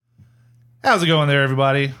How's it going there,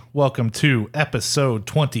 everybody? Welcome to episode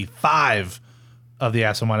 25 of the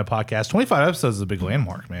Absent Minded Podcast. 25 episodes is a big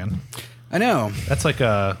landmark, man. I know. That's like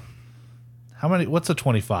how many? What's a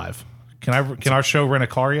 25? Can our show rent a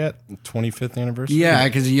car yet? 25th anniversary? Yeah,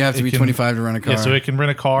 because you have to be 25 to rent a car. Yeah, so it can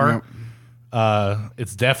rent a car. Yep.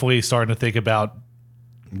 It's definitely starting to think about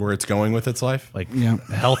where it's going with its life. Like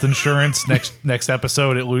health insurance. next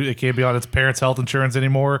episode, it can't be on its parents' health insurance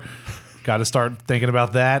anymore. Got to start thinking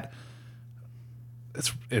about that.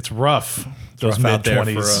 It's rough. Those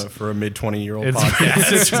mid-20s for a mid-20-year-old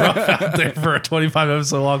podcast. It's rough out there for a 25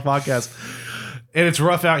 episode long podcast, and it's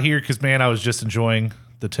rough out here because I was just enjoying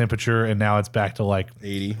the temperature, and now it's back to like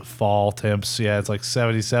 80 fall temps. Yeah, it's like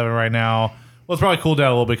 77 right now. Well, it's probably cooled down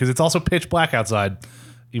a little bit because it's also pitch black outside,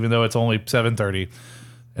 even though it's only 7:30.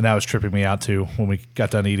 And that was tripping me out too when we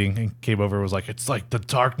got done eating and came over. It was like, it's like the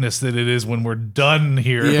darkness that it is when we're done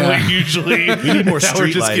here. Yeah. Like usually we need more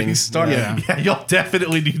street just lighting. Getting started. Yeah. Y'all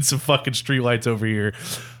definitely need some fucking street lights over here.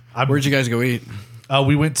 Where'd you guys go eat?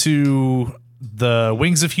 We went to the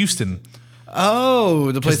Wings of Houston.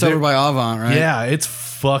 Oh, the place over by Avant, right? Yeah, it's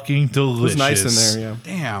fucking delicious. It was nice in there, yeah.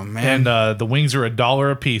 Damn, man. And the wings are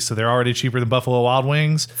 $1 a piece, so they're already cheaper than Buffalo Wild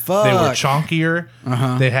Wings. Fuck. They were chunkier.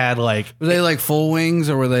 They had like were they like full wings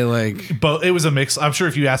or were they like? But it was a mix. I'm sure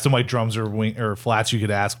if you asked them like drums or flats, you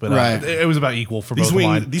could ask. But Right. it was about equal for These both of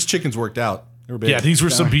mine. these chickens worked out. They were big. Yeah, these were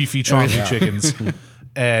some beefy chunky Yeah. chickens.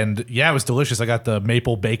 And yeah, it was delicious. I got the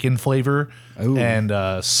maple bacon flavor Ooh.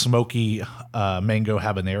 and smoky mango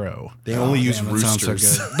habanero. They only use Damn, that sounds so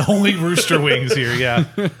roosters. good. The only rooster wings here, yeah.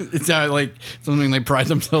 It's not like something they pride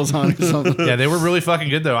themselves on or something. Yeah, they were really fucking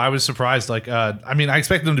good though. I was surprised. Like, I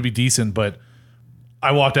expected them to be decent, but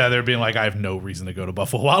I walked out of there being like, I have no reason to go to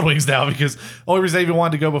Buffalo Wild Wings now because the only reason I even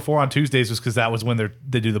wanted to go before on Tuesdays was because that was when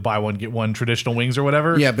they do the buy one get one traditional wings or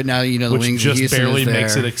whatever. Yeah, but now you know the which wings just in Houston barely is there.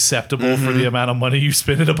 makes it acceptable for the amount of money you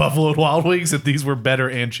spend at a Buffalo Wild Wings. That these were better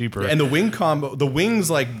and cheaper. And the wing combo, the wings,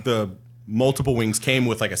 like the multiple wings came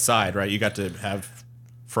with like a side, right? You got to have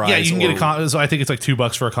fries. Yeah, you can get a or- combo. So I think it's like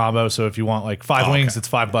 $2 for a combo. So if you want like five wings, it's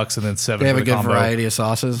 $5 and then seven. They have for a the good combo. variety of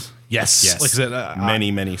sauces. Yes, Yes. Like I said,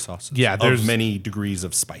 many sauces. Yeah, there's of many degrees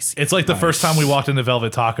of spicy. It's like the first time we walked into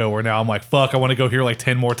Velvet Taco, where now I'm like, fuck, I want to go here like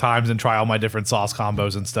 10 more times and try all my different sauce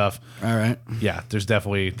combos and stuff. All right. Yeah, there's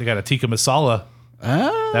definitely they got a tikka masala.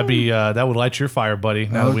 Ah, That would light your fire, buddy.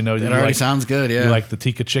 Now that we know that you already like, sounds good. Yeah. you like the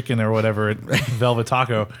tikka chicken or whatever at Velvet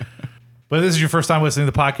Taco. But if this is your first time listening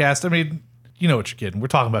to the podcast, I mean, you know what you're getting. We're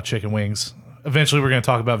talking about chicken wings. Eventually, we're going to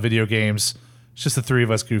talk about video games. It's just the three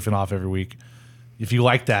of us goofing off every week. If you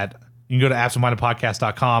like that, you can go to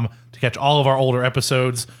absentmindedpodcast.com to catch all of our older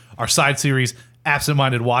episodes, our side series, Absent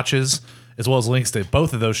Minded Watches, as well as links to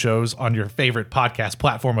both of those shows on your favorite podcast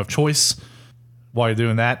platform of choice. While you're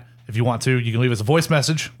doing that, if you want to, you can leave us a voice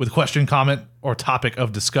message with a question, comment, or topic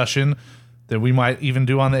of discussion that we might even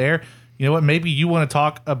do on the air. You know what? Maybe you want to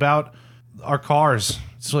talk about our cars.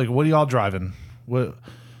 It's like, what are y'all driving? What?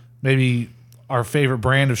 Maybe our favorite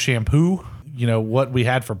brand of shampoo. You know, what we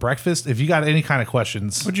had for breakfast. If you got any kind of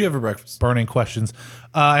questions, What'd you have for breakfast? burning questions,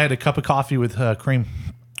 I had a cup of coffee with cream.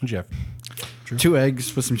 What'd you have? 2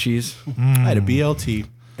 eggs with some cheese. I had a BLT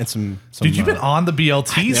and some Dude, you've been on the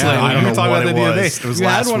BLTs lately. I don't We know talked what about it that the other day. was. It was You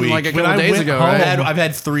had last one week. like a When couple I days went ago, home- right? I've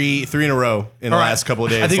had three in a row in the All right. last couple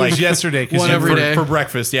of days. I think it was yesterday. 'Cause One you- every for, day. for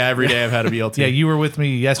breakfast. Yeah, every day I've had a BLT. Yeah, you were with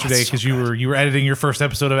me yesterday because you were editing your first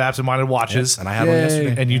episode of Absent Minded Watches, and I had one Yay.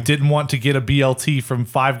 yesterday. and you didn't want to get a BLT from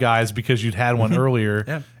Five Guys because you'd had one earlier.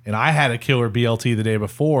 Yeah. And I had a killer BLT the day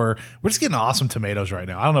before. We're just getting awesome tomatoes right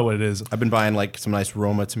now. I don't know what it is. I've been buying like some nice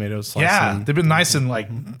Roma tomatoes. sliced Yeah, them. they've been nice and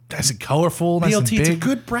nice and colorful, nice and BLT, big. it's a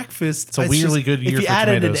good breakfast. It's a weirdly good year If you for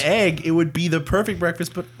added tomatoes. an egg, it would be the perfect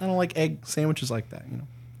breakfast. But I don't like egg sandwiches like that.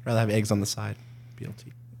 Rather have eggs on the side. BLT.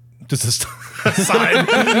 Just a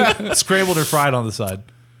side, scrambled or fried on the side.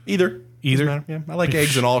 Either. Either? Doesn't matter. Yeah, I like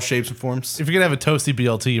eggs in all shapes and forms. If you're gonna have a toasty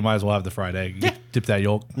BLT, you might as well have the fried egg. You dip that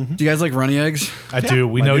yolk. Do you guys like runny eggs? I do.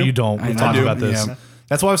 We know do. you don't. We've I talked do. about this. Yeah.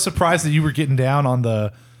 That's why I was surprised that you were getting down on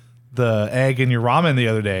the egg in your ramen the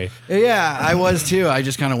other day. Yeah, I was too. I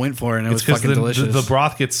just kind of went for it, and it was Because fucking delicious. the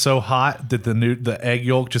broth gets so hot that the egg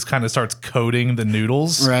yolk just kind of starts coating the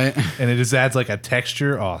noodles, Right. And it just adds like a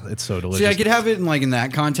texture. Oh, it's so delicious. See, I could have it in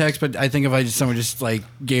that context, but I think if someone just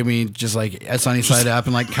gave me just a sunny side up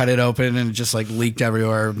and cut it open and it just leaked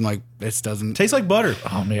everywhere, I'm like, this doesn't Tastes like butter.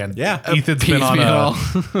 Oh man, Yeah. Ethan's appease been on me at a all.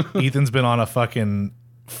 Ethan's been on a fucking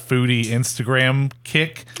foodie Instagram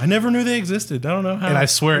kick, I never knew they existed. I don't know how. and I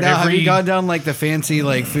swear Now, have every you gone down the fancy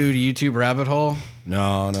food YouTube rabbit hole?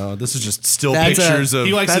 No. This is just still That's pictures of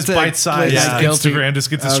He likes his That's a- bite-sized yeah. Instagram. Just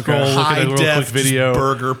get to scroll, look at high a real quick def video.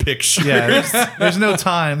 burger pictures. Yeah, there's no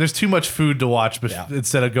time. There's too much food to watch Yeah.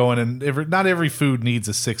 instead of going and not every food needs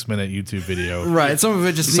a 6-minute YouTube video. Right. Some of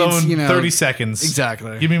it just So needs, in you know, 30 seconds.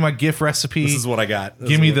 Exactly. Give me my GIF recipe. This is what I got.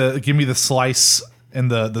 give me the slice and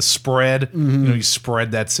the spread. Mm-hmm. You know, you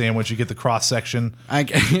spread that sandwich. You get the cross section.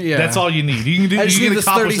 Yeah. That's all you need. You can do. I just You need can this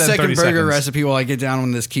accomplish that in 30-second 30 burger seconds. recipe while I get down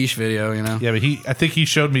on this quiche video, you know? Yeah, but I think he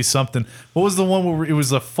showed me something. What was the one where it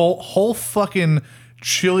was a whole fucking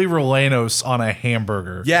chili rellenos on a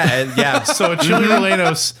hamburger? Yeah. So a chili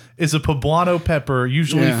rellenos is a poblano pepper,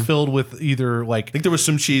 usually Yeah. filled with either I think there was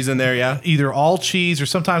some cheese in there. Yeah. either all cheese or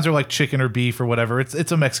sometimes they're like chicken or beef or whatever.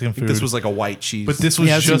 It's a Mexican food. This was like a white cheese. but this was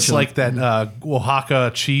Yeah, I've seen just chili. like that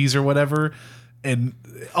Oaxaca cheese or whatever, and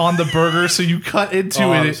on the burger. So you cut into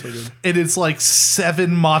Oh, it, that's so good. and it's like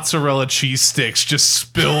 7 mozzarella cheese sticks just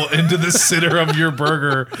spill into the center of your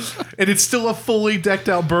burger, and it's still a fully decked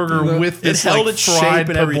out burger with this held like its shape fried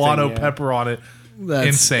and everything, poblano yeah. pepper on it. That's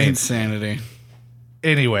Insane. insanity.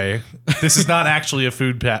 Anyway, this is not actually a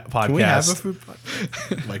food podcast. Can we have a food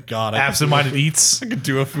podcast? Oh my God. Absent-minded eats. I could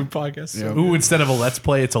do a food podcast. Yeah. Ooh, instead of a let's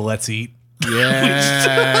play, it's a let's eat.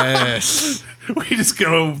 Yes. We just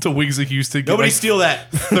go to Wings of Houston. Get Nobody like steal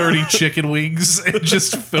that. 30 chicken wings and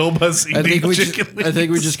just film us eating I think we chicken just, wings. I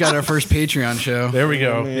think we just got our first Patreon show. There we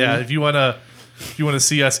go. Yeah, if you wanna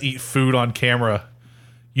see us eat food on camera,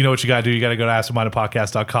 you know what you gotta do. You gotta go to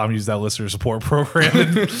absentmindedpodcast.com, use that listener support program,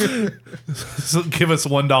 and so give us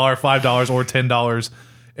 $1, $5, or $10,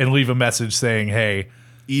 and leave a message saying, "Hey,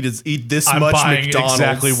 Eat this I'm much buying McDonald's.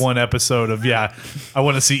 exactly one episode of I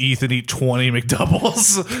want to see Ethan eat 20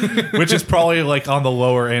 McDoubles," which is probably like on the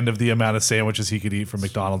lower end of the amount of sandwiches he could eat from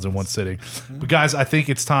McDonald's in one sitting. But guys, I think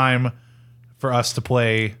it's time for us to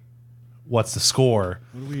play What's the Score?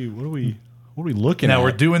 What are we looking Now at?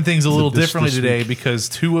 we're doing things a little this differently today week? because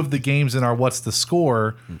 2 of the games in our What's the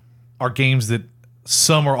Score are games that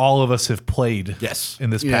some or all of us have played Yes. in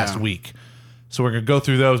this Yeah. past week. So we're going to go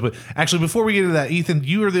through those. But actually, before we get into that, Ethan,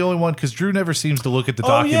 you are the only one because Drew never seems to look at the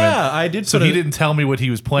document. yeah, I did So put he a- didn't tell me what he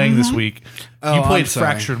was playing this week. Oh, you played I'm sorry.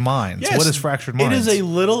 Fractured Minds. Yes. What is Fractured Minds? It is a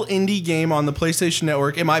little indie game on the PlayStation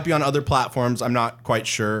Network. It might be on other platforms. I'm not quite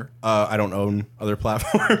sure. I don't own other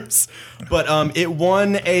platforms. But it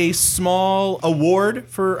won a small award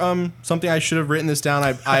for something. I should have written this down.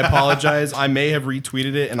 I apologize. I may have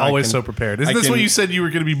retweeted it. And Always I can, so prepared. Isn't I this can- what you said you were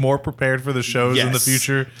going to be more prepared for the shows in the Yes.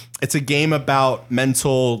 future? It's a game about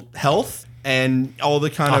mental health and all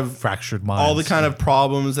the kind of Fractured Minds. all the kind of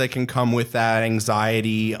problems that can come with that: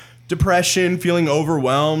 anxiety, depression, feeling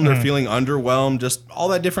overwhelmed or feeling underwhelmed, just all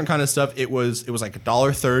that different kind of stuff. It was like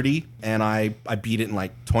 $1.30, and I beat it in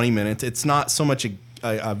like 20 minutes. It's not so much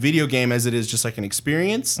a video game as it is just like an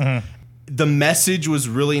experience. The message was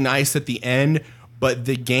really nice at the end, but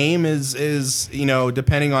the game is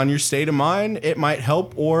depending on your state of mind, it might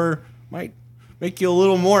help or might make you a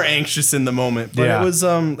little more anxious in the moment. But Yeah. it was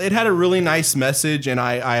it had a really nice message, and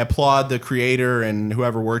I applaud the creator and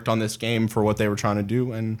whoever worked on this game for what they were trying to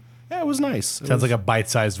do. And yeah, it was nice. It Sounds was like a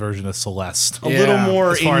bite-sized version of Celeste. a little Yeah.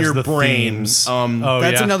 more As far in as your the brain. themes.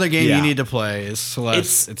 That's yeah. another game Yeah. you need to play. Is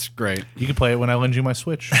Celeste. It's great. You can play it when I lend you my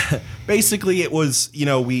Switch. Basically, it was,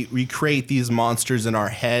 we create these monsters in our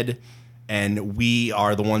head, and we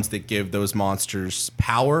are the ones that give those monsters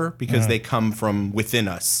power because they come from within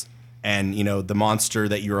us. And, the monster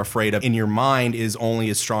that you're afraid of in your mind is only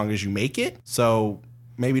as strong as you make it. So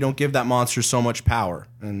maybe don't give that monster so much power.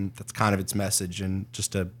 And that's kind of its message. And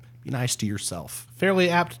just to be nice to yourself. Fairly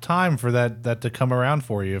apt time for that to come around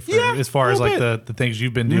for you, Yeah, as far a as like little the things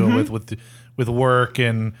you've been dealing with work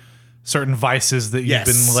and certain vices that you've Yes.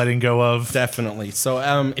 been letting go of. Definitely. So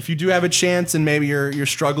if you do have a chance and maybe you're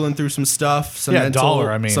struggling through some stuff, some Yeah, mental,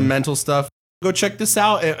 dollar, I mean. some mental stuff, go check this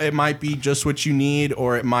out. It might be just what you need,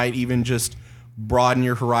 or it might even just broaden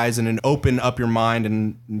your horizon and open up your mind,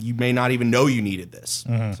 and you may not even know you needed this.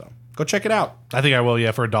 So go check it out. I think I will.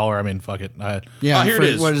 Yeah, for $1. I mean, fuck it. Yeah. here it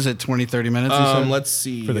is. What is it? 20, 30 minutes? you said? Let's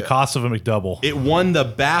see. For the cost of a McDouble. It won the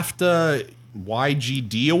BAFTA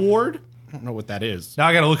YGD award. I don't know what that is. Now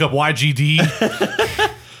I got to look up YGD.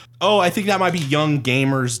 Oh, I think that might be Young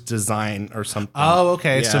Gamers Design or something. Oh,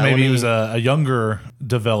 okay. So Yeah, maybe let he me- was a younger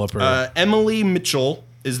developer. Emily Mitchell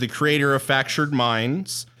is the creator of Fractured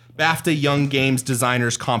Minds, BAFTA Young Games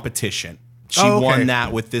Designers Competition. She Oh, okay. won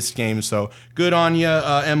that with this game, so good on you,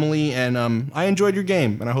 Emily. And I enjoyed your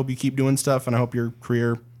game, and I hope you keep doing stuff, and I hope your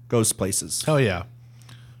career goes places. Hell yeah.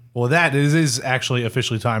 Well, that is actually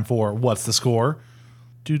officially time for What's the Score?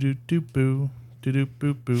 Do do do boo. Do do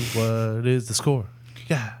boo boo. What is the score?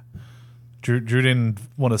 Yeah. Drew didn't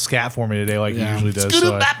want to scat for me today like Yeah. he usually does.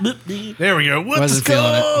 So there we go. Let's Wasn't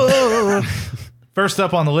feeling go. First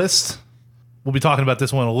up on the list, we'll be talking about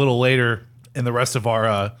this one a little later in the rest of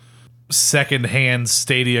our second-hand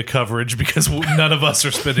Stadia coverage because none of us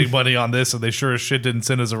are spending money on this, and they sure as shit didn't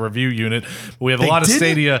send us a review unit. But we have a lot of didn't?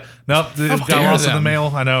 Stadia. Nope, it got dare lost in the them.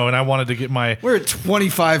 mail. I know, and I wanted to get We're at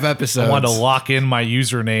 25 episodes. I wanted to lock in my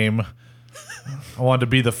username. I wanted to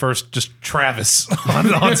be the first, just Travis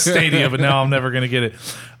on Stadia, but now I'm never going to get it.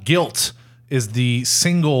 Guilt is the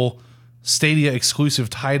single Stadia exclusive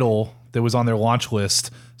title that was on their launch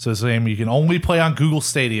list. So it's saying you can only play on Google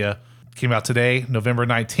Stadia. Came out today, November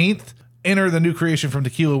 19th. Enter the new creation from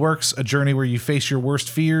Tequila Works, a journey where you face your worst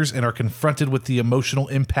fears and are confronted with the emotional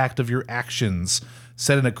impact of your actions.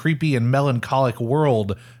 Set in a creepy and melancholic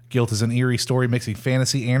world, Guilt is an eerie story mixing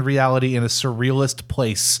fantasy and reality in a surrealist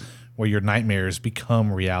place where your nightmares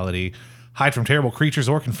become reality. Hide from terrible creatures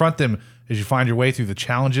or confront them as you find your way through the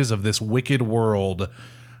challenges of this wicked world.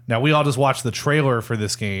 Now, we all just watched the trailer for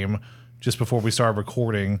this game just before we started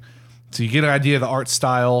recording. So you get an idea of the art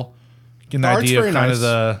style, get an art's idea of very kind nice.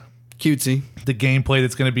 of Cutesy. the gameplay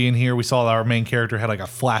that's going to be in here. We saw that our main character had like a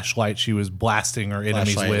flashlight she was blasting her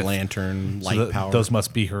enemies Flashlight, with. lantern, light So power. those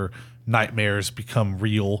must be her nightmares become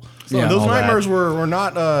real. Yeah, those all that. nightmares were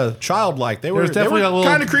not childlike. They were There's definitely a little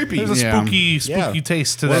kind of creepy. There's a Yeah. spooky Yeah.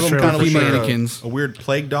 taste to One that of them trailer. kind of for looked sure. like mannequins. a weird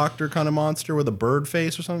plague doctor kind of monster with a bird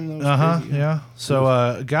face or something. That was crazy. Yeah.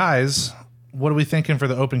 So, guys, what are we thinking for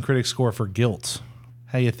the Open Critic score for Guilt?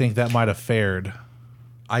 How you think that might have fared?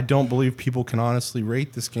 I don't believe people can honestly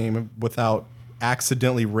rate this game without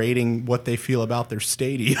accidentally rating what they feel about their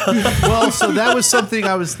Stadia. Well, so that was something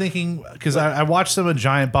I was thinking because I watched some of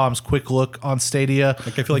Giant Bomb's quick look on Stadia. I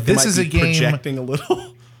feel like this is a game projecting a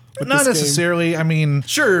little. with Not this game. necessarily. I mean,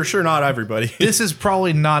 Sure, not everybody. this is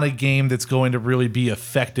probably not a game that's going to really be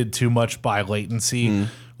affected too much by latency.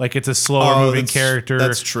 Like it's a slower Oh, moving that's- character.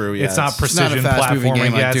 that's true, yeah. It's not It's not a precision fast-moving platforming.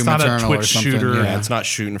 game like Yeah, it's Doom not a Eternal or Twitch something, shooter. yeah. It's not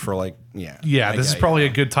shooting for like Yeah, this is probably a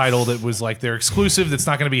good title that was like they're exclusive. That's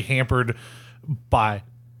not going to be hampered by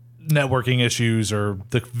networking issues or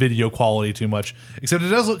the video quality too much. Except it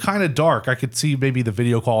does look kind of dark. I could see maybe the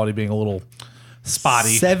video quality being a little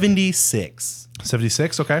spotty. 76.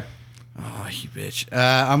 76, okay. Oh, you bitch.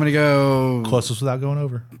 I'm going to go Closest without going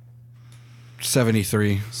over.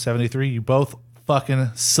 73. 73. You both fucking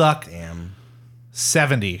suck. Damn.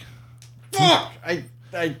 70.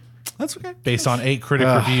 That's okay. Based on 8 critic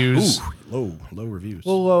reviews. Ooh, low reviews.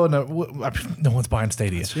 Well, no one's buying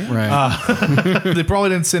Stadia. Right. They probably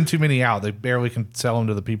didn't send too many out. They barely can sell them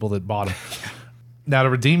to the people that bought them. Now, to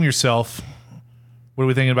redeem yourself, what are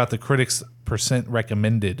we thinking about the critics' percent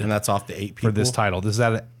recommended and that's off the 8 people. for this title? This is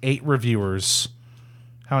out of 8 reviewers.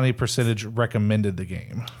 How many percentage recommended the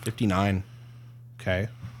game? 59. Okay.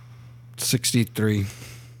 63.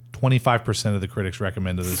 25% of the critics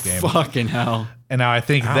recommended this game. Fucking hell. And now I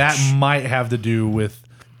think that might have to do with,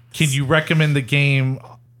 can you recommend the game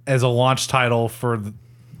as a launch title for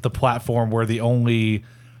the platform where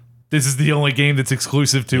this is the only game that's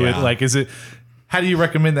exclusive to it? Yeah. Like, is it, how do you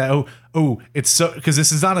recommend that? Oh, it's so, because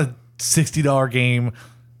this is not a $60 game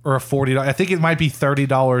or a $40. I think it might be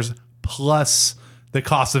 $30 plus the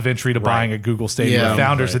cost of entry to buying a Google Stadia Yeah.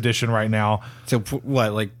 Founders Edition right now. So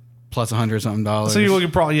what, like plus $100 something dollars? So you're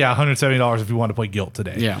looking probably, $170 if you want to play Guilt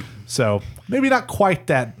today. Yeah. So maybe not quite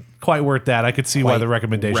worth that. I could see why the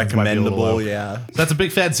recommendations might be a little low. Recommendable, yeah. That's a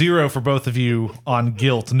big fat 0 for both of you on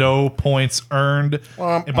Guilt. No points earned.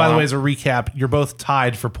 And by the way, as a recap, you're both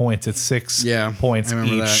tied for points at 6 points I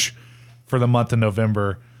remember each for the month of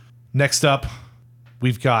November. Next up,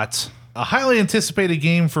 we've got a highly anticipated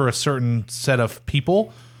game for a certain set of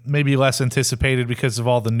people. Maybe less anticipated because of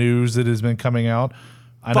all the news that has been coming out.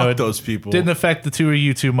 I know Fuck it those people. didn't affect the two of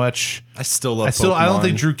you too much. I still love I don't Pokemon.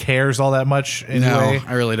 think Drew cares all that much No, anyway.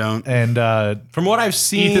 I really don't. And From what I've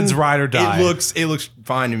seen, Ethan's ride or die. It looks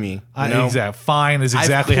fine to me. You know? Fine is I've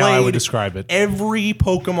exactly how I would played describe it. Every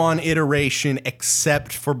Pokemon iteration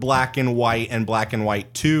except for Black and White and Black and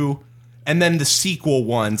White 2. And then the sequel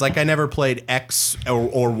ones. Like I never played X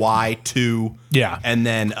or Y 2. Yeah. And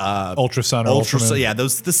then Ultra Sun or Ultra Moon. Yeah, the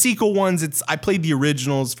sequel ones, I played the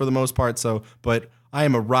originals for the most part, but I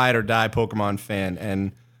am a ride or die Pokemon fan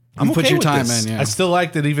and I'm You put okay your with time this. in, yeah. I still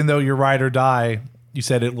like that even though you're ride or die, you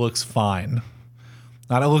said it looks fine.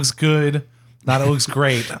 Not it looks good, not it looks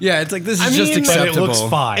great. Yeah, it's like this is I just mean, But it acceptable. looks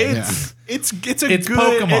fine. It's a It's good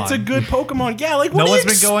Pokemon. It's a good Pokemon. Yeah, like what No do one's you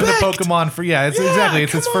been going to expect? Pokemon for Yeah, exactly.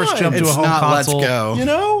 It's its come first on. jump to a It's home not console. Let's Go. You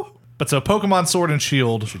know? But so Pokemon Sword and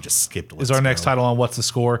Shield Just skipped. is our next title on What's the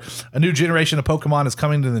Score. A new generation of Pokemon is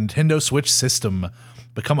coming to the Nintendo Switch system.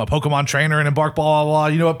 Become a Pokemon trainer and embark blah, blah, blah.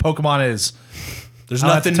 You know what Pokemon is. There's I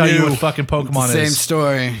don't have nothing to tell you new. what fucking Pokemon Same is.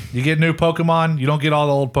 story. You get new Pokemon. You don't get all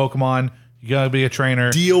the old Pokemon. You gotta be a trainer.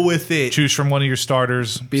 Deal with it. Choose from one of your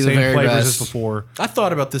starters. Be the Same very flavors best. as before. I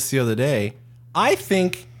thought about this the other day. I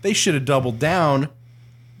think they should have doubled down.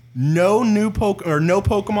 No new no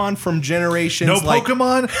Pokemon from generations. No like,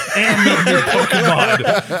 Pokemon and no new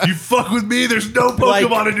Pokemon. You fuck with me. There's no Pokemon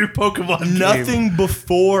Like, in your Pokemon game. Nothing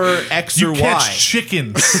before X You or catch Y.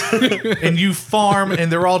 chickens and you farm,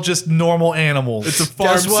 and they're all just normal animals. It's a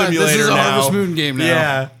farm Guess what? simulator This is a now. Harvest Moon game now.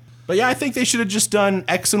 Yeah. But yeah, I think they should have just done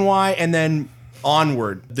X and Y and then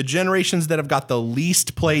onward. The generations that have got the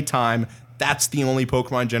least play time, that's the only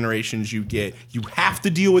Pokemon generations you get. You have to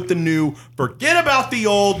deal with the new, forget about the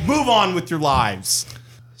old, move on with your lives.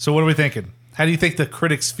 So what are we thinking? How do you think the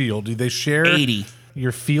critics feel? Do they share 80.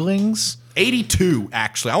 your feelings? 82,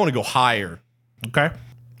 actually. I want to go higher. Okay.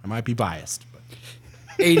 I might be biased, but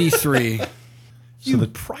 83. the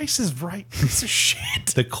Price is Right piece of shit.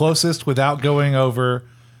 The closest without going over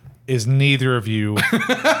is neither of you.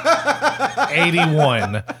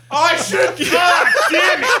 81. I should. God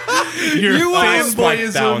damn it. Your You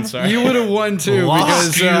spiked that one, fanboyism. sorry. You would have won too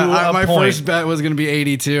Lost because you a my point. first bet was going to be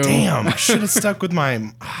 82. Damn, I should have stuck with my. All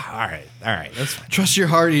right. That's fine. Trust your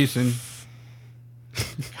heart, Ethan.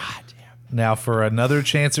 God damn. Now for another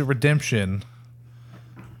chance at redemption,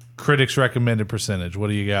 critics recommended percentage. What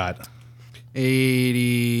do you got?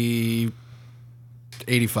 80.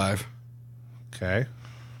 85. Okay.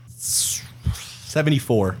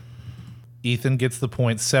 74. Ethan gets the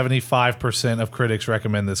point. 75% of critics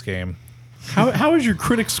recommend this game. How is your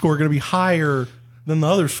critic score going to be higher than the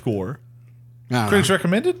other score? I don't know. Critics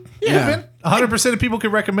recommended? Yeah. 100% of people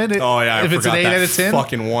could recommend it. Oh yeah, if it's an 8 out of 10.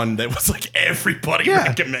 fucking one that was like everybody Yeah.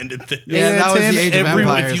 recommended this. Yeah, 8 that out of was 10, the Age of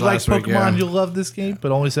Empires if you like last week, Pokemon, yeah. you'll love this game,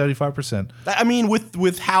 but only 75%. I mean,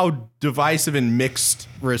 with how divisive and mixed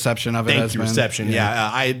Reception of it has been. reception,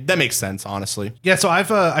 yeah, that makes sense, honestly. Yeah, so I've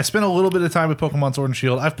I spent a little bit of time with Pokemon Sword and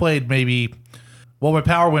Shield. I've played maybe, well, my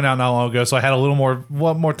power went out not long ago, so I had a little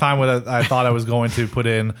more time with it. I thought I was going to put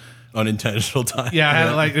in. Unintentional time. Yeah, I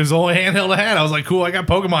had it was the only handheld I had. I was like, cool, I got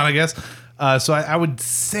Pokemon, I guess. So I would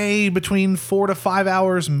say between 4 to 5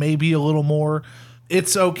 hours, maybe a little more.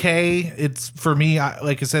 It's okay. It's for me.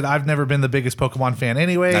 Like I said, I've never been the biggest Pokemon fan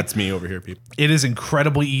anyway. That's me over here, people. It is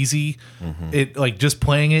incredibly easy. It like just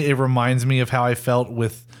playing it reminds me of how I felt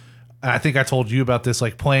with. I think I told you about this,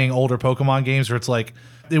 like playing older Pokemon games where it's like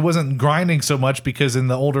it wasn't grinding so much because in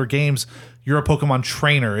the older games you're a Pokemon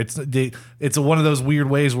trainer. It's one of those weird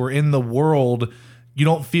ways where in the world you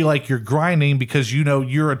don't feel like you're grinding because you know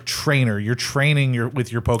you're a trainer. You're training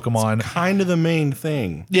with your Pokemon. Kind of the main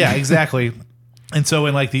thing. Yeah, exactly. And so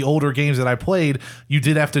in like the older games that I played, you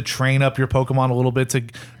did have to train up your Pokemon a little bit to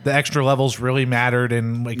the extra levels really mattered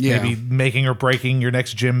and like Yeah. maybe making or breaking your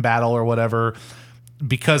next gym battle or whatever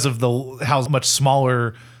because of how much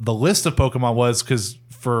smaller the list of Pokemon was. Because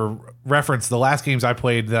for reference, the last games I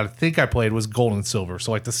played that I think I played was Gold and Silver.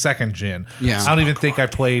 So like the second gen. Yeah. I don't even think I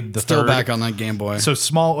played the Still third. back on that Game Boy. So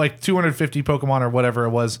small, like 250 Pokemon or whatever it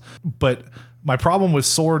was. But my problem with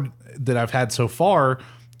Sword that I've had so far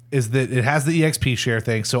is that it has the EXP share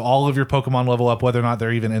thing. So all of your Pokemon level up, whether or not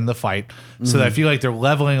they're even in the fight. So that I feel like they're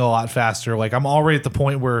leveling a lot faster. Like I'm already at the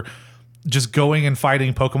point where just going and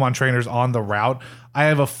fighting Pokemon trainers on the route, I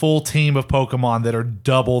have a full team of Pokemon that are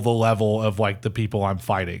double the level of like the people I'm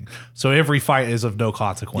fighting. So every fight is of no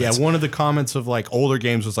consequence. Yeah, one of the comments of like older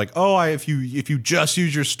games was like, "Oh, if you just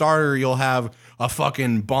use your starter, you'll have a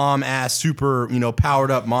fucking bomb ass super,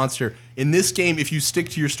 powered up monster." In this game, if you stick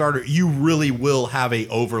to your starter, you really will have a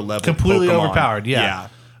over level, Completely overpowered, yeah.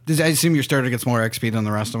 I assume your starter gets more XP than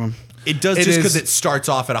the rest of them. It does It just because is- it starts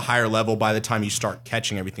off at a higher level by the time you start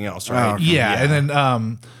catching everything else, right? Oh, okay. Yeah, and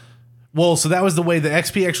then so that was the way the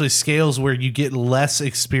XP actually scales, where you get less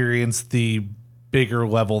experience the bigger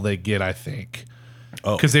level they get, I think.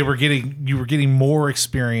 Oh. Because you were getting more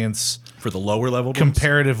experience For the lower level ones?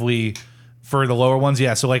 comparatively for the lower ones.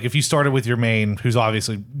 Yeah, so like if you started with your main, who's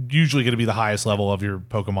obviously usually going to be the highest level of your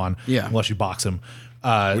Pokemon, Yeah. unless you box him,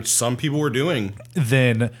 which some people were doing.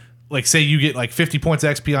 then like say you get like 50 points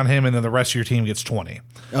XP on him and then the rest of your team gets 20.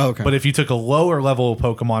 Oh, okay. But if you took a lower level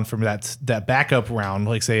Pokemon from that backup round,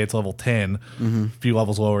 like say it's level 10, a few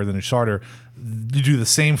levels lower than your starter, you do the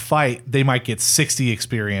same fight, they might get 60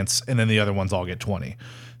 experience and then the other ones all get 20.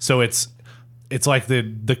 So it's like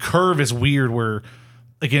the curve is weird where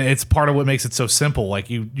again, it's part of what makes it so simple. Like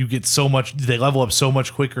you get so much, they level up so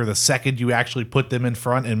much quicker the second you actually put them in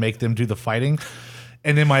front and make them do the fighting.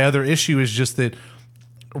 And then my other issue is just that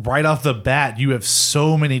right off the bat, you have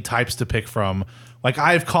so many types to pick from. Like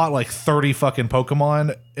I've caught like 30 fucking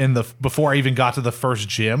Pokemon before I even got to the first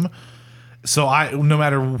gym. So no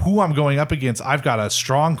matter who I'm going up against, I've got a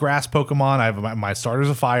strong grass Pokemon. I have my starters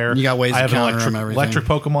of fire. You got ways I to have counter an them, electric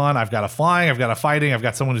Pokemon. I've got a flying. I've got a fighting. I've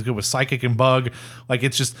got someone who's good with psychic and bug. Like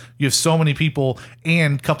it's just, you have so many people,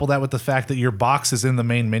 and couple that with the fact that your box is in the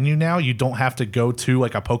main menu now. You don't have to go to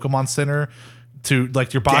like a Pokemon Center to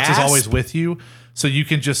like your box is always with you. So you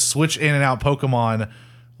can just switch in and out Pokemon.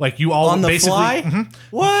 Like you all On the basically, fly?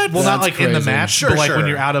 What? Well, not That's like in the crazy. match, Sure, but like when sure.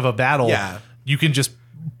 you're out of a battle, Yeah. you can just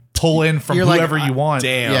pull in from You're like, whoever you want.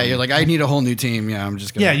 Damn. Yeah, you're like, I need a whole new team. Yeah, I'm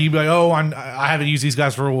just gonna. Yeah, you'd be like, oh, I haven't used these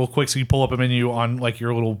guys for a real quick, so you pull up a menu on like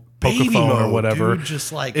your little Baby Pokephone or mode, whatever. dude,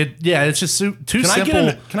 just like It's just too Can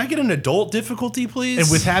simple. can I get an adult difficulty, please? And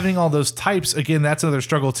with having all those types, again, that's another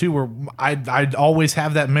struggle too. Where I'd always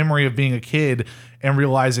have that memory of being a kid and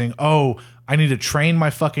realizing, oh, I need to train my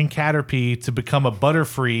fucking Caterpie to become a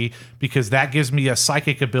Butterfree because that gives me a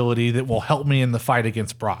psychic ability that will help me in the fight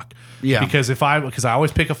against Brock. Yeah. Because I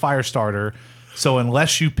always pick a fire starter. So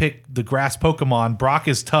unless you pick the grass Pokemon, Brock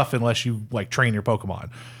is tough unless you like train your Pokemon.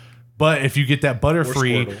 But if you get that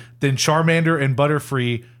Butterfree, Squirtle. then Charmander and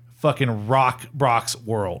Butterfree fucking rock Brock's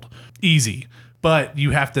world. Easy. But you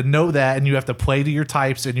have to know that, and you have to play to your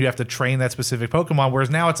types, and you have to train that specific Pokemon. Whereas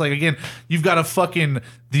now it's like, again, you've got a fucking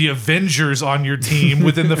the Avengers on your team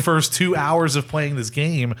within the first 2 hours of playing this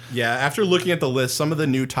game. Yeah, after looking at the list, some of the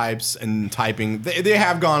new types and typing, they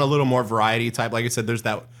have gone a little more variety type. Like I said, there's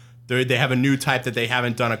that. They have a new type that they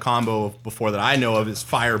haven't done a combo of before that I know of is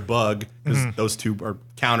Fire Bug, because those two are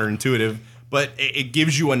counterintuitive. But it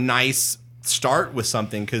gives you a nice start with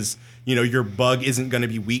something because, you know, your Bug isn't going to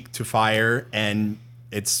be weak to fire, and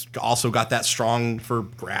it's also got that strong for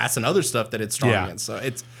grass and other stuff that it's strong against. So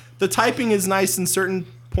the typing is nice in certain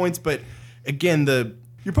points, but again,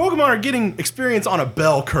 your Pokemon are getting experience on a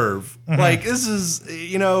bell curve. Like this is,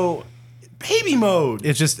 you know, baby mode.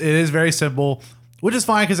 It is very simple, which is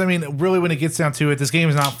fine because I mean, really, when it gets down to it, this game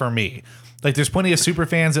is not for me. Like, there's plenty of super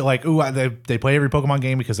fans that like, ooh, they play every Pokemon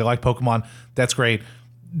game because they like Pokemon. That's great.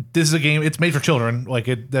 This is a game. It's made for children. Like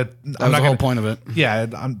That was the whole point of it. Yeah,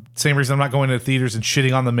 same reason I'm not going to theaters and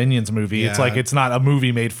shitting on the Minions movie. It's Yeah. like it's not a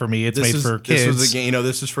movie made for me. It's made for kids. This was a game. You know,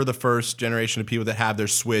 this is for the first generation of people that have their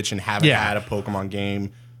Switch and haven't had a Pokemon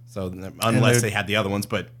game. So unless they had the other ones,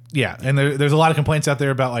 but Yeah, and there's a lot of complaints out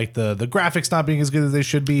there about like the graphics not being as good as they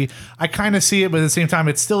should be. I kind of see it, but at the same time,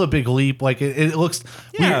 it's still a big leap. Like it looks,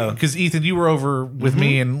 because Ethan, you were over with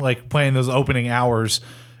me and like playing those opening hours,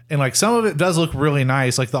 and like some of it does look really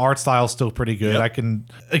nice. Like the art style is still pretty good.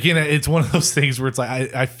 It's one of those things where it's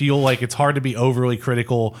like I feel like it's hard to be overly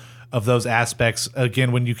critical of those aspects.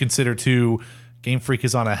 Again, when you consider too, Game Freak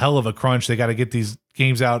is on a hell of a crunch. They got to get these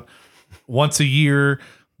games out once a year.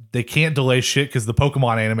 They can't delay shit because the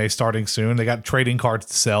Pokemon anime is starting soon. They got trading cards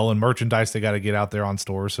to sell and merchandise they got to get out there on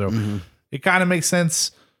stores. So it kind of makes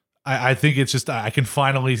sense. I think it's just I can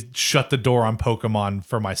finally shut the door on Pokemon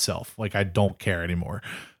for myself. Like, I don't care anymore.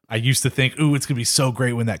 I used to think, ooh, it's going to be so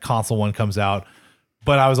great when that console one comes out.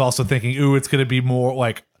 But I was also thinking, ooh, it's going to be more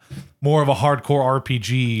of a hardcore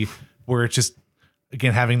RPG where it's just,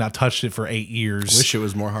 again, having not touched it for 8 years. wish it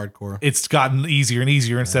was more hardcore. It's gotten easier and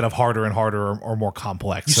easier instead of harder and harder or more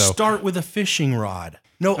complex. You So start with a fishing rod.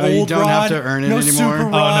 No Oh, you old don't rod. have to earn it no anymore? Super Oh,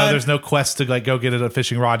 oh rod. no, there's no quest to like go get a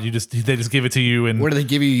fishing rod. They just give it to you, and Where do they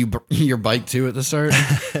give you your bike to at the start?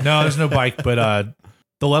 no, there's no bike. But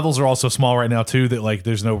the levels are also small right now too. That like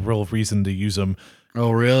there's no real reason to use them.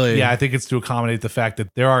 Oh, really? Yeah, I think it's to accommodate the fact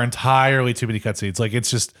that there are entirely too many cutscenes. Like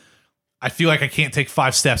it's just, I feel like I can't take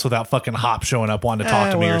 5 steps without fucking Hop showing up wanting to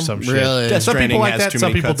talk to me or some shit. really? Death Some people Stranding like has that. too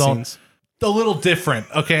Some many people don't. cutscenes. A little different.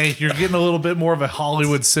 Okay, you're getting a little bit more of a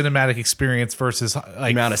Hollywood cinematic experience versus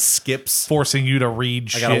like Amount of skips. forcing you to read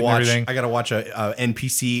shit and everything. I gotta watch a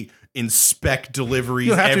NPC inspect deliveries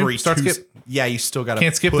You don't have to. every Start two. skip. Yeah, you still gotta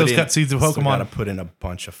Can't skip put those in- cutscenes of still Pokemon. Gotta put in a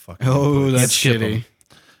bunch of fucking. Oh, that's skip 'em. shitty.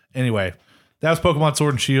 Anyway, that was Pokemon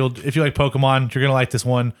Sword and Shield. If you like Pokemon, you're gonna like this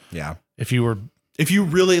one. Yeah. If you were If you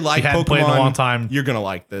really like hadn't Pokemon, played in a long time. you're gonna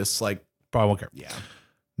like this. Like, probably won't care. yeah.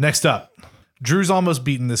 Next up, Drew's almost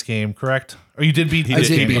beaten this game, correct? Or you did beat I this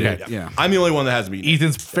did game? beat Okay. it. Yeah. I'm the only one that hasn't beaten it.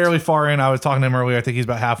 Ethan's fairly far in. I was talking to him earlier. I think he's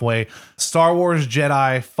about halfway. Star Wars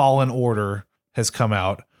Jedi Fallen Order has come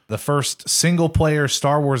out. The first single player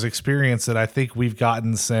Star Wars experience that I think we've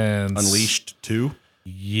gotten since Unleashed 2.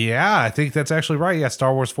 Yeah, I think that's actually right. Yeah,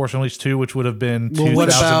 Star Wars Force Unleashed 2, which would have been Well, what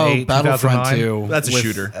about 2008, Battlefront 2009. 2? That's a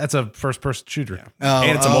shooter. That's a first-person shooter. Oh,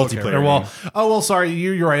 And it's a multiplayer. Or, well, sorry,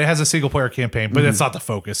 you're right. It has a single-player campaign, but it's not the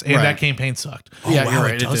focus, and Right. that campaign sucked. Yeah, wow, you're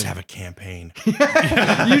right. it does did. have a campaign.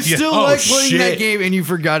 You still Oh, like playing that shit. game and you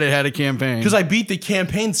forgot it had a campaign. Because I beat the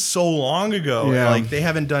campaign so long ago. Yeah. Like, they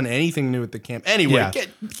haven't done anything new with the camp. Anyway, Yeah, get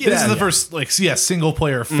this is outta the here. first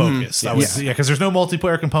single-player focus. Because there's no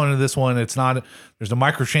multiplayer component of this one. It's not. There's no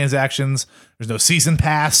microtransactions. There's no season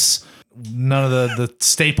pass. None of the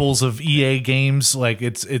staples of EA games. Like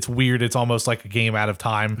it's weird. It's almost like a game out of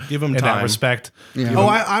time. Give 'em in that time. respect. Yeah.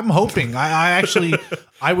 I'm hoping. I actually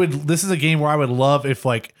I would. This is a game where I would love if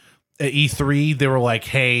like at E3 they were like,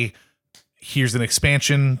 hey, here's an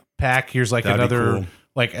expansion pack. Here's like That'd be another. cool.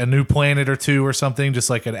 Like a new planet or two or something, just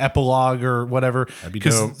like an epilogue or whatever. be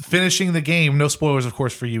dope. Finishing the game, no spoilers, of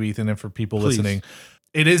course, for you, Ethan, and for people Please. listening.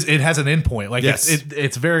 It has an endpoint. Like Yes.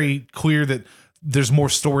 it's very clear that there's more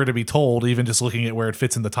story to be told, even just looking at where it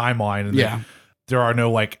fits in the timeline. And Yeah. there are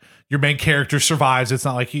no like your main character survives. It's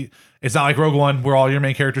not like Rogue One where all your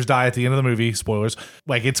main characters die at the end of the movie. Spoilers.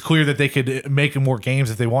 Like it's clear that they could make more games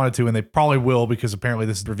if they wanted to, and they probably will because apparently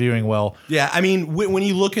this is reviewing well. Yeah, I mean, when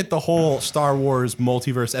you look at the whole Star Wars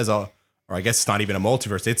multiverse or I guess it's not even a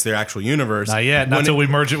multiverse, it's their actual universe. Not yet. Not When until we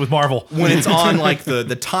merge it with Marvel. when it's on like the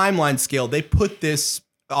timeline scale, they put this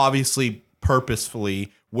obviously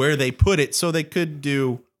purposefully where they put it so they could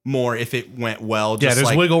do more if it went well. Yeah, Just there's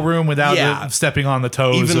like, wiggle room without Yeah. stepping on the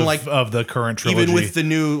toes Even of, like- of the current trilogy. even with the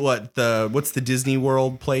new what's the Disney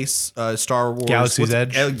World place, Star Wars Galaxy's what's-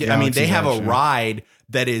 Edge? I mean, Galaxy's they have Edge, a yeah. ride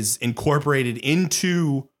that is incorporated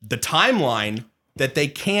into the timeline that they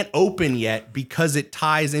can't open yet because it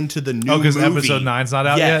ties into the new because movie. episode 9's not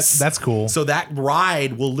out Yes. yet. That's cool. So that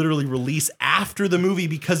ride will literally release after the movie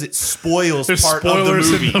because it spoils There's part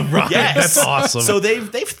spoilers of the in movie. the ride. Yes. That's awesome. So they've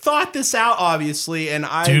thought this out obviously, and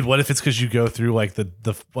Dude, what if it's because you go through like the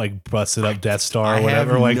like busted up Death Star I or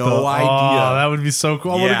whatever? have Like no idea. Oh, that would be so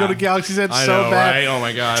cool. I want to Yeah. go to Galaxy's Edge I so know, bad. right? Oh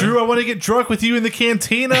my god, Drew, I want to get drunk with you in the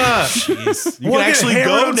cantina. Jeez. You Wanna can get actually hammered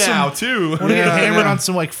go on now some- too. I want to get Yeah, hammered yeah. on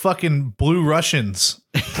some like fucking blue Russians.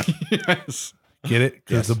 Yes. Get it?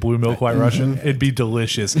 Because the blue milk white Russian. It'd be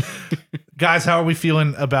delicious. Guys, how are we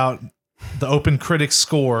feeling about the Open Critics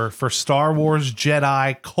score for Star Wars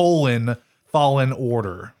Jedi: Fallen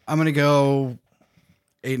Order? I'm gonna go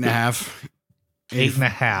 8.5.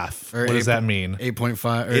 8.5. Or What does eight- that mean?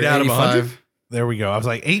 8.5 or 8 out of 100? 85. There we go. I was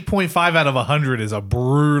like 8.5 out of 100 is a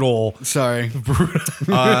brutal Sorry.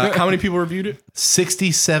 How many people reviewed it?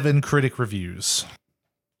 67 critic reviews.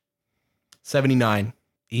 79.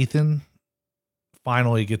 Ethan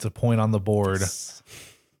finally gets a point on the board.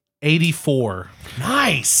 84.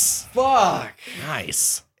 Nice. Fuck.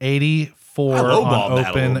 Nice. 84 I on lowballed that a little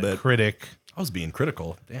Open bit. Critic. I was being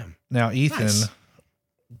critical. Damn. Now, Ethan, Nice.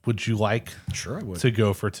 would you like Sure I would. to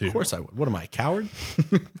go for 2? Of course I would. What am I, a coward?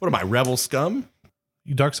 What am I, rebel scum?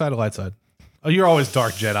 You dark side or light side? Oh, you're always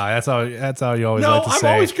dark Jedi. That's how you always No, like to I'm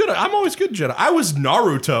say. always good. I'm always good, Jedi. I was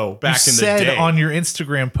Naruto back you in the said day. on your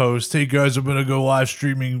Instagram post, "Hey guys, I'm gonna go live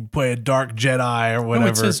streaming, play a dark Jedi or no,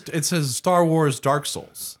 whatever." it says Star Wars Dark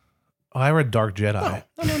Souls. Oh, I read Dark Jedi.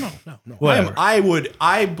 No. Whatever.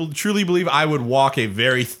 I truly believe I would walk a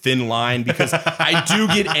very thin line because I do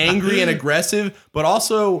get angry and aggressive, but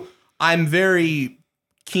also I'm very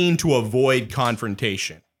keen to avoid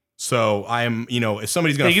confrontation. So I'm, if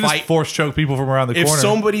somebody's Yeah, going you to can fight, just force choke people from around the if corner.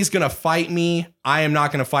 somebody's going to fight me, I am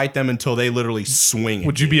not going to fight them until they literally swing.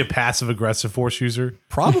 Would you be a passive aggressive force user?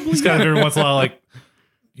 Probably. Just kind of every once in a while, like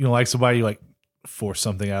like somebody, you like force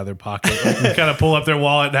something out of their pocket, like, kind of pull up their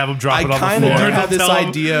wallet and have them drop I it on the kind floor. of and have this tell 'em,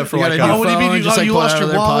 idea for You like gotta do a, Oh, what do you mean? phone, You, just, like, you pull it lost out your of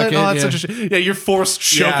their wallet? pocket, Oh, that's yeah. such a yeah, you're forced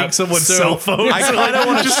choking Yeah, someone's so cell phone. I kinda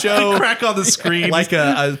wanna Just show- crack on the screen. like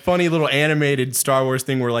a funny little animated Star Wars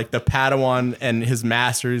thing where like the Padawan and his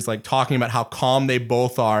master is like talking about how calm they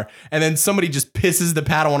both are, and then somebody just pisses the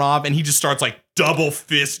Padawan off, and he just starts like double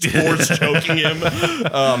fist force choking him.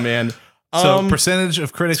 Oh man. So percentage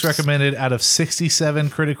of critics recommended out of 67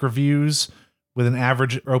 critic reviews with an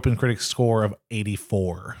average Open Critic score of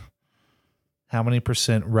 84. How many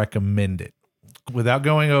percent recommend it? Without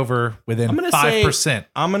going over, within I'm gonna 5%.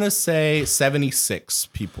 I'm gonna say 76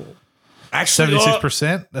 people. Actually,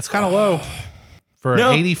 76%? That's kind of low. For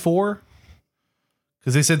No. an 84?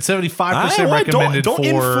 Because they said 75% don't recommended don't for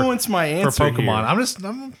influence my answer Pokemon.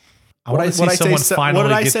 here. I want to see someone finally what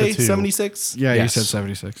did I get say? the 2. 76. Yeah, Yes. you said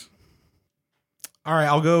 76. All right,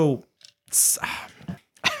 I'll go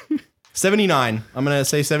 79. I'm gonna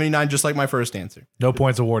say 79, just like my first answer. No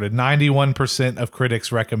points awarded. 91% of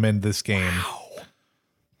critics recommend this game.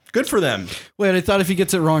 Good for them. Wait, I thought if he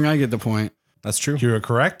gets it wrong, I get the point. That's true. You are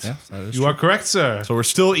correct. Yes, that is you are correct, sir. So we're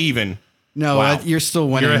still even. No, Wow. you're still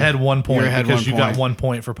winning. You're ahead 1 point You're ahead because 1 you got point. 1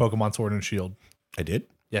 point for Pokemon Sword and Shield. I did.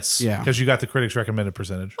 Yes. Yeah. Because you got the critics recommended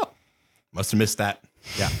percentage. Must have missed that.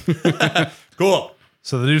 Yeah. Cool.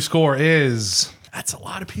 So the new score is That's a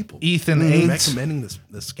lot of people. Ethan 8, recommending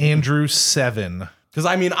this game. Andrew 7. Because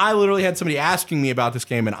I mean, I literally had somebody asking me about this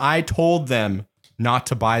game, and I told them not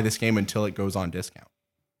to buy this game until it goes on discount.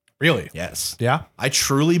 Really? Yes. Yeah. I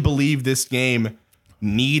truly believe this game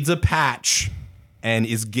needs a patch and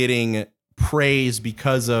is getting praise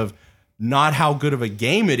because of not how good of a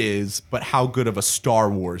game it is, but how good of a Star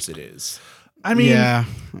Wars it is. I mean, Yeah,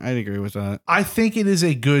 I'd agree with that. I think it is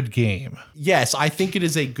a good game. Yes, I think it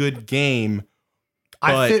is a good game.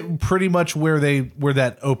 I But- fit pretty much where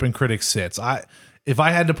that Open Critic sits. If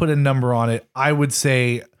I had to put a number on it, I would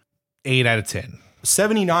say 8 out of 10.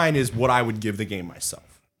 79 is what I would give the game myself.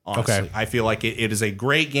 Honestly, Okay. I feel like it is a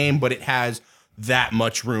great game, but it has that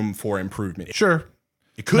much room for improvement. Sure.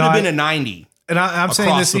 It could No, have been I- a 90. And I'm saying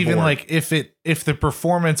Across this the even board. like if the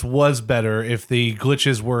performance was better, if the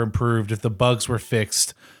glitches were improved, if the bugs were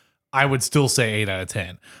fixed, I would still say 8 out of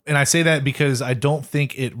 10. And I say that because I don't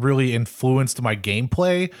think it really influenced my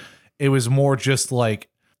gameplay. It was more just like,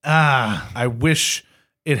 I wish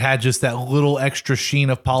it had just that little extra sheen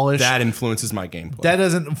of polish. That influences my gameplay. That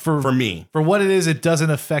doesn't for me. For what it is, it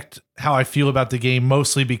doesn't affect how I feel about the game,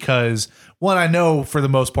 mostly because one, I know for the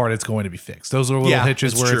most part it's going to be fixed. Those are little Yeah,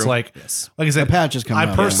 hitches it's where it's true. like, Yes. like I said, The patch is coming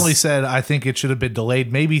I up, personally yes. said I think it should have been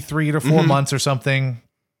delayed maybe 3 to 4 months or something,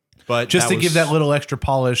 But just to was- give that little extra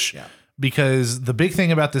polish. Yeah. Because the big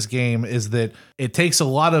thing about this game is that it takes a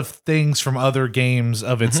lot of things from other games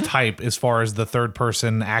of its type as far as the third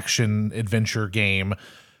person action adventure game.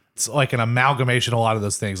 It's like an amalgamation of a lot of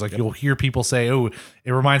those things. Like you'll hear people say, "Oh,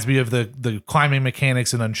 it reminds me of the climbing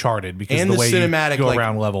mechanics in Uncharted because and the the way cinematic you go like,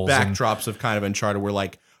 around levels." And, backdrops of kind of Uncharted where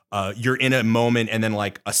like you're in a moment and then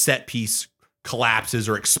like a set piece collapses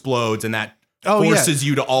or explodes and that Oh, yeah. forces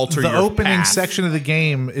you to alter the your opening path. section of the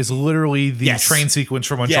game is literally the Yes. train sequence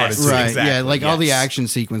from Uncharted. Yes. 2. Right. Exactly, Yeah, like all the yes. action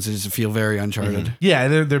sequences feel very Uncharted. Yeah,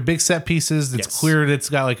 they're big set pieces. It's Yes. clear that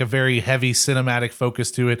it's got like a very heavy cinematic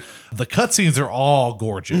focus to it. The cutscenes are all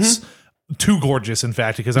gorgeous. Too gorgeous, in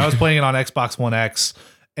fact, because I was playing it on Xbox One X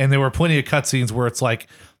and there were plenty of cutscenes where it's like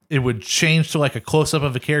it would change to like a close up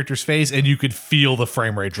of a character's face and you could feel the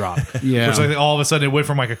frame rate drop. Yeah. It's like all of a sudden it went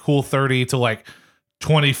from like a cool 30 to like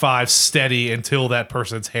 25 steady until that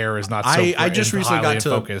person's hair is not so I just recently highly got in to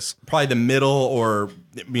focus. probably the middle or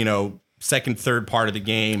second, third part of the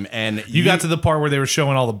game, and You got to the part where they were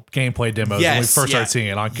showing all the gameplay demos when we yes, first yeah. started seeing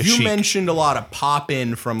it on Kashyyyk. You mentioned a lot of pop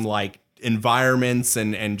in from like environments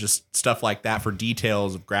and just stuff like that for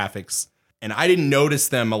details of graphics, and I didn't notice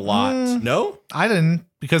them a lot. No, I didn't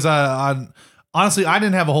because honestly, I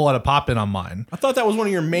didn't have a whole lot of pop in on mine. I thought that was one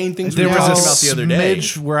of your main things we There were was a talking about the other day.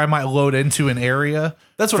 smidge where I might load into an area.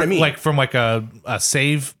 That's what I mean. Like from like a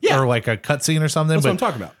save Yeah. or like a cutscene or something. That's what I'm But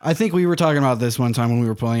talking about. I think we were talking about this one time when we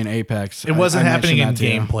were playing Apex. it wasn't I happening in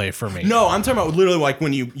mentioned that too. gameplay for me. No, I'm talking about literally like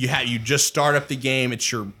when you just start up the game,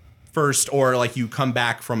 it's your first, or like you come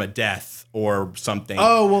back from a death or something.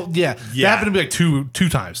 Oh well, yeah. Yeah. That happened to me like two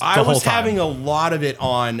times. The I whole was time. having a lot of it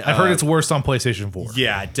on. I've heard it's worse on PlayStation 4.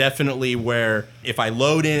 Yeah, definitely. Where if I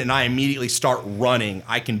load in and I immediately start running,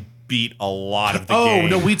 I can beat a lot of the game. Oh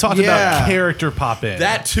no, we talked Yeah. about character pop in.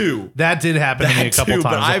 that too. That did happen to me a That couple too.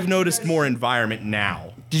 times. But I've noticed more environment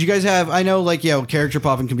now. Did you guys have? I know, like, yeah, character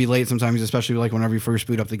popping can be late sometimes, especially like whenever you first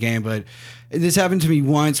boot up the game. But this happened to me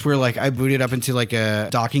once, where like I booted up into like a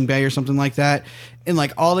docking bay or something like that, and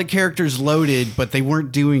like all the characters loaded, but they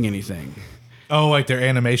weren't doing anything. Oh, like their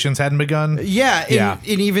animations hadn't begun. Yeah, and, Yeah.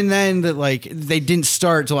 and even then, that like they didn't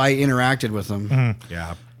start till I interacted with them.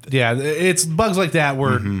 Yeah, Yeah, it's bugs like that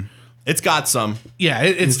where. it's got some. Yeah,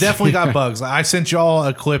 it's definitely got bugs. I sent y'all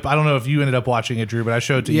a clip. I don't know if you ended up watching it, Drew, but I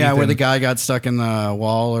showed it to Yeah, Ethan. where the guy got stuck in the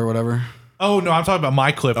wall or whatever. Oh no, I'm talking about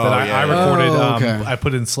my clip that I yeah. recorded. Oh, okay. I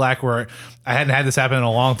put in Slack where I hadn't had this happen in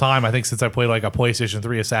a long time. I think since I played like a PlayStation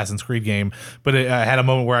 3 Assassin's Creed game, but I had a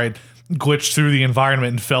moment where I glitched through the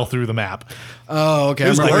environment and fell through the map. Oh, okay. It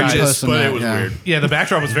was I remember gorgeous, posting but that, it was yeah. weird. Yeah, the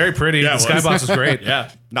backdrop was very pretty. Yeah, the it was. skybox was great. Yeah,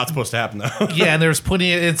 not supposed to happen though. Yeah, and there's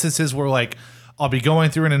plenty of instances where like I'll be going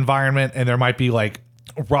through an environment and there might be like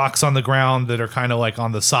rocks on the ground that are kind of like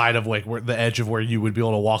on the side of like where the edge of where you would be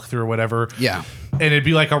able to walk through or whatever. Yeah. And it'd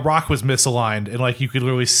be like a rock was misaligned and like you could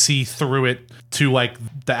literally see through it to like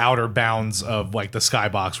the outer bounds of like the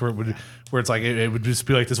skybox where it's like it would just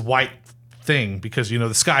be like this white thing because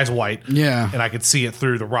the sky's white. Yeah. And I could see it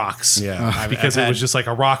through the rocks. Yeah. Because it was just like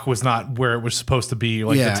a rock was not where it was supposed to be.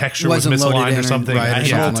 Like Yeah. the texture was Wasn't loaded misaligned in or or- something. right, I had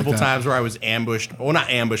something like multiple that. times where I was ambushed, well, not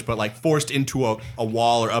ambushed, but like forced into a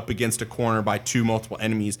wall or up against a corner by multiple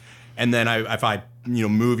enemies. And then if I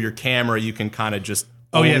move your camera, you can kind of just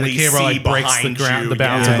Oh yeah, the only camera see like breaks the behind ground, you. the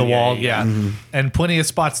bounds Yeah, of the yeah, wall. yeah. Yeah, and plenty of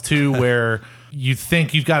spots too where you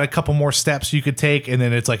think you've got a couple more steps you could take, and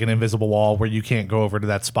then it's like an invisible wall where you can't go over to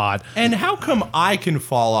that spot. And how come I can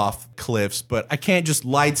fall off cliffs, but I can't just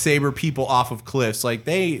lightsaber people off of cliffs? Like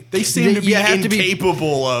they seem to be You have to be-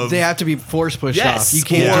 incapable of. They have to be force pushed Yes, off. You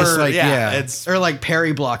can't or- just like yeah, it's- or like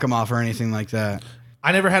parry block them off or anything like that.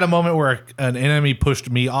 I never had a moment where an enemy pushed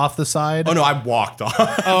me off the side. Oh no, I walked off.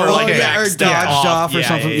 Oh, or like okay. Yeah, or backstepped dodged off or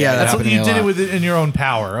something. Yeah, That's that what happened to you me a did it lot. with it in your own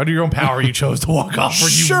power. Under your own power, you chose to walk off, or you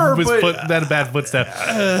Sure, but- that a bad footstep.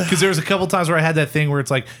 Because there was a couple times where I had that thing where it's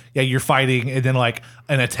like, yeah, you're fighting, and then like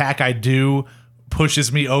an attack I do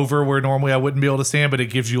pushes me over where normally I wouldn't be able to stand, but it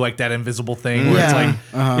gives you like that invisible thing where it's Yeah,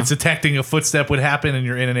 like it's detecting a footstep would happen, and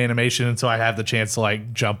you're in an animation, and so I have the chance to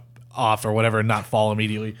like jump off or whatever and not fall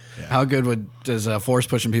immediately. How good does force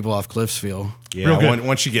pushing people off cliffs feel? Yeah, Real good.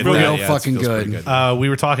 once you get Real that, good. yeah, Fucking it feels pretty good. We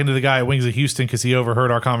were talking to the guy at Wings of Houston because he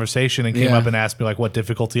overheard our conversation and came Yeah. up and asked me like what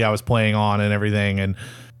difficulty I was playing on and everything. And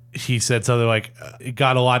he said something like, it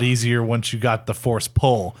got a lot easier once you got the force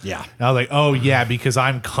pull. Yeah. And I was like, oh yeah, because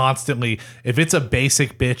I'm constantly, if it's a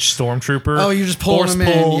basic bitch stormtrooper, Oh, you're just pulling force them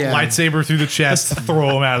in, pull, yeah. lightsaber through the chest, throw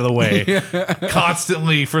them out of the way.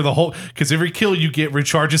 Constantly for the whole, because every kill you get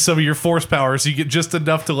recharges some of your force power, so you get just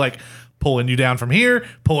enough to like pulling you down from here,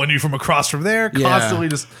 pulling you from across from there, Yeah. constantly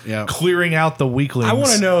just Yeah. clearing out the weaklings. I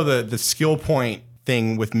want to know the skill point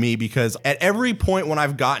thing with me, because at every point when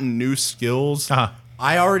I've gotten new skills, Uh-huh.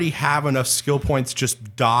 I already have enough skill points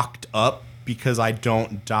just docked up because I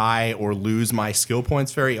don't die or lose my skill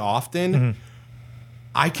points very often. Mm-hmm.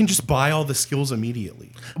 I can just buy all the skills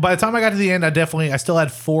immediately. By the time I got to the end, I still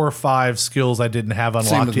had 4 or 5 skills I didn't have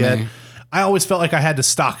unlocked with yet. me. I always felt like I had to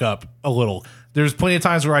stock up a little. There's plenty of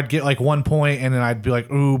times where I'd get like 1 point and then I'd be like,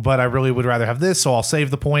 ooh, but I really would rather have this, so I'll save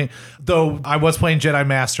the point. Though I was playing Jedi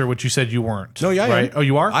Master, which you said you weren't. No, yeah, I right? am. Oh,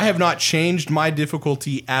 you are? I have not changed my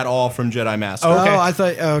difficulty at all from Jedi Master. Oh, okay. Oh, I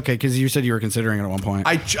thought okay, because you said you were considering it at one point.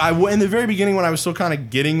 In the very beginning when I was still kind of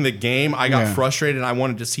getting the game, I got Yeah. frustrated and I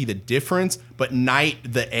wanted to see the difference. But Knight,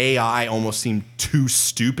 the AI almost seemed too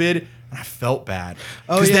stupid, and I felt bad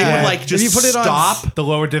Oh, they yeah. would like If just you put it on stop. The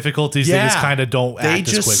lower difficulties, they just kind of don't They act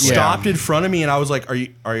just as quickly. stopped in front of me, and I was like,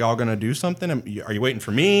 "Are y'all gonna do something? Are you waiting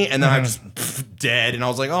for me?" And then I just dead, and I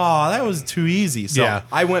was like, "Oh, that was too easy." So Yeah.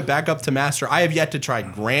 I went back up to Master. I have yet to try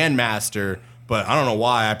Grandmaster, but I don't know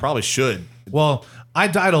why. I probably should. Well, I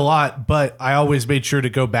died a lot, but I always made sure to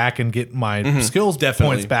go back and get my skills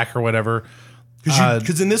Definitely. points back or whatever.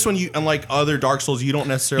 Because in this one, you unlike other Dark Souls, you don't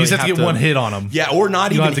necessarily You just have to get one hit on them. Yeah, or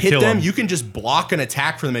not You don't even have to hit kill them. 'em. You can just block an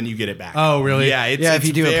attack from them and you get it back. Oh, really? Yeah, it's, Yeah, if it's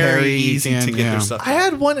you do a very parry, you easy can, to get yeah. their stuff. I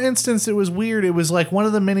had one instance. It was weird. It was like one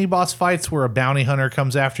of the mini boss fights where a bounty hunter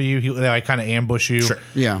comes after you. They like kind of ambush you. Sure.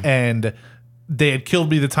 Yeah. And they had killed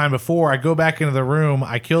me the time before. I go back into the room.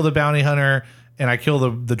 I kill the bounty hunter and I kill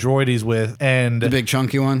the droid he's with. And the big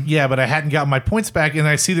chunky one. yeah, but I hadn't gotten my points back. And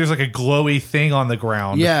I see there's like a glowy thing on the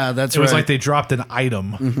ground. Yeah, that's it was right. like they dropped an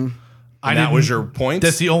item. And that was your points?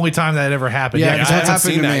 That's the only time that ever happened. Yeah, 'cause because that haven't happened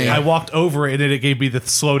seen to that me. yet. I walked over it and then it gave me the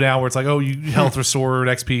slowdown where it's like, oh, you health restored,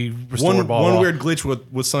 XP restored, One, blah, blah, one blah. weird glitch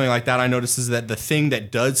with something like that I noticed is that the thing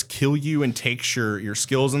that does kill you and takes your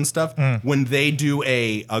skills and stuff, when they do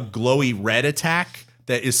a glowy red attack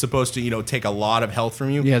that is supposed to, take a lot of health from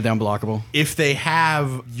you, Yeah, down blockable. if they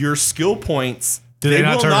have your skill points, Do they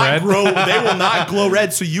not will turn not red? grow. They will not glow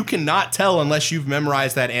red, so you cannot tell unless you've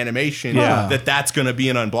memorized that animation Yeah. that that's going to be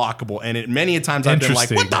an unblockable. And many a times I've been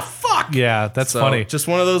like, Interesting. "What the fuck?" Yeah, that's So, funny. Just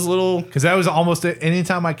one of those little. Because that was almost it.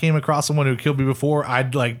 Anytime I came across someone who killed me before, I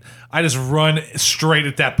just run straight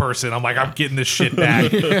at that person. I'm like, I'm getting this shit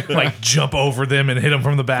back. Like jump over them and hit them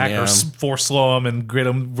from the back, Yeah. or force slow them and grit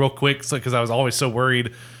them real quick. Because I was always so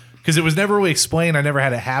worried. Because it was never really explained. I never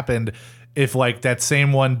had it happen. If like that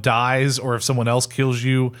same one dies, or if someone else kills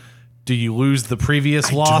you, do you lose the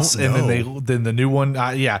previous loss don't and know. then the new one?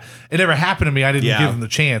 Yeah, it never happened to me. I didn't Yeah. give them the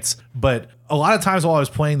chance. But a lot of times while I was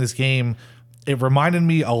playing this game, it reminded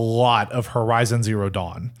me a lot of Horizon Zero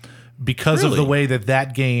Dawn because of the Really? way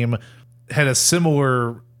that game had a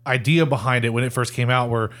similar idea behind it when it first came out,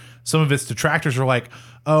 where some of its detractors were like,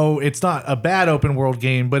 oh, it's not a bad open world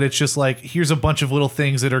game, but it's just like, here's a bunch of little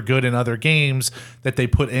things that are good in other games that they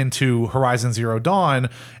put into Horizon Zero Dawn.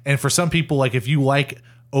 And for some people, like if you like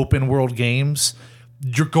open world games,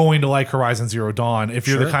 you're going to like Horizon Zero Dawn. If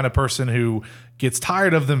you're the kind of person who gets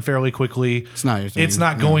tired of them fairly quickly. It's not your thing. It's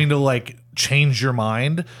not going to like change your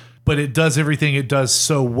mind, but it does everything it does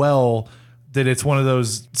so well that it's one of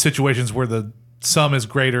those situations where the sum is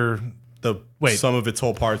greater. The sum of its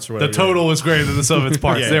whole parts or The whatever. total is greater than the sum of its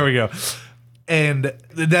parts. Yeah. There we go. And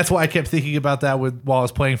that's why I kept thinking about that while I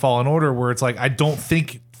was playing Fallen Order, where it's like, I don't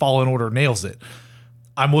think Fallen Order nails it.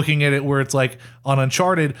 I'm looking at it where it's like on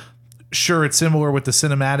Uncharted, sure, it's similar with the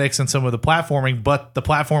cinematics and some of the platforming, but the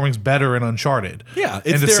platforming's better in Uncharted. Yeah,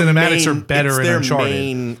 and the their cinematics are main- better it's in their Uncharted.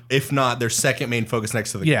 main, if not their second main focus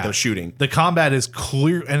next to the shooting. The combat is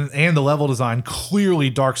clear, and the level design clearly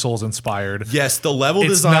Dark Souls inspired. Yes, the level It's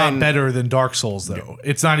design. not better than Dark Souls, though.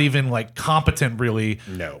 It's not even like competent, really.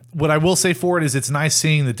 No. What I will say for it is it's nice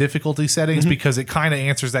seeing the difficulty settings because it kind of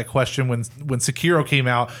answers that question when Sekiro came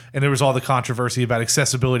out and there was all the controversy about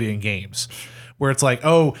accessibility in games, where it's like,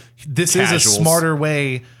 oh, this is a Casuals. smarter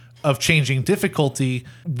way of changing difficulty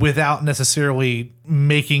without necessarily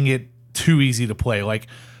making it too easy to play. Like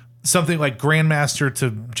something like Grandmaster to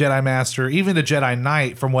Jedi Master, even to Jedi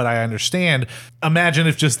Knight, from what I understand, imagine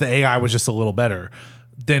if just the AI was just a little better.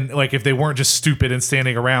 Then, like, if they weren't just stupid and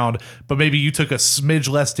standing around, but maybe you took a smidge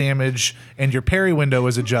less damage and your parry window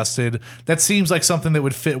is adjusted, that seems like something that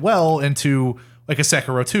would fit well into like a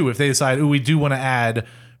Sekiro 2. If they decide, oh, we do want to add,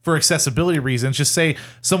 for accessibility reasons, just say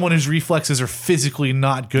someone whose reflexes are physically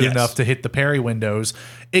not good Yes. enough to hit the parry windows,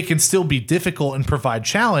 it can still be difficult and provide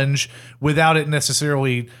challenge without it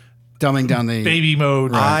necessarily Dumbing down the baby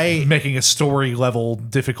mode, I- making a story level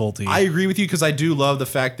difficulty. I agree with you because I do love the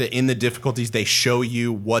fact that in the difficulties they show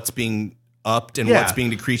you what's being upped and what's being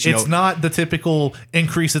decreased. You It's know, not the typical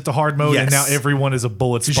increase it to hard mode and now Yes. everyone is a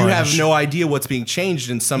bullet sponge. because you have no idea what's being changed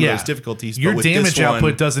in some of those difficulties. Your but with damage this one,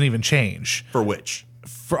 output doesn't even change. for which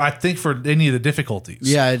I think for any of the difficulties.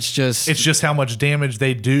 Yeah, it's just It's just how much damage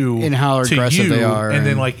they do And how to aggressive you, they are, and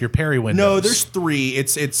then and- like your parry windows. no, there's three.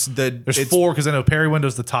 It's There's four because I know parry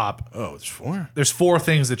window's the top. Oh, there's four. There's four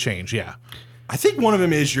things that change. Yeah, I think one of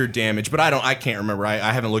them is your damage, but I can't remember. I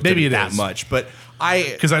haven't looked Maybe at it it that is. much, but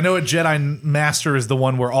I because I know a Jedi Master is the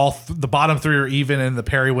one where all the bottom three are even, and the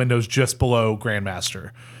parry window's just below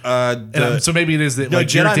Grandmaster. So maybe it is that no,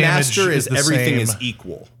 like your Jedi damage Master is the everything same. is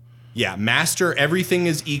equal. Yeah, Master everything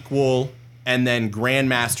is equal, and then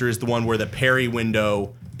Grandmaster is the one where the parry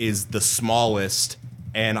window is the smallest,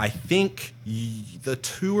 and I think the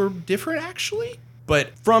two are different actually.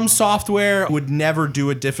 But From Software would never do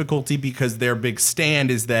a difficulty because their big stand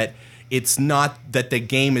is that it's not that the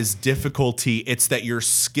game is difficulty, it's that your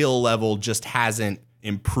skill level just hasn't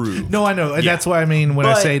improved. No, I know, and Yeah. that's what I mean when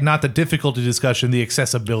I But- say not the difficulty discussion, the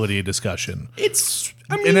accessibility discussion. It's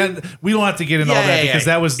I mean, And then we don't have to get into all Yeah, that yeah, because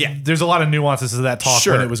yeah. that was Yeah. there's a lot of nuances to that talk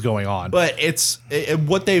Sure. when it was going on. But it's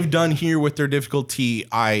what they've done here with their difficulty.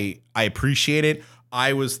 I appreciate it.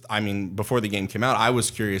 Before the game came out, I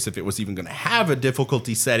was curious if it was even going to have a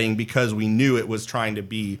difficulty setting because we knew it was trying to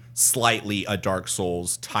be slightly a Dark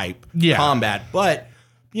Souls type combat. But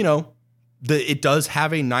you know, it does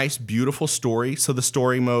have a nice, beautiful story. So the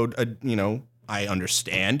story mode, I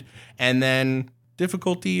understand, and then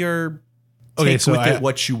difficulty or Okay, take so with I- it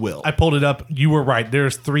what you will. I pulled it up. You were right.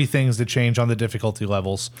 There's three things that change on the difficulty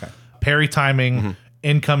levels: parry timing,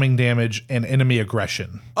 incoming damage, and enemy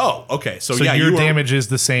aggression. oh, okay. So, So yeah, your you were- damage is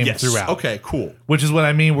the same Yes. throughout. Okay, cool. Which is what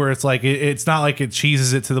I mean, where it's like it's not like it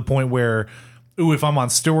cheeses it to the point where, ooh, if I'm on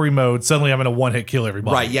story mode, suddenly I'm gonna one hit kill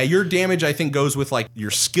everybody. Right, yeah, your damage I think goes with like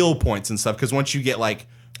your skill points and stuff because once you get like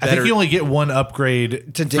I think better- you only get one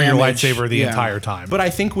upgrade To for your damage, lightsaber the yeah. entire time. but I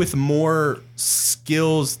think with more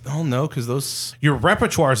skills, oh no, because those Your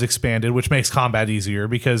repertoire is expanded, which makes combat easier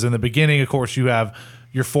because in the beginning, of course, you have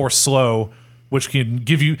your force slow, which can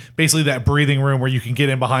give you basically that breathing room where you can get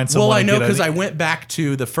in behind someone. well, I and know get a- because I went back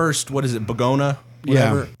to the first, what is it, Bogona, Yeah.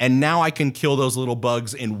 whatever, and now I can kill those little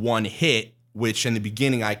bugs in one hit, which in the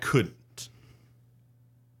beginning I couldn't.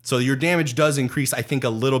 So your damage does increase, I think, a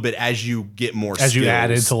little bit as you get more as you skills.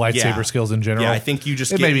 add into lightsaber Yeah. skills in general. Yeah, I think you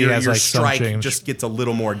just It get maybe your, has, your like, some strike change. just gets a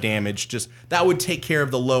little more damage. Just that would take care of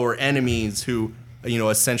the lower enemies who,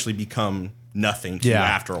 essentially become nothing to you Yeah.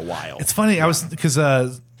 after a while. It's funny. I was because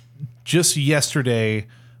just yesterday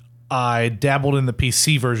I dabbled in the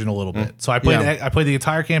PC version a little bit. So I played Yeah. I played the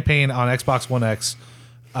entire campaign on Xbox One X.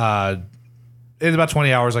 It's about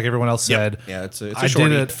 20 hours, like everyone else said. Yeah, it's a I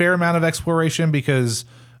shorty. did a fair amount of exploration because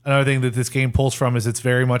another thing that this game pulls from is it's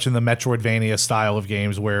very much in the Metroidvania style of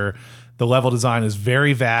games where the level design is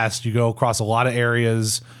very vast. You go across a lot of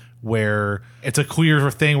areas where it's a clear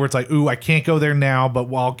thing where it's like, ooh, I can't go there now,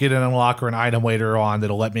 but I'll get an unlock or an item later on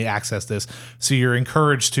that'll let me access this. So you're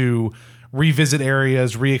encouraged to revisit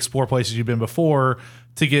areas, re-explore places you've been before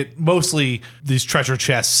to get mostly these treasure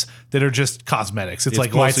chests that are just cosmetics. It's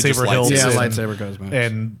like mostly just lightsaber hills. Yeah, and- lightsaber cosmetics.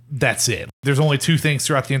 and that's it. There's only two things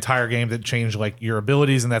throughout the entire game that change like your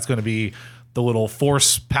abilities, and that's going to be the little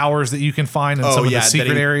force powers that you can find in some of the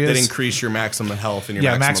secret areas that increase your maximum health and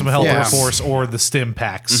your maximum health Yeah. or force, or the stim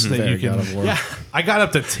packs that you Very God of can. War. Yeah. I got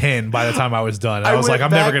up to 10 by the time I was done. I was like,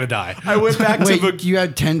 I'm never gonna die. I went back to Wait, you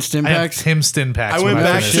had 10 stim I have packs? 10 stim packs. I when went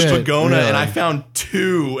back finished. to Shit, Pagona really? and I found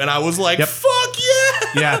 2, and I was like, Yep. "Fuck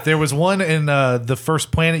yeah!" Yeah, there was one in the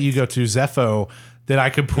first planet you go to, Zepho, that I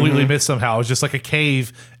completely missed somehow. It was just like a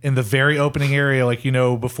cave in the very opening area, like,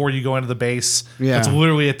 before you go into the base. Yeah. It's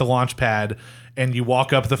literally at the launch pad. And you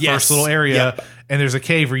walk up the Yes. first little area, Yep. and there's a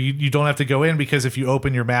cave where you don't have to go in, because if you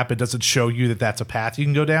open your map, it doesn't show you that that's a path you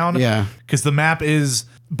can go down. Yeah. Because the map is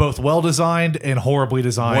both well designed and horribly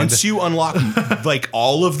designed. Once you unlock like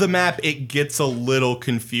all of the map, it gets a little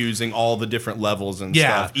confusing. All the different levels and Yeah.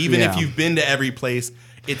 stuff. Even Yeah. if you've been to every place,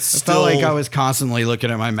 it's I still felt like I was constantly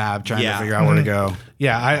looking at my map trying Yeah. to figure out where to go.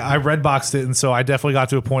 Yeah, I redboxed it, and so I definitely got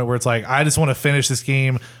to a point where it's like, I just want to finish this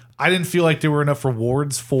game. I didn't feel like there were enough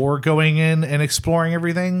rewards for going in and exploring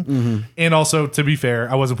everything. And also, to be fair,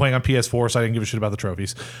 I wasn't playing on PS4, so I didn't give a shit about the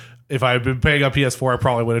trophies. If I had been playing on PS4, I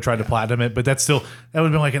probably would have tried to platinum it, but that would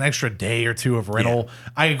have been like an extra day or two of rental.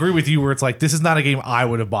 I agree with you where it's like, this is not a game I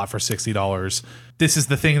would have bought for $60. This is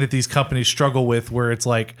the thing that these companies struggle with, where it's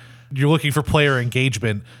like, you're looking for player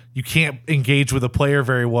engagement. You can't engage with a player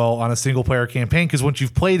very well on a single player campaign, because once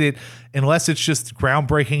you've played it, unless it's just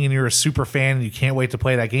groundbreaking and you're a super fan and you can't wait to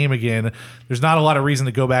play that game again, there's not a lot of reason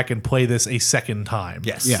to go back and play this a second time.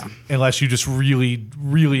 Yes. Yeah. Unless you just really,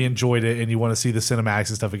 really enjoyed it and you want to see the cinematics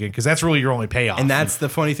and stuff again, because that's really your only payoff. And that's the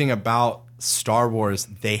funny thing about Star Wars.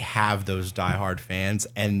 They have those diehard fans,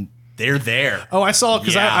 and they're there. Oh, I saw it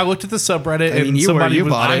because Yeah. I looked at the subreddit mean, and you somebody was,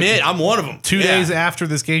 bought I'm it. it. I'm one of them. 2 days after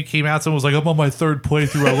this game came out, someone was like, I'm on my third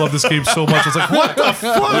playthrough. I love this game so much. I was like, what the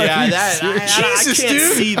fuck? Yeah, I Jesus, can't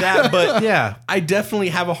dude. see that, but Yeah. I definitely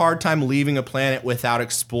have a hard time leaving a planet without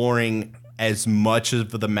exploring as much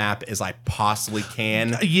of the map as I possibly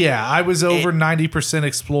can. Yeah, I was over 90%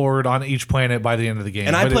 explored on each planet by the end of the game.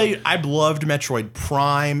 And But I loved Metroid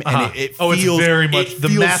Prime, and it Oh, it's feels very much- it the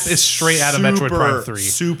feels map is straight out of Metroid Prime 3.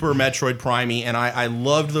 super Metroid Prime-y, and I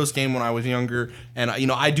loved those games when I was younger. And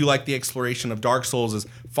I do like the exploration of Dark Souls, is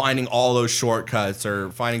finding all those shortcuts or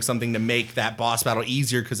finding something to make that boss battle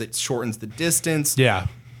easier because it shortens the distance. yeah.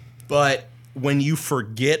 But when you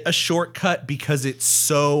forget a shortcut because it's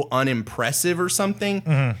so unimpressive or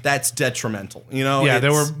something, that's detrimental. Yeah,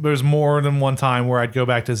 there's more than one time where I'd go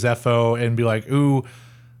back to Zepho and be like, ooh,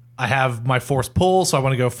 I have my force pull, so I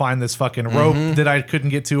want to go find this fucking rope that I couldn't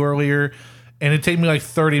get to earlier. And it'd take me like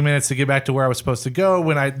 30 minutes to get back to where I was supposed to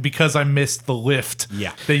go because I missed the lift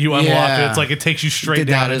Yeah. that you unlock. Yeah. It's like it takes you straight Did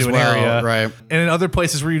down that into as an well, area. right. And in other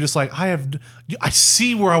places where you're just like, I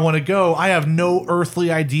see where I want to go. I have no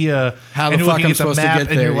earthly idea How the and you're fuck looking I'm at the supposed to map, get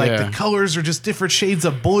and you're there, like, yeah. the colors are just different shades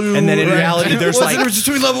of blue. And then in Right? reality, there's What's like the difference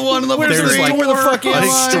between level 1 and level 3? there's like Where the fuck am a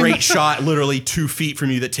I? straight shot literally 2 feet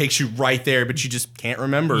from you that takes you right there, but you just can't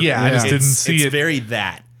remember. Yeah, I just It's- didn't see it's it. very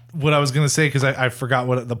that. What I was going to say, because I forgot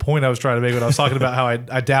what the point I was trying to make when I was talking about how I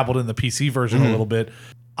dabbled in the PC version a little bit.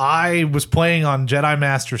 I was playing on Jedi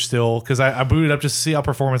Master still because I booted up just to see how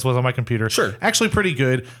performance was on my computer. Sure. Actually pretty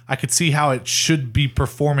good. I could see how it should be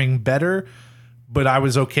performing better, but I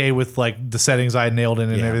was okay with like the settings I had nailed in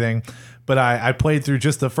and Yeah. everything. But I played through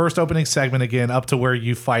just the first opening segment again up to where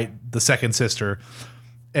you fight the second sister.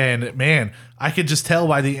 And man, I could just tell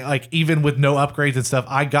by the even with no upgrades and stuff,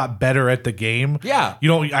 I got better at the game. Yeah.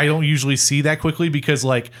 I don't usually see that quickly because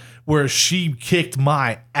where she kicked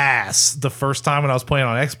my ass the first time when I was playing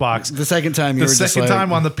on Xbox. The second time you The were just second like,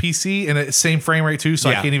 time on the PC and it, same frame rate too, so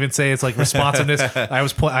I Yeah. can't even say it's like responsiveness.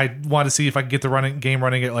 I wanted to see if I could get the game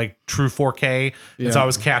running at like true 4K, and so Yeah. I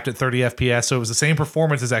was capped at 30 FPS. So it was the same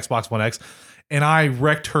performance as Xbox One X, and I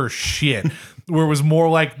wrecked her shit. Where it was more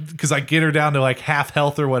like because I get her down to like half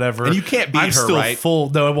health or whatever, And you can't beat I'm her, still right? full.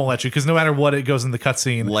 No, it won't let you because no matter what, it goes in the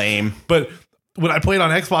cutscene. Lame. But when I played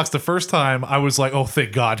on Xbox the first time, I was like, oh,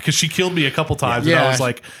 thank God, because she killed me a couple times. And I Yeah. was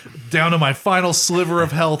like, down to my final sliver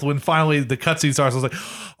of health when finally the cutscene starts. I was like,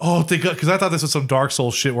 oh, thank God, because I thought this was some Dark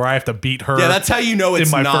Souls shit where I have to beat her. Yeah, that's how you know it's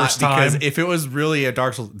in my not, first because time. if it was really a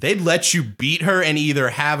Dark Souls, they'd let you beat her and either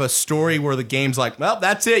have a story where the game's like, well,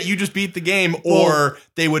 that's it, you just beat the game, or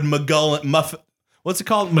they would what's it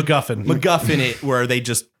called? MacGuffin it, where they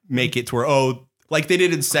just make it to where, like they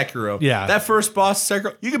did in Sekiro. Yeah. That first boss,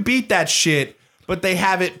 Sekiro, you can beat that shit, but they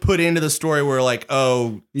have it put into the story where like,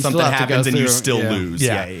 You still something have to go happens and you through- still yeah. lose.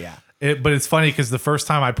 Yeah. Yeah. But it's funny because the first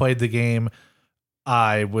time I played the game,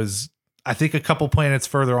 I was I think a couple planets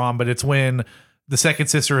further on, but it's when the second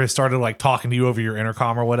sister has started like talking to you over your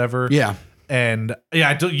intercom or whatever. Yeah. And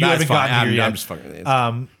yeah, you That's haven't fine. gotten here yet. I'm just fucking with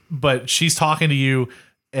you. But she's talking to you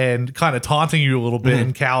and kind of taunting you a little bit,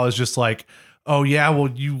 and Cal is just like, "Oh yeah, well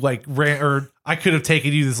you like ran, or I could have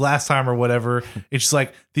taken you this last time or whatever." It's just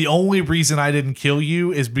like, the only reason I didn't kill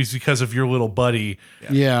you is because of your little buddy.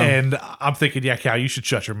 Yeah. And I'm thinking, yeah, Cal, you should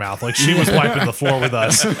shut your mouth. Like, she was wiping the floor with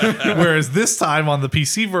us. Whereas this time on the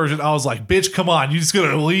PC version, I was like, bitch, come on. You just going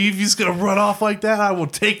to leave? You just going to run off like that? I will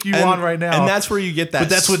take you on right now. And that's where you get that. But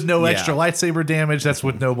that's with no yeah. extra lightsaber damage. That's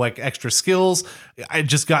with no like extra skills. I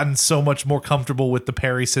just gotten so much more comfortable with the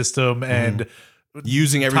parry system and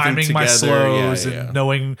using everything timing together. my slows yeah. and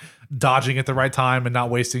knowing dodging at the right time and not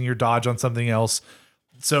wasting your dodge on something else.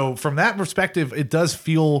 So from that perspective, it does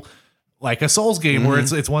feel like a Souls game where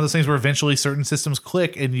it's one of those things where eventually certain systems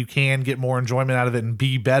click and you can get more enjoyment out of it and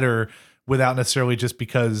be better without necessarily just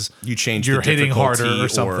because You change you're the hitting harder difficulty or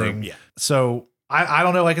something. yeah. So I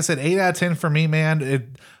don't know. Like I said, 8 out of 10 for me,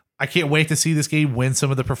 man. I can't wait to see this game when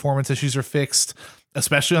some of the performance issues are fixed,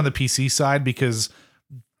 especially on the PC side, because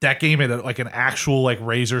that game at like an actual like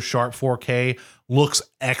razor sharp 4K looks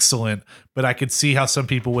excellent. But I could see how some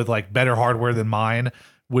people with like better hardware than mine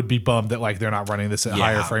would be bummed that like they're not running this at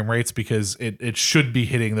higher frame rates, because it should be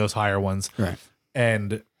hitting those higher ones. Right.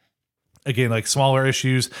 And again, like smaller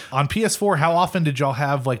issues on PS4. How often did y'all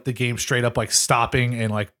have like the game straight up like stopping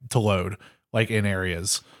and like to load like in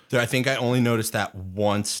areas? I think I only noticed that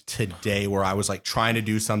once today, where I was like trying to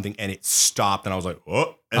do something and it stopped, and I was like,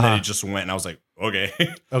 "Oh!" and then it just went, and I was like, "Okay."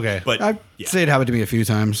 Okay. But I'd say it happened to me a few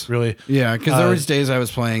times. Really? Yeah, because there was days I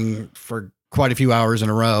was playing for quite a few hours in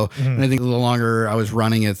a row, and I think the longer I was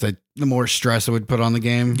running it, the more stress it would put on the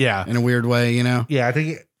game. Yeah. In a weird way, you know? Yeah, I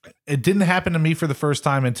think it didn't happen to me for the first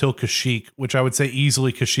time until Kashyyyk, which I would say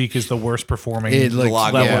easily Kashyyyk is the worst performing level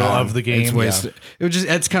of the game.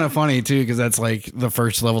 It's kind of funny too, because that's like the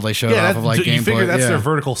first level they showed off of like gameplay. You figure that's their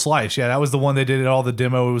vertical slice. Yeah, that was the one they did all the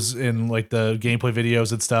demos in like the gameplay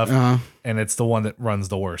videos and stuff, and it's the one that runs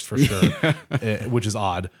the worst for sure, which is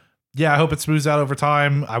odd. Yeah, I hope it smooths out over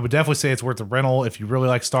time. I would definitely say it's worth a rental if you really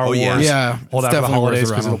like Star Wars. Yeah, hold out for the holidays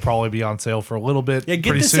because it'll probably be on sale for a little bit. Yeah,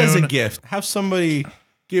 get pretty this soon. as a gift. Have somebody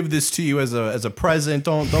give this to you as a present.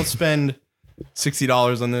 Don't spend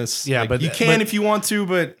 $60 on this. Yeah, like, but you can if you want to,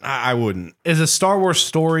 but I wouldn't. As a Star Wars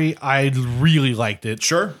story, I really liked it.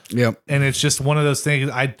 Sure. Yep. And it's just one of those things.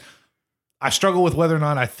 I struggle with whether or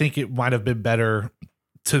not I think it might have been better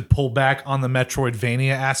to pull back on the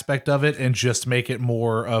Metroidvania aspect of it and just make it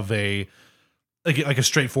more of a like a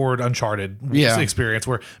straightforward Uncharted experience,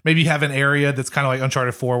 where maybe you have an area that's kind of like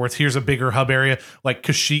Uncharted 4, where here's a bigger hub area. Like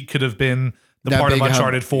Kashyyyk could have been the part of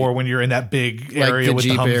Uncharted 4 when you're in that big area the with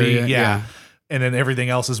Jeep the Humvee. area, Yeah. And then everything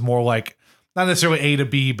else is more like not necessarily A to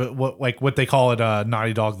B, but what they call it,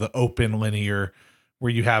 Naughty Dog, the open linear,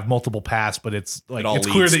 where you have multiple paths, but it's like it's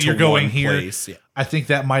clear that you're going here. Yeah. I think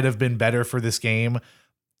that might have been better for this game.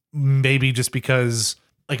 Maybe just because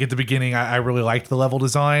like at the beginning, I really liked the level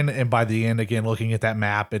design, and by the end, again, looking at that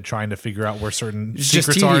map and trying to figure out where certain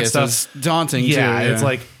secrets are and stuff, it's daunting. Yeah, too, it's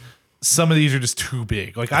like some of these are just too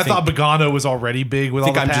big. Like I thought Bogano was already big with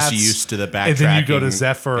all the I'm paths, just used to the backtracking. and then you go to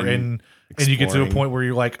Zephyr and you get to a exploring. point where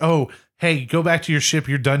you're like, oh, hey, go back to your ship.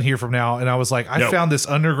 You're done here from now. And I was like, I found this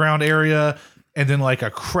underground area and then like a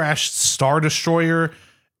crashed Star Destroyer.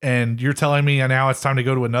 And you're telling me now it's time to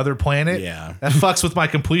go to another planet? Yeah. That fucks with my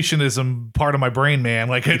completionism part of my brain, man.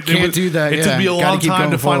 Like it can't do that, It took me a Gotta long keep time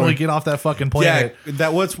going to finally forward. get off that fucking planet. Yeah,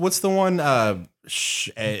 that what's the one?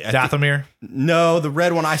 Dathomir? No, the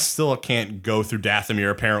red one. I still can't go through Dathomir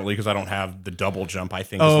apparently because I don't have the double jump. I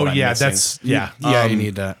think. Is Oh what I'm yeah, missing. that's yeah. you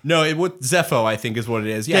need that. No, Zepho, I think, is what it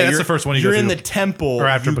is. Yeah, that's the first one you You're go in to. the temple. Or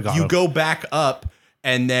after you, Bogano. you go back up,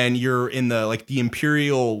 and then you're in the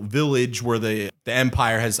Imperial village where the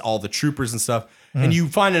Empire has all the troopers and stuff. And you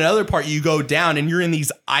find another part. You go down, and you're in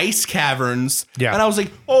these ice caverns. Yeah. And I was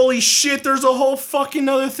like, holy shit! There's a whole fucking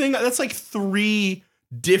other thing. That's like 3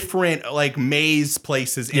 different like maze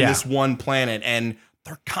places in this one planet, and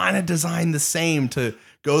they're kind of designed the same to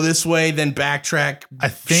go this way, then backtrack. I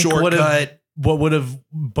think shortcut. what would have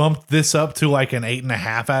bumped this up to like an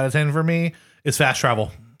 8.5 out of 10 for me is fast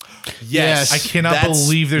travel. Yes, I cannot that's-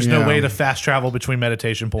 believe there's no yeah. way to fast travel between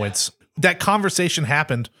meditation points. That conversation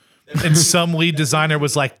happened, and some lead designer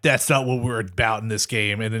was like, "That's not what we're about in this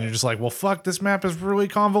game." And then you're just like, "Well, fuck, this map is really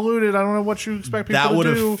convoluted. I don't know what you expect people that to would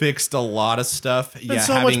do." have fixed a lot of stuff. so much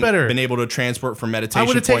having better. Been able to transport from meditation. I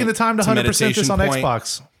would have taken point the time to 100% this meditation on point.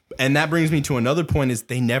 Xbox. And that brings me to another point: is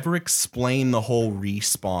they never explain the whole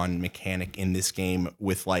respawn mechanic in this game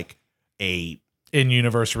with like a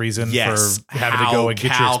in-universe reason Yes, for having to go and get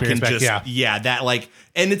your Cal experience can back. Yeah. that like,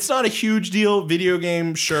 and it's not a huge deal. Video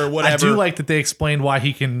game, sure, whatever. I do like that they explained why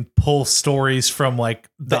he can pull stories from like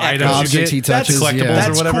the items objects you get, he touches, collectibles yeah. or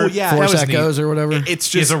That's whatever. cool, yeah. That Force was neat. echoes or whatever.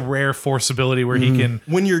 It's He has just a rare force ability where he can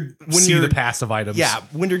when you're see the past of items. Yeah,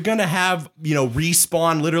 when you're gonna have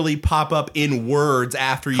respawn literally pop up in words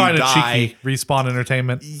after you Kind of die. cheeky. Respawn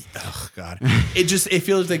Entertainment. Oh God, it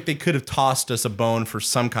feels like they could have tossed us a bone for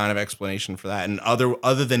some kind of explanation for that, and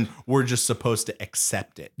other than we're just supposed to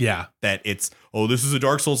accept it. Yeah. That it's this is a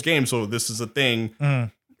Dark Souls game, so this is a thing.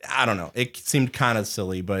 I don't know. It seemed kind of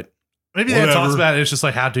silly, but Maybe that talks about it. It's just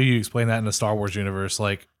like, how do you explain that in the Star Wars universe?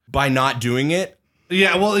 Like, by not doing it,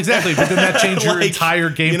 yeah, well, exactly. But then that changed your Like, entire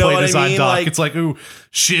gameplay you know what I design, mean? Doc. Like- It's like, ooh,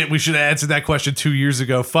 shit, we should have answered that question 2 years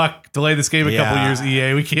ago. Fuck, delay this game a couple Yeah. years,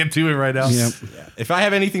 EA. We can't do it right now. Yep. if I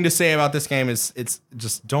have anything to say about this game, it's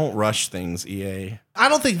just don't rush things, EA. I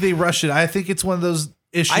don't think they rushed it. I think it's one of those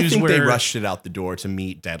issues I think where they rushed it out the door to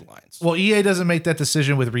meet deadlines. Well, EA doesn't make that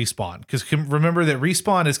decision with Respawn because remember that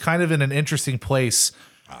Respawn is kind of in an interesting place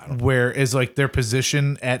where is like their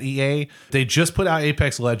position at EA. They just put out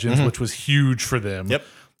Apex Legends, which was huge for them. Yep.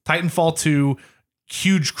 Titanfall 2,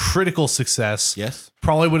 huge critical success. Yes.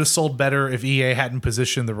 Probably would have sold better if EA hadn't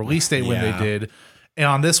positioned the release date when they Yeah. did. And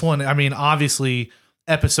on this one, I mean, obviously,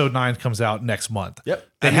 Episode 9 comes out next month. Yep.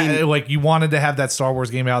 They had, like, you wanted to have that Star Wars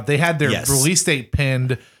game out. They had their Yes. release date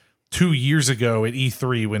pinned 2 years ago at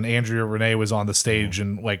E3 when Andrea Renee was on the stage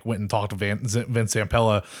and like went and talked to Vince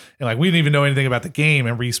Zampella, and like we didn't even know anything about the game,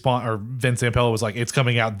 and Respawn or Vince Zampella was like, it's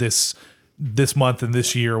coming out this month and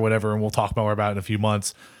this year or whatever, and we'll talk more about it in a few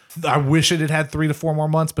months. I wish it had 3 to 4 more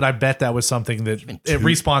months, but I bet that was something that at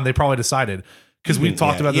Respawn they probably decided, because we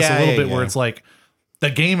talked about this a little bit where it's like the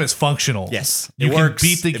game is functional. Yes. You It can works.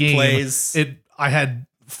 beat the It game. plays. I had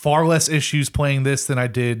far less issues playing this than I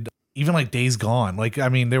did even like Days Gone. Like, I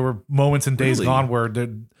mean, there were moments in Days Really? Gone where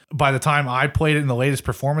by the time I played it and the latest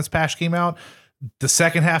performance patch came out, the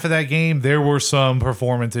second half of that game, there were some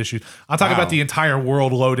performance issues. I'm talking Wow. about the entire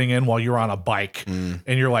world loading in while you're on a bike and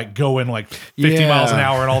you're like going like 50 Yeah. miles an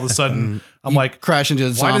hour, and all of a sudden I'm like, Crash into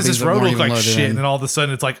the why does zombies this that road weren't look even like loaded shit? in. And all of a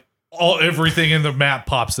sudden it's like everything in the map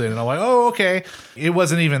pops in, and I'm like, oh, okay. It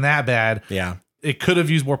wasn't even that bad. Yeah. It could have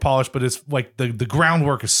used more polish, but it's like the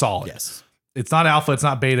groundwork is solid. Yes. It's not alpha, it's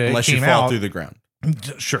not beta. Unless it you came fall out. through the ground.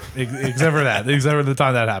 Sure, except for that, except for the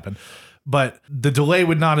time that happened. But the delay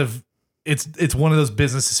would not have. It's one of those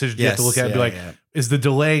business decisions you have to Yes, look at and be yeah, like, yeah. is the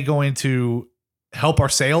delay going to help our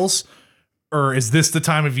sales, or is this the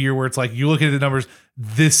time of year where it's like you look at the numbers?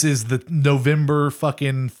 This is the November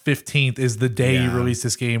fucking 15th is the day you Yeah. release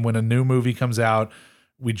this game when a new movie comes out.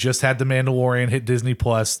 We just had The Mandalorian hit Disney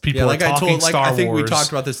Plus. People Yeah, are like I talking told, like Star I think Wars. we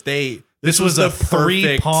talked about this day. This was a the perfect-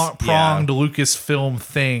 three-pronged Lucasfilm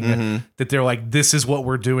thing that they're like, this is what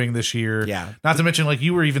we're doing this year. Yeah. Not to mention, like,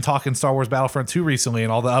 you were even talking Star Wars Battlefront 2 recently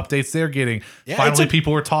and all the updates they're getting. Yeah, Finally, it's a-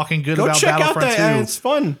 people are talking good Go about check out Battlefront that. 2. It's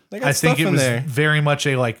fun. They got I stuff think it in was there. very much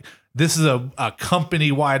this is a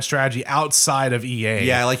company-wide strategy outside of EA.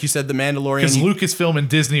 Yeah, like you said, the Mandalorian. Because Lucasfilm and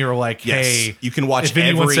Disney are like, Yes. hey, You can watch if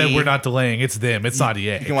anyone every- said we're not delaying, it's them. It's not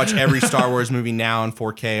EA. You can watch every Star Wars movie now in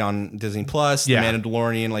 4K on Disney Plus. Yeah. The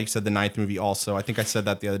Mandalorian, like you said, the 9th movie also. I think I said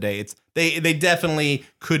that the other day. They definitely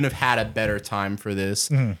couldn't have had a better time for this.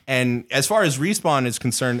 Mm-hmm. And as far as Respawn is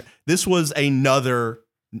concerned, this was another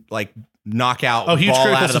like knockout. Oh, huge ball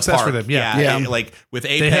critical out of the success for park. them. Yeah. Like with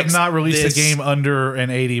Apex, They have not released this- a game under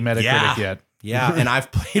an 80 Metacritic Yeah. yet. Yeah, and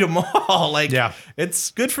I've played them all. Like, Yeah.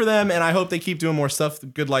 it's good for them, and I hope they keep doing more stuff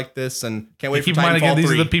good like this. And can't wait Keep for in mind Titanfall again, these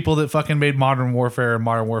 3. are the people that fucking made Modern Warfare and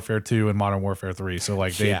Modern Warfare 2 and Modern Warfare 3. So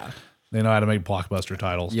like they Yeah. know how to make blockbuster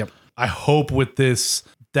titles. Yep. I hope with this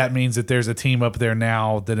that means that there's a team up there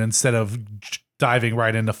now that instead of diving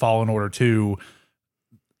right into Fallen Order 2,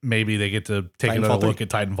 maybe they get to take Titanfall another 3. look at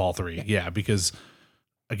Titanfall 3. Yeah, because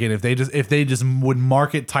again, if they just would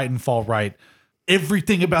market Titanfall right,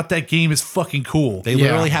 everything about that game is fucking cool. They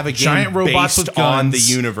literally have a game Giant robots based with on the guns.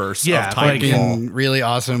 universe Yeah, of like- Titanfall. And really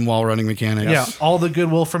awesome wall running mechanics. Yeah, all the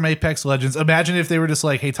goodwill from Apex Legends. Imagine if they were just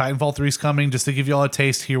like, "Hey, Titanfall 3's coming. Just to give you all a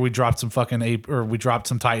taste, here we dropped some fucking we dropped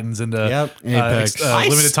some Titans into Yep. Apex. I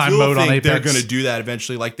limited time still mode on think Apex." They're going to do that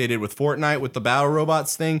eventually, like they did with Fortnite with the battle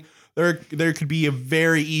robots thing. There could be a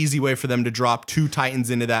very easy way for them to drop 2 Titans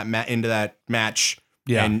into that match,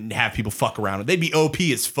 Yeah. and have people fuck around. They'd be OP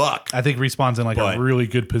as fuck. I think Respawn's in like But- a really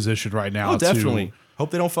good position right now. Oh, definitely. Hope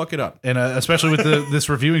they don't fuck it up. And especially with this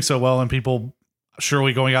reviewing so well and people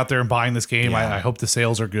surely going out there and buying this game, Yeah. I hope the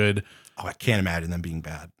sales are good. Oh, I can't imagine them being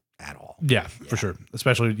bad at all. Yeah, for sure.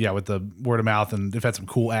 Especially with the word of mouth, and they've had some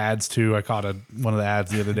cool ads too. I caught one of the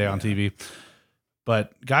ads the other day on TV.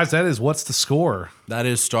 But guys, that is what's the score. That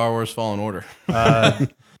is Star Wars Fallen Order.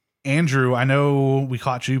 Andrew, I know we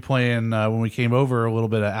caught you playing when we came over a little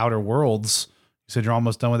bit of Outer Worlds. You said you're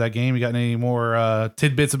almost done with that game. You got any more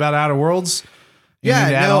tidbits about Outer Worlds?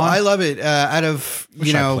 Yeah, no, on? I love it. Out of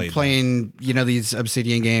Wish I played playing these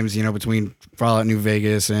Obsidian games, between Fallout New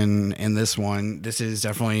Vegas and this one, this is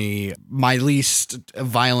definitely my least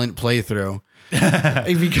violent playthrough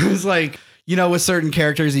because with certain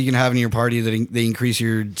characters that you can have in your party that they increase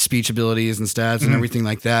your speech abilities and stats and everything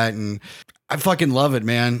like that, and I fucking love it,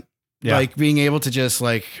 man. Yeah. Like being able to just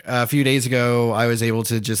a few days ago, I was able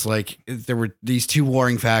to just there were these two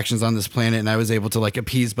warring factions on this planet, and I was able to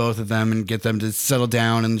appease both of them and get them to settle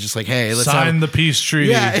down and just hey, let's sign the peace treaty.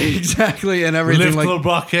 Yeah, exactly, and everything Lift the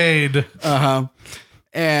blockade.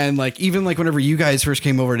 And even whenever you guys first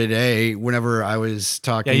came over today, whenever I was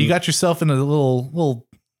talking, Yeah, you got yourself in a little.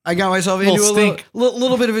 I got myself Little into a stink.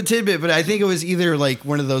 little bit of a tidbit, but I think it was either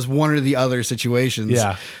one of those one or the other situations.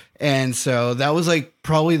 Yeah. And so that was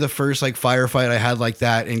probably the first firefight I had like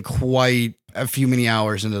that in quite a few many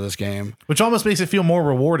hours into this game. Which almost makes it feel more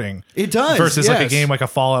rewarding. It does. Versus a yes. game like a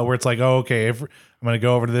Fallout where it's oh, okay, if I'm going to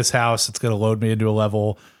go over to this house, it's going to load me into a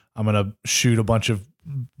level. I'm going to shoot a bunch of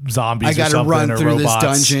zombies I or got to something run or through robots.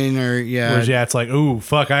 this dungeon Whereas, it's ooh,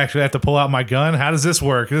 fuck, I actually have to pull out my gun. How does this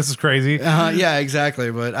work? This is crazy. Yeah,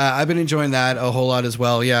 exactly. But I've been enjoying that a whole lot as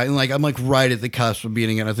well. Yeah, and I'm right at the cusp of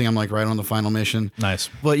beating it. I think I'm right on the final mission. Nice.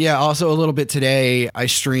 But yeah, also a little bit today, I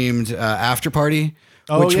streamed After Party.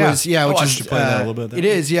 Oh, which yeah. was which I is should play that a little bit then. It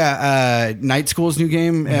is, yeah. Night School's new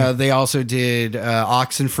game. They also did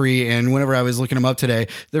Oxenfree, and whenever I was looking them up today,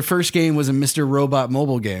 their first game was a Mr. Robot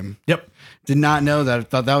mobile game. Yep. Did not know that.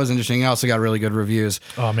 Thought that was interesting. I also got really good reviews.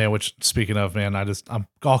 Oh man, which speaking of, man, I'm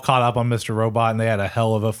all caught up on Mr. Robot, and they had a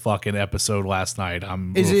hell of a fucking episode last night.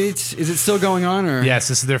 Is it still going on or? Yes,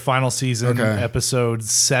 this is their final season. Okay. Episode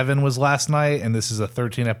 7 was last night, and this is a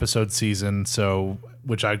 13 episode season. So,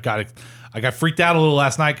 which I got freaked out a little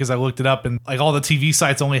last night because I looked it up and all the TV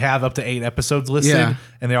sites only have up to 8 episodes listed, Yeah.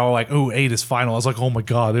 and they're all oh, 8 is final. I was oh my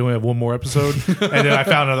god, they only have one more episode. And then I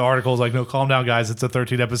found another article was no, calm down, guys, it's a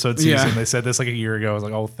 13 episode season. Yeah. They said this a year ago. I was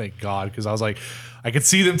oh, thank God, because I was I could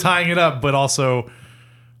see them tying it up, but also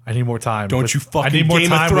I need more time. Don't you fucking I need more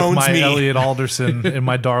Game of time with Thrones my me. Elliot Alderson and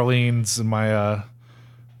my Darlene's and my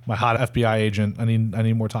my hot FBI agent. I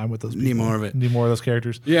need more time with those people. Need more of it. Need more of those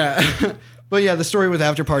characters. Yeah. But yeah, the story with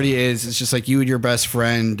After Party is it's just you and your best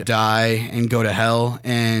friend die and go to hell.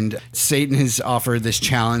 And Satan has offered this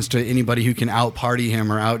challenge to anybody who can out party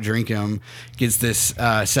him or out drink him gets this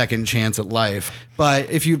second chance at life. But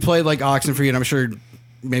if you play Oxenfree, and I'm sure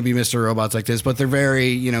maybe Mr. Robot's like this, but they're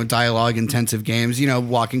very, dialogue intensive games,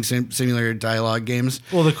 walking simulator dialogue games.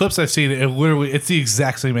 Well, the clips I've seen, it's the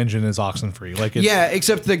exact same engine as Oxenfree. It's Yeah,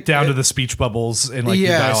 except down to the speech bubbles and the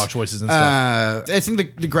Yes. dialogue choices and stuff. I think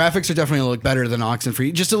the graphics are definitely look better than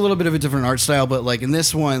Oxenfree. Just a little bit of a different art style, but in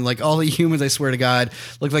this one, all the humans, I swear to God,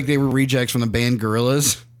 look like they were rejects from the band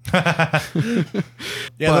Gorillaz.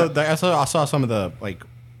 Yeah, I saw some of the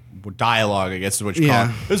dialogue, I guess is what you Yeah.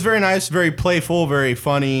 call it. It was very nice, very playful, very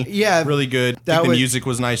funny. Yeah, really good. that The was- music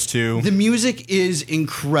was nice too. The music is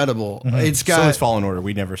incredible. It's So is got Fallen Order.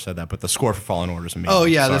 We never said that, but the score for Fallen Order is amazing. Oh,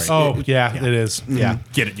 yeah, this- Sorry. Oh, yeah, it is. Yeah.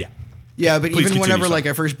 Get it? Yeah. yeah, but Please even whenever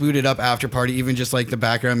continue, I first booted up After Party, even just the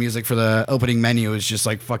background music for the opening menu is just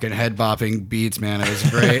fucking head bopping beats, man. It was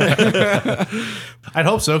great. I'd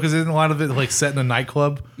hope so, because isn't a lot of it set in a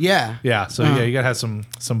nightclub? Yeah. Yeah, so yeah, you gotta have some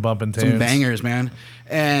bumping tunes. Some bangers, man.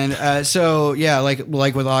 And so yeah, like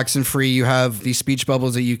with Oxenfree, you have these speech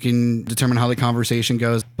bubbles that you can determine how the conversation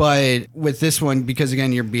goes. But with this one, because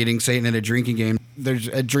again you're beating Satan at a drinking game, there's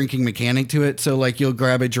a drinking mechanic to it. So you'll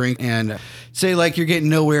grab a drink and say you're getting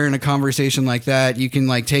nowhere in a conversation like that, you can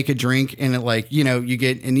take a drink and it you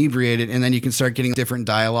get inebriated, and then you can start getting different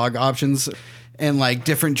dialogue options, and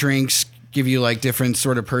different drinks give you different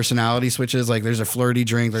sort of personality switches. There's a flirty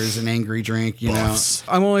drink, there's an angry drink, know.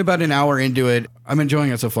 I'm only about an hour into it. I'm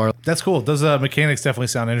enjoying it so far. That's cool. Those mechanics definitely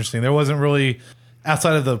sound interesting. There wasn't really,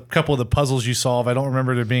 outside of the couple of the puzzles you solve, I don't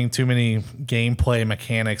remember there being too many gameplay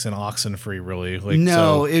mechanics in Oxenfree, really.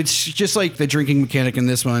 No, it's just the drinking mechanic in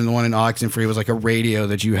this one, and the one in Oxenfree was a radio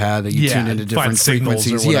that you had that you tuned into find different signals or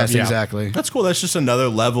frequencies. whatever, Yes, yeah. exactly. That's cool. That's just another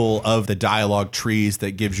level of the dialogue trees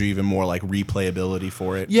that gives you even more replayability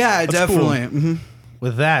for it. Yeah, That's cool. definitely. Mhm.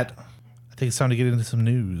 With that, I think it's time to get into some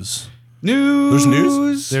news. News. There's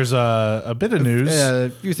news? There's a bit of news.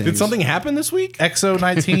 A few things. Did something happen this week? EXO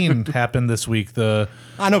 19 happened this week. The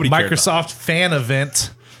Nobody cared about Microsoft fan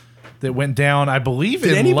event that went down, I believe,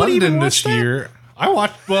 Did in anybody even London watch this that? year. I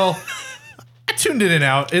watched. Well, I tuned in and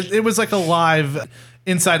out. It was a live.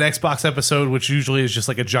 Inside Xbox episode, which usually is just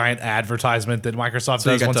like a giant advertisement that Microsoft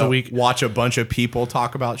So you does got once to a week. watch a bunch of people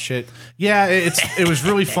talk about shit. Yeah, it was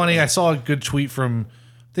really funny. I saw a good tweet from,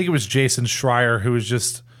 I think it was Jason Schreier, who was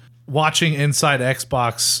just watching Inside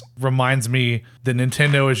Xbox reminds me that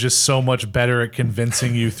Nintendo is just so much better at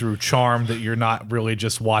convincing you through charm that you're not really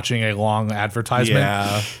just watching a long advertisement.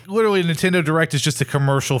 Yeah. Literally, Nintendo Direct is just a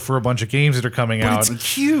commercial for a bunch of games that are coming out.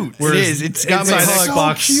 It's cute. Whereas It is. It's got me Inside hooked.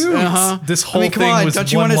 Xbox, So cute. this whole come thing on, was don't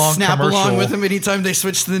you one want to long snap commercial. along with them anytime they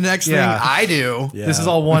switch to the next Yeah. thing? I do. Yeah. This is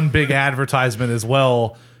all one big advertisement as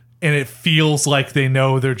well, and it feels like they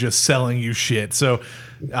know they're just selling you shit. So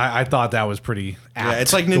I thought that was pretty apt. Yeah,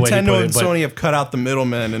 it's like the way he Nintendo put and it, but- Sony have cut out the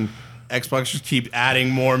middlemen, and Xbox just keep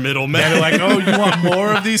adding more middlemen. Yeah, they're like, oh, you want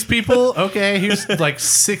more of these people? Okay, here's like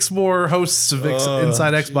 6 more hosts of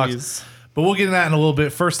Inside Xbox. jeez. But we'll get into that in a little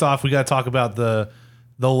bit. First off, we got to talk about the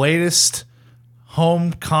latest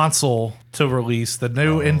home console to release, the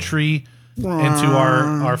new entry into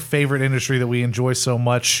our favorite industry that we enjoy so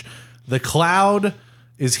much. The cloud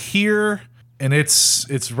is here, and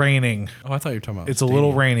it's raining. Oh, I thought you were talking about. It's a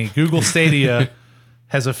little rainy. Google Stadia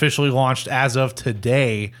has officially launched as of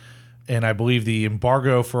today, and I believe the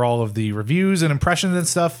embargo for all of the reviews and impressions and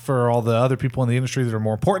stuff for all the other people in the industry that are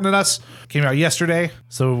more important than us came out yesterday.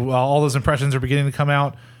 So all those impressions are beginning to come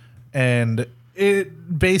out, and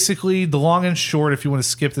it basically, the long and short, if you want to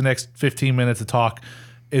skip the next 15 minutes of talk,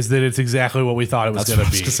 is that it's exactly what we thought it was going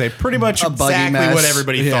to be. to say pretty much A buggy exactly mess. what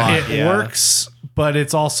everybody Yeah. thought. It works, but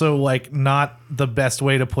it's also like not the best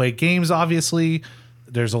way to play games, obviously.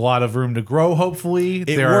 There's a lot of room to grow, hopefully.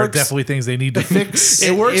 There are works. definitely things they need to fix.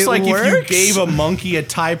 It works It like if you works. gave a monkey a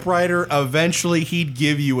typewriter, eventually he'd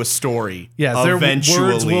give you a story. Yes, their eventually.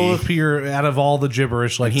 words will appear out of all the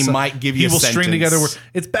gibberish. Like he might give you he a will string sentence. together.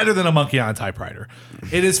 It's better than a monkey on a typewriter.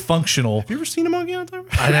 It is functional. Have you ever seen a monkey on a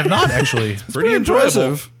typewriter? I have not actually. Pretty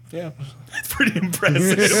impressive. Yeah, it's pretty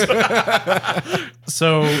impressive.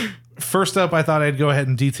 So first up, I thought I'd go ahead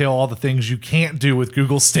and detail all the things you can't do with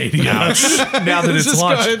Google Stadia now that it's Just go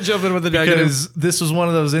launched. ahead and jump in with the negative. Because this was one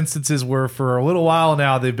of those instances where for a little while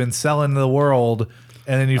now they've been selling the world,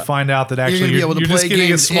 and then you find out that actually gonna be able to you're play just getting a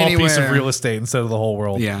games small piece of anywhere. real estate instead of the whole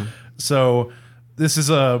world. Yeah. So this is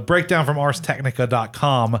a breakdown from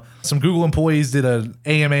ArsTechnica.com. Some Google employees did an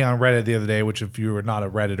AMA on Reddit the other day, which if you are not a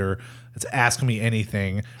Redditor, it's Ask Me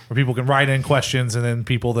Anything, where people can write in questions and then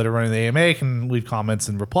people that are running the AMA can leave comments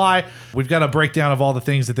and reply. We've got a breakdown of all the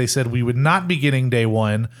things that they said we would not be getting day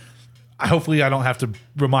one. Hopefully I don't have to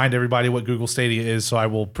remind everybody what Google Stadia is, so I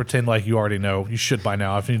will pretend like you already know. You should by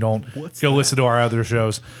now. If you don't, go listen to our other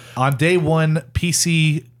shows. On day one,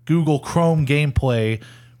 PC Google Chrome gameplay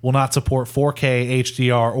will not support 4K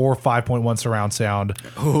HDR or 5.1 surround sound.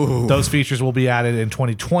 Those features will be added in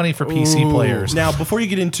 2020 for PC players. Now, before you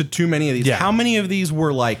get into too many of these, Yeah. how many of these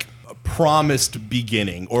were like promised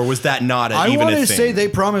beginning, or was that not I even want a to thing? say they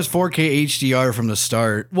promised 4K HDR from the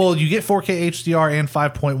start. Well, you get 4K HDR and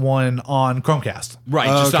 5.1 on Chromecast. right,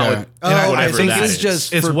 just not Okay. with Oh, I whatever think that it's is.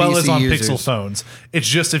 just As for well as PC on users. Pixel phones. It's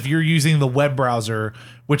just if you're using the web browser,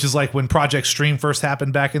 which is like when Project Stream first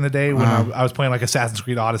happened back in the day when I was playing like Assassin's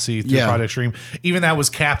Creed Odyssey through Yeah. Project Stream. Even that was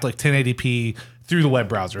capped like 1080p through the web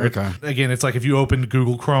browser. Okay. Again, it's like if you opened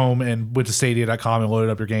Google Chrome and went to Stadia.com and loaded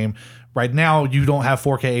up your game. Right now, you don't have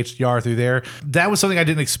 4K HDR through there. That was something I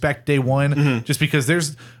didn't expect day one, just because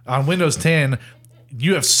there's on Windows 10,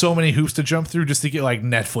 you have so many hoops to jump through just to get like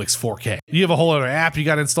Netflix 4K. You have a whole other app you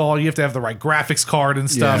got to install. You have to have the right graphics card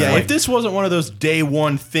and stuff. Yeah, Like, if this wasn't one of those day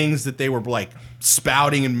one things that they were like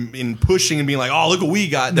spouting and pushing and being like, oh, look what we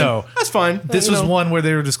got. then No. that's fine. this You was know. one where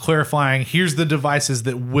they were just clarifying, here's the devices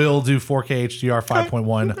that will do 4K HDR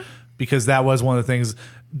 5.1, because that was one of the things.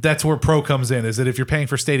 That's where Pro comes in, is that if you're paying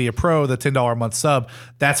for Stadia Pro, the $10 a month sub,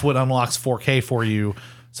 that's what unlocks 4K for you.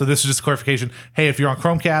 So this is just clarification. Hey, if you're on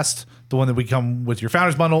Chromecast, the one that we come with your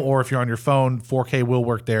Founders Bundle, or if you're on your phone, 4K will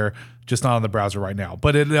work there, just not on the browser right now.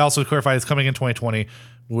 But it also clarified it's coming in 2020,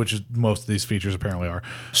 which is most of these features apparently are.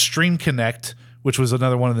 Stream Connect, which was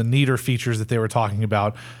another one of the neater features that they were talking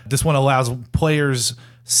about. This one allows players'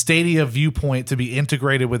 Stadia viewpoint to be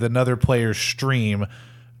integrated with another player's stream.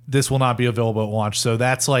 This will not be available at launch. So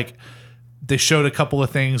that's like, they showed a couple of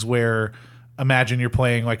things where imagine you're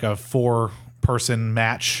playing like a 4-person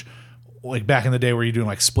match, like back in the day where you're doing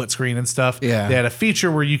like split screen and stuff. Yeah. They had a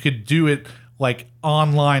feature where you could do it like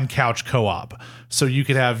online couch co-op. So you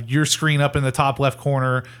could have your screen up in the top left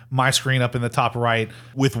corner, my screen up in the top right.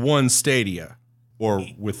 with one Stadia. or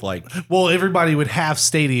with like Well, everybody would have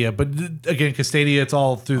Stadia, but again, because Stadia, it's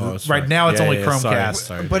all through. Right now, it's only Chromecast.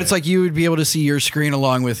 Sorry, But it's like you would be able to see your screen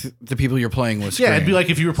along with the people you're playing with. Yeah, it'd be like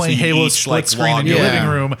if you were playing So you Halo each, split like, screen in log your in. living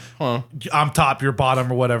Yeah. room. I'm top, you're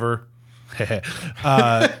bottom, or whatever.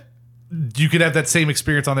 You could have that same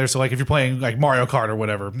experience on there. So, like, if you're playing like Mario Kart or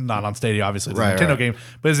whatever, not on Stadia, obviously, it's a Right, Nintendo right. game,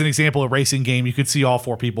 but as an example, a racing game, you could see all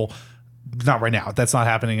 4 people. Not right now. That's not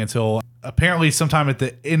happening until apparently sometime at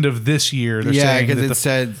the end of this year. They're Yeah, saying because that it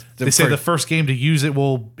said they said the first game to use it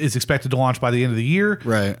is expected to launch by the end of the year.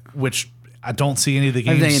 Right. Which I don't see any of the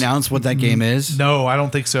Have games. they announced what that game is? No, I don't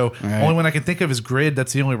think so. right. Only one I can think of is Grid.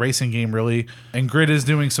 That's the only racing game, really. And Grid is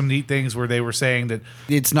doing some neat things where they were saying that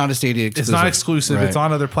It's not a Stadia exclusive. it's not exclusive. Right. It's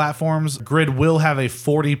on other platforms. Grid will have a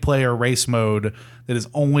 40-player race mode that is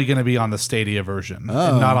only going to be on the Stadia version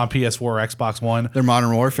and not on PS4 or Xbox One. They're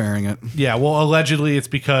Modern Warfaring it. Yeah, well, allegedly it's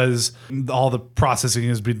because all the processing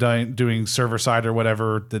has been doing server side or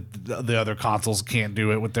whatever that the other consoles can't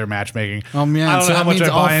do it with their matchmaking. Oh man, I don't so know how that much means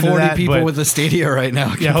I all buy into 40 that, people but with the Stadia right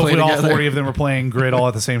now can yeah, play hopefully all together. 40 of them are playing Grid all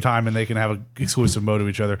at the same time and they can have an exclusive mode to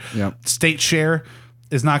each other. Yep. State Share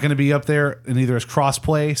is not going to be up there, and neither is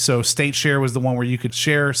crossplay. So State Share was the one where you could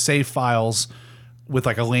share save files with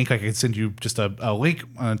like a link. Like I could send you just a link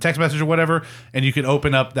on a text message or whatever, and you could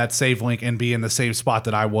open up that save link and be in the same spot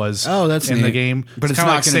that I was Oh, that's in the neat. game. But it's kinda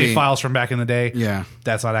not like gonna save be- files from back in the day. Yeah.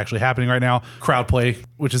 That's not actually happening right now. Crowdplay,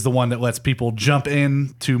 which is the one that lets people jump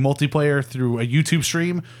in to multiplayer through a YouTube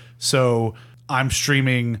stream. So I'm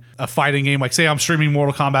streaming a fighting game. Like say I'm streaming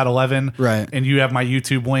Mortal Kombat 11. Right. And you have my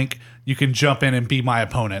YouTube link. You can jump in and be my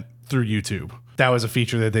opponent through YouTube. That was a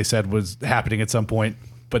feature that they said was happening at some point,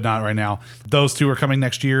 but not right now. Those 2 are coming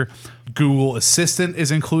next year. Google Assistant is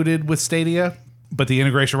included with Stadia, but the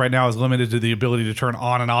integration right now is limited to the ability to turn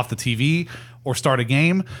on and off the TV or start a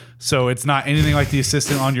game. So it's not anything like the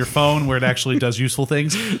Assistant on your phone where it actually does useful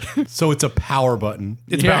things. so it's a power button.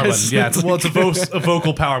 It's a power button. Yeah, it's a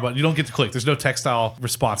vocal power button. You don't get to click. There's no textile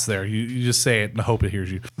response there. You just say it and hope it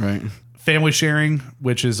hears you. Right. Family sharing,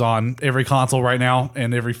 which is on every console right now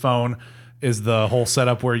and every phone, is the whole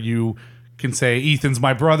setup where you can say, Ethan's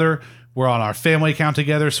my brother. We're on our family account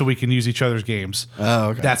together so we can use each other's games. Oh,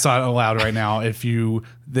 okay. That's not allowed right now.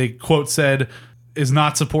 They quote said, is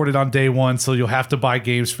not supported on day one, so you'll have to buy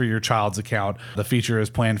games for your child's account. The feature is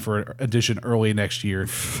planned for addition early next year.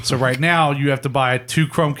 So right now you have to buy 2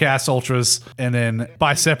 Chromecast Ultras and then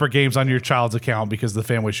buy separate games on your child's account because the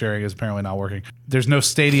family sharing is apparently not working. There's no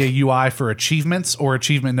Stadia UI for achievements or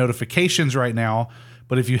achievement notifications right now.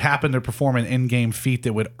 But if you happen to perform an in-game feat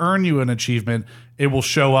that would earn you an achievement, it will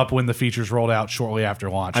show up when the feature's rolled out shortly after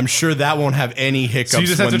launch. I'm sure that won't have any hiccups. So you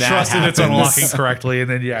just have to when that trust that it's happens. unlocking correctly, and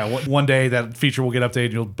then one day that feature will get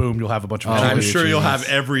updated. You'll have a bunch of. And I'm the sure you'll have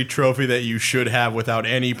achievements. every trophy that you should have without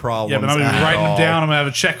any problems. Yeah, but I'm gonna be at writing them all. down. I'm gonna have a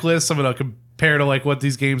checklist. I'm gonna compare to like what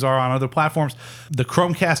these games are on other platforms. The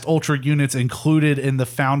Chromecast Ultra units included in the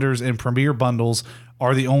Founders and Premier bundles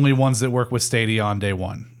are the only ones that work with Stadia on day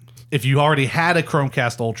one. If you already had a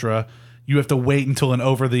Chromecast Ultra, you have to wait until an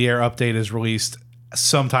over-the-air update is released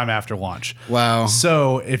sometime after launch. Wow.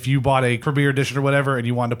 So if you bought a Premier Edition or whatever and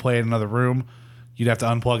you wanted to play in another room, you'd have to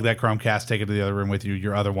unplug that Chromecast, take it to the other room with you.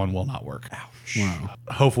 Your other one will not work. Ouch. Wow.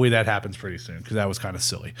 Hopefully that happens pretty soon because that was kind of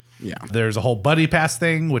silly. Yeah. There's a whole Buddy Pass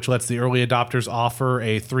thing, which lets the early adopters offer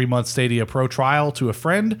a 3-month Stadia Pro trial to a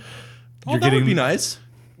friend. Oh, that would be nice.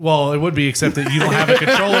 Well, it would be, except that you don't have a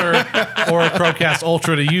controller or a Chromecast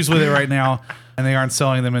Ultra to use with it right now, and they aren't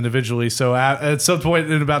selling them individually. So at some point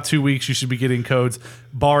in about 2 weeks, you should be getting codes,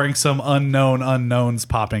 barring some unknown unknowns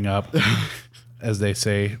popping up, as they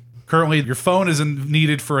say. Currently, your phone isn't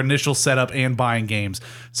needed for initial setup and buying games.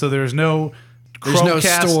 So there's no There's no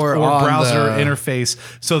Chromecast store or on browser the- interface.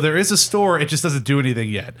 So there is a store. It just doesn't do anything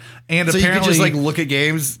yet. And So you apparently, can just like look at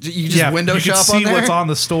games. You just window you shop can see on there. what's on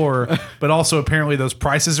the store, but also apparently those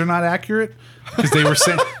prices are not accurate because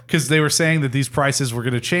they were saying that these prices were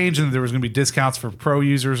going to change and there was going to be discounts for pro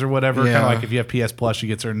users or whatever. Kind Yeah. of like if you have PS Plus, you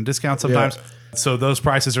get certain discounts sometimes. So those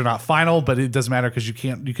prices are not final, but it doesn't matter because you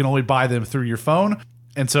can only buy them through your phone.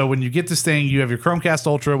 And so when you get this thing, you have your Chromecast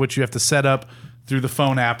Ultra, which you have to set up through the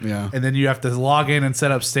phone app, Yeah. and then you have to log in and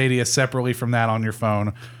set up Stadia separately from that on your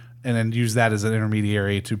phone, and then use that as an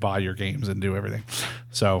intermediary to buy your games and do everything.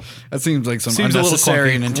 So That seems like some Seems a little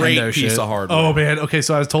unnecessary clunky. Nintendo Great shit. piece of hardware. oh man, okay.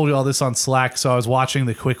 So I told you all this on Slack. So I was watching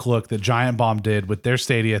the quick look that Giant Bomb did with their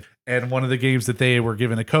Stadia, and one of the games that they were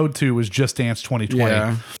given a code to was Just Dance 2020.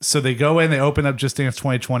 Yeah. So they go in, they open up Just Dance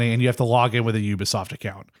 2020, and you have to log in with a Ubisoft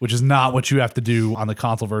account, which is not what you have to do on the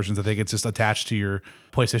console versions. I think it's just attached to your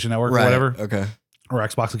PlayStation Network or whatever. Okay. Or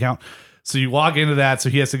Xbox account. So you log into that. So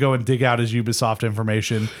he has to go and dig out his Ubisoft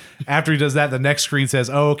information. After he does that, the next screen says,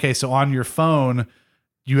 oh, okay, so on your phone,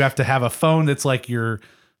 you have to have a phone that's like your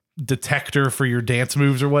detector for your dance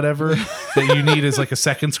moves or whatever that you need as like a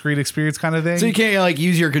second screen experience kind of thing. So you can't like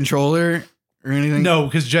use your controller or anything? No,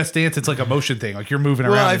 because Just Dance, it's like a motion thing. Like you're moving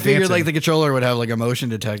around. Well, I and figured dancing. like the controller would have like a motion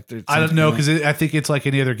detector. I don't know because I think it's like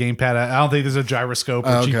any other gamepad. I don't think there's a gyroscope or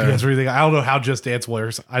Okay. GPS or anything. I don't know how Just Dance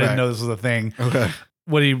works. I didn't know this was a thing. Okay.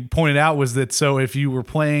 What he pointed out was that so if you were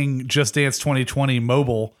playing Just Dance 2020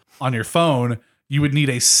 mobile on your phone, you would need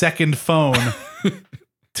a second phone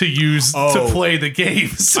to use to play the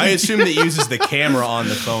games. I assume that uses the camera on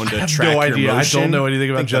the phone to track no your idea. motion. I don't know anything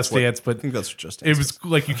I about think Just that's what- Dance, but I think that's what Just Dance it was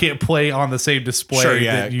like you can't play on the same display Sure,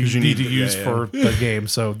 yeah, that you 'cause you need to need- use yeah, for the game.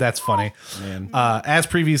 So that's funny. Man. As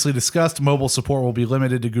previously discussed, mobile support will be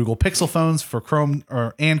limited to Google Pixel phones for Chrome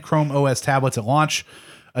and Chrome OS tablets at launch.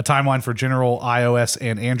 A timeline for general iOS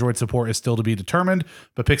and Android support is still to be determined,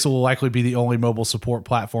 but Pixel will likely be the only mobile support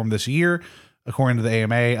platform this year. According to the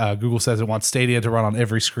AMA, Google says it wants Stadia to run on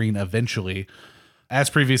every screen eventually. As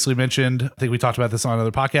previously mentioned, I think we talked about this on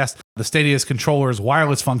another podcast, the Stadia's controller's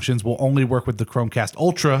wireless functions will only work with the Chromecast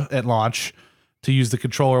Ultra at launch. To use the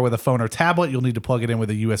controller with a phone or tablet, you'll need to plug it in with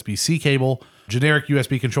a USB-C cable. Generic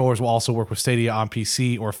USB controllers will also work with Stadia on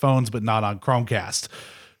PC or phones, but not on Chromecast.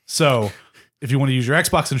 So if you want to use your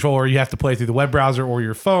Xbox controller, you have to play through the web browser or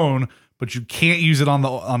your phone, but you can't use it on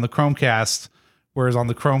the Chromecast. Whereas on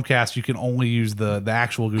the Chromecast, you can only use the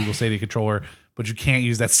actual Google Stadia controller, but you can't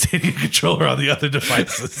use that Stadia controller on the other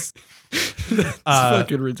devices. It's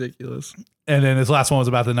fucking ridiculous. And then this last one was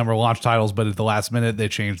about the number of launch titles, but at the last minute, they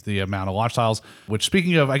changed the amount of launch titles, which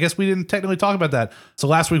speaking of, I guess we didn't technically talk about that. So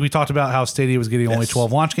last week we talked about how Stadia was getting only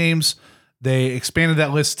 12 launch games. They expanded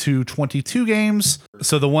that list to 22 games.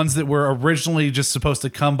 So the ones that were originally just supposed to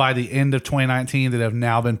come by the end of 2019 that have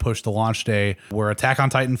now been pushed to launch day were Attack on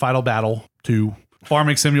Titan Final Battle 2,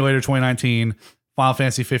 Farming Simulator 2019, Final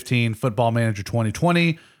Fantasy 15, Football Manager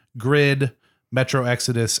 2020, Grid, Metro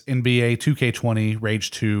Exodus, NBA 2K20, Rage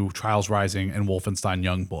 2, Trials Rising, and Wolfenstein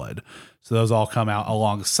Youngblood. So those all come out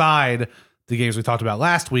alongside the games we talked about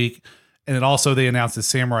last week. And then also they announced that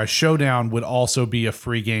Samurai Showdown would also be a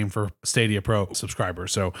free game for Stadia Pro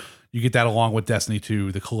subscribers. So you get that along with Destiny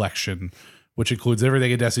 2, the collection, which includes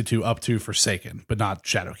everything in Destiny 2 up to Forsaken, but not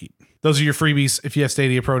Shadowkeep. Those are your freebies if you have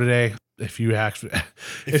Stadia Pro today. If you actually,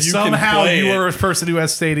 if you can somehow play you it. are a person who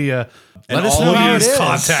has Stadia, Let And us all know of how your it is.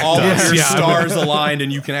 contact all us. of your Yeah. stars aligned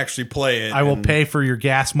and you can actually play it. I will and pay for your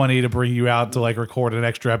gas money to bring you out to like record an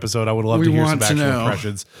extra episode. I would love We to hear some want to actual know.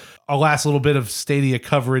 impressions. Our last little bit of Stadia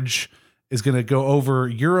coverage is going to go over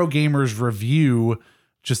Eurogamer's review,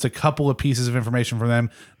 just a couple of pieces of information from them.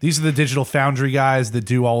 These are the Digital Foundry guys that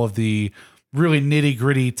do all of the really nitty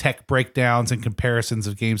gritty tech breakdowns and comparisons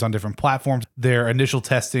of games on different platforms. Their initial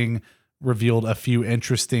testing revealed a few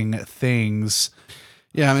interesting things.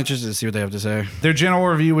 Yeah, I'm interested to see what they have to say. Their general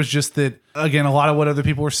review was just that, again, a lot of what other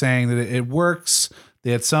people were saying, that it works.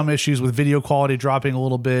 They had some issues with video quality dropping a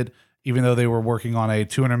little bit, even though they were working on a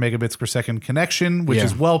 200 megabits per second connection, which Yeah.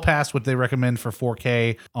 is well past what they recommend for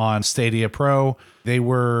 4K on Stadia Pro. They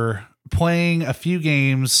were playing a few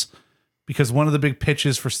games because one of the big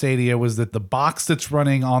pitches for Stadia was that the box that's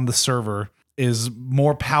running on the server is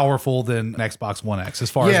more powerful than an Xbox One X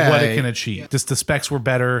as far as what it can achieve. Just the specs were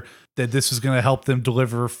better, that this was going to help them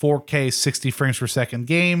deliver 4K 60 frames per second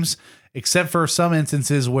games, except for some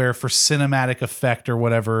instances where for cinematic effect or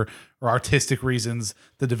whatever, or artistic reasons,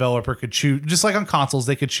 the developer could choose, just like on consoles,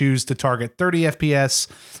 they could choose to target 30 FPS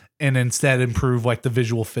and instead improve like the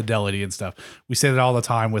visual fidelity and stuff. We say that all the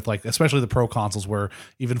time with like, especially the pro consoles where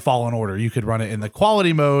even Fallen Order, you could run it in the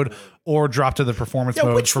quality mode or drop to the performance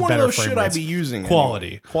mode which for one better of those frame should I rates. be using? Quality.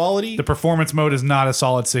 Anyway? Quality? The performance mode is not a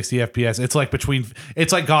solid 60 FPS. It's like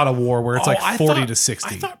it's like God of War where it's like I 40 thought- to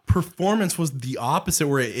 60. I thought performance was the opposite,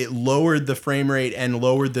 where it lowered the frame rate and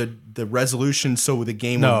lowered the resolution so the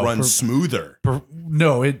game No, would run smoother.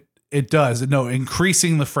 No, it does. No,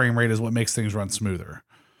 increasing the frame rate is what makes things run smoother.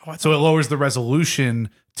 Oh, So it lowers the resolution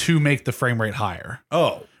to make the frame rate higher.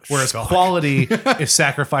 Oh, Whereas God. quality is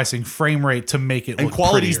sacrificing frame rate to make it and look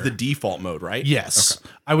quality's prettier. the default mode, right? Yes.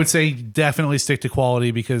 I would say definitely stick to quality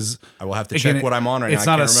because I will have to check what I'm on right it's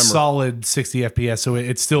now. I not a can't remember. solid 60 FPS,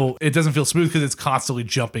 so it doesn't feel smooth because it's constantly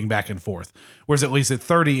jumping back and forth. Whereas at least at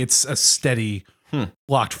 30, it's a steady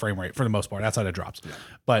locked frame rate for the most part outside of drops. Yeah.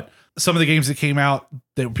 But some of the games that came out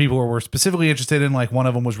that people were specifically interested in, like one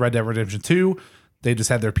of them was Red Dead Redemption 2. They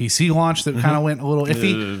just had their PC launch that kind of went a little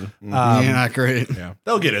iffy. Yeah, not great. Yeah,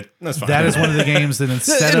 they'll get it. That's fine. That is one of the games that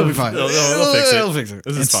instead It'll of be fine. They'll fix it. It'll fix it.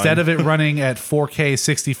 This is instead fine. of it running at 4K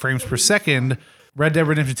 60 frames per second, Red Dead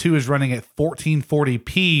Redemption 2 is running at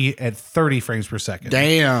 1440p at 30 frames per second.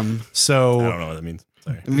 Damn. So I don't know what that means.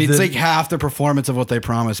 Sorry. I mean, it's like half the performance of what they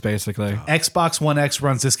promised, basically. Xbox One X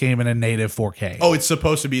runs this game in a native 4K. Oh, it's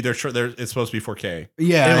supposed to be it's supposed to be 4K.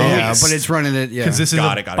 Yeah, is. but it's running it. Yeah, because this is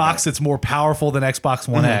Got a it. box that's more powerful than Xbox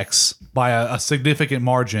One X by a significant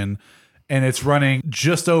margin, and it's running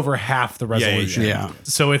just over half the resolution. yeah.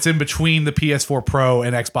 So it's in between the PS4 Pro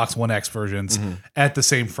and Xbox One X versions at the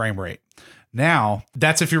same frame rate. Now,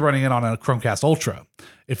 that's if you're running it on a Chromecast Ultra.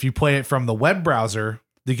 If you play it from the web browser,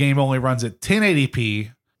 the game only runs at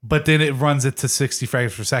 1080p, but then it runs it to 60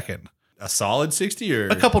 frames per second. A solid 60 or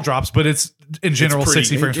A couple drops, but it's in general pretty-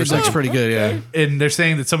 60 frames per It looks second. pretty good. Yeah. And they're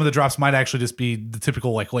saying that some of the drops might actually just be the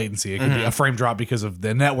typical like latency. It could be a frame drop because of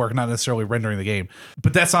the network, not necessarily rendering the game.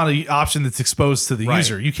 But that's not an option that's exposed to the Right.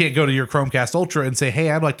 user. You can't go to your Chromecast Ultra and say,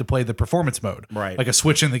 "Hey, I'd like to play the performance mode," Right. Like a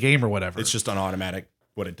switch in the game or whatever. It's just on automatic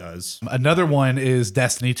what it does. Another one is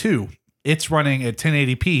Destiny 2. It's running at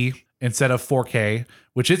 1080p instead of 4K,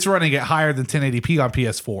 which it's running at higher than 1080p on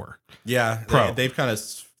PS4. Yeah, Pro. they've kind of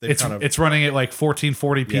It's running at like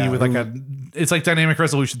 1440p Yeah. with like it's like dynamic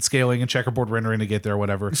resolution scaling and checkerboard rendering to get there, or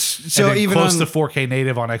whatever. So and then even close on- to 4K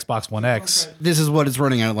native on Xbox One X, This is what it's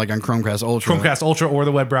running at, like on Chromecast Ultra. Chromecast Ultra, or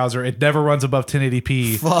the web browser. It never runs above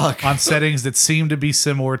 1080p Fuck. on settings that seem to be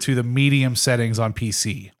similar to the medium settings on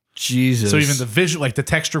PC. Jesus. So even the visual, like the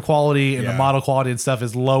texture quality and the Yeah. model quality and stuff,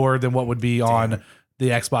 is lower than what would be on the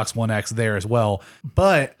Xbox One X there as well.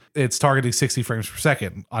 But it's targeting 60 frames per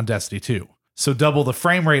second on Destiny 2. So double the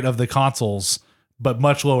frame rate of the consoles, but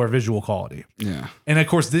much lower visual quality. yeah. And of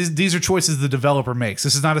course, these are choices the developer makes.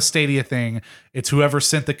 This is not a Stadia thing. It's whoever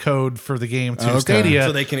sent the code for the game to Okay. Stadia.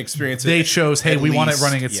 so they can experience it. They chose, hey, at we want it least.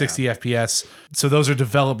 running at Yeah. 60 FPS. So those are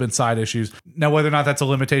development side issues. Now, whether or not that's a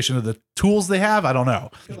limitation of the tools they have, I don't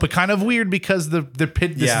know. But kind of weird because this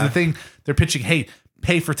is Yeah. the thing they're pitching. Hey,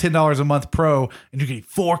 pay for $10 a month Pro and you get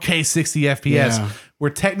 4K 60 FPS. Yeah. Where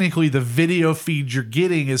technically the video feed you're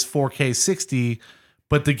getting is 4K 60,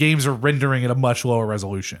 but the games are rendering at a much lower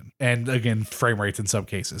resolution. And again, frame rates in some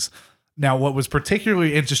cases. Now, what was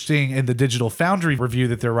particularly interesting in the Digital Foundry review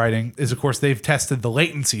that they're writing is, of course, they've tested the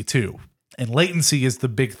latency too. And latency is the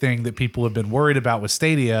big thing that people have been worried about with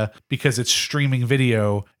Stadia because it's streaming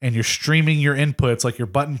video and you're streaming your inputs, like your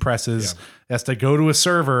button presses, has to go to a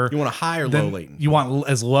server. You want a high or Then low latency? You want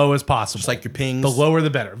as low as possible. Just like your pings. The lower the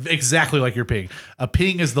better. Exactly like your ping. A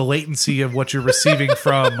ping is the latency of what you're receiving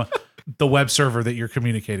from the web server that you're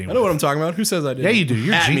communicating I with. know what I'm talking about. Who says I did? Yeah, you do.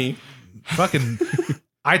 You're at me. Fucking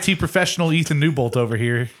IT professional Ethan Newbolt over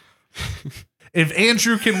here. If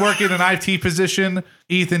Andrew can work in an IT position,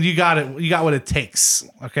 Ethan, you got it. You got what it takes.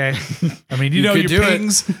 Okay. I mean, you know could your do it.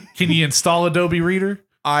 pings. Can you install Adobe Reader?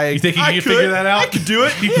 You think you can figure that out? I could do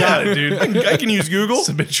it. You got it, dude. I can use Google.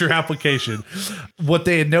 Submit your application. What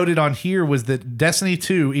they had noted on here was that Destiny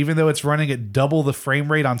 2, even though it's running at double the frame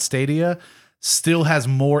rate on Stadia, still has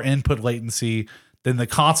more input latency than the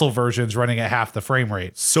console versions running at half the frame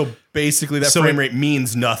rate. So basically, that So frame it- rate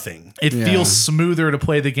means nothing. It Yeah. feels smoother to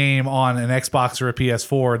play the game on an Xbox or a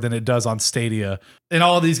PS4 than it does on Stadia. And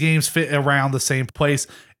all of these games fit around the same place.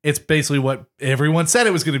 It's basically what everyone said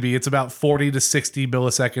it was going to be. It's about 40 to 60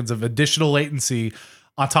 milliseconds of additional latency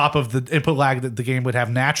on top of the input lag that the game would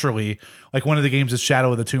have naturally. Like one of the games is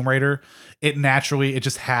Shadow of the Tomb Raider. It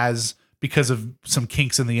just has, because of some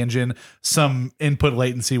kinks in the engine, some input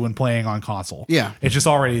latency when playing on console. Yeah. It's just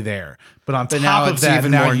already there. But on But top now of it's that, even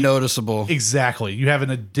now more you- noticeable. Exactly. You have an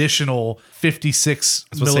additional 56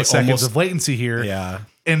 was gonna say milliseconds almost- of latency here. Yeah.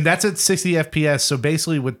 And that's at 60 FPS. So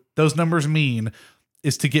basically, what those numbers mean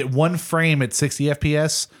is to get one frame at 60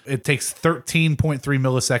 FPS, it takes 13.3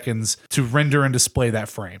 milliseconds to render and display that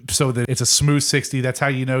frame so that it's a smooth 60. That's how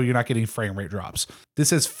you know you're not getting frame rate drops. This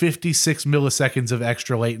has 56 milliseconds of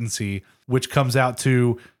extra latency, which comes out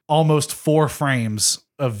to almost 4 frames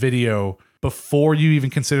of video before you even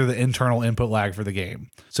consider the internal input lag for the game.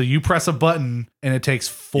 So you press a button and it takes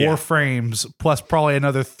 4 Yeah. frames plus probably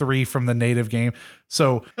another 3 from the native game.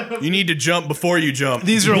 So You need to jump before you jump.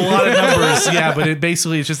 these are a lot of numbers, yeah, but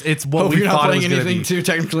it's what Hope we you're not thought it was playing going to anything be. too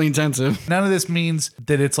technically intensive. None of this means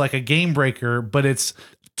that it's like a game breaker, but it's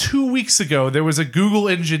 2 weeks ago there was a Google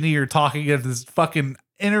engineer talking at this fucking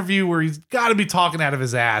interview where he's got to be talking out of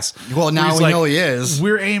his ass. Well, Where now he's we know he is.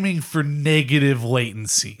 We're aiming for negative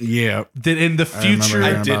latency. Yeah. That in the future,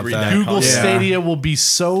 I did read that. Google Yeah. Stadia will be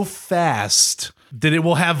so fast that it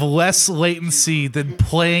will have less latency than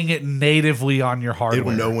playing it natively on your hardware. It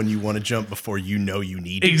will know when you want to jump before you know you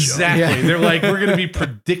need to jump. Exactly. Yeah. They're like, we're going to be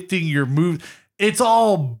predicting your move. It's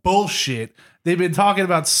all bullshit. They've been talking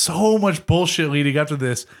about so much bullshit leading up to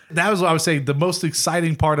this. That was what I was saying. The most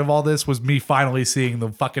exciting part of all this was me finally seeing the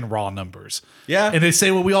fucking raw numbers. Yeah. And they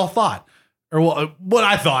say what we all thought. Or what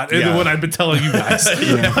I thought, and what I've been telling you guys.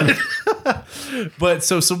 But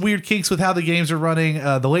so some weird kinks with how the games are running.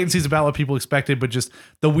 The latency is about what people expected, but just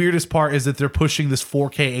the weirdest part is that they're pushing this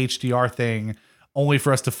 4K HDR thing only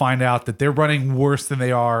for us to find out that they're running worse than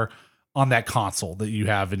they are on that console that you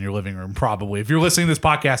have in your living room. Probably, if you're listening to this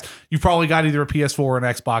podcast, you've probably got either a PS4 or an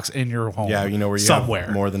Xbox in your home. Yeah, you know where you somewhere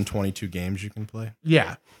have more than 22 games you can play.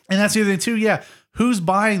 Yeah, and that's the other thing too. Yeah, who's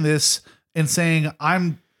buying this and saying I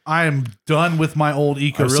am done with my old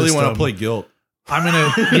ecosystem. I really want to play Guilt. I'm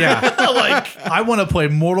gonna I want to play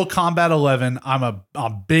Mortal Kombat 11.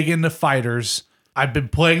 I'm big into fighters. I've been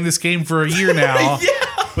playing this game for a year now.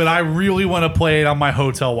 But I really want to play it on my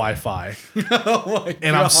hotel Wi-Fi.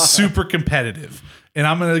 And I'm super competitive. And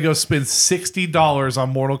I'm going to go spend $60 on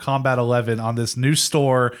Mortal Kombat 11 on this new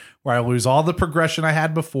store where I lose all the progression I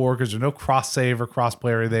had before because there's no cross save or cross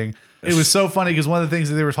play or anything. It was so funny because one of the things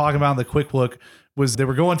that they were talking about in the quick look was they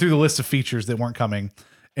were going through the list of features that weren't coming.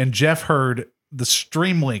 And Jeff heard the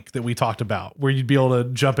stream link that we talked about where you'd be able to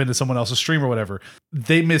jump into someone else's stream or whatever.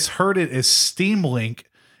 They misheard it as Steam Link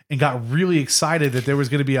and got really excited that there was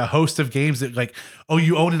going to be a host of games that like, oh,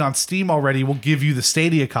 you own it on Steam already, we'll give you the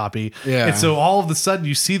Stadia copy. Yeah. And so all of a sudden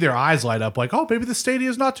you see their eyes light up like, oh, maybe the Stadia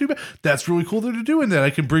is not too bad. That's really cool that they're doing that. I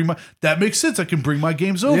can that makes sense. I can bring my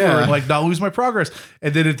games over and like not lose my progress.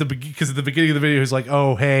 And then because at the beginning of the video, he's like,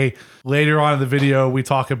 oh, hey, later on in the video, we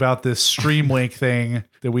talk about this Stream Link thing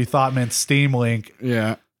that we thought meant Steam Link.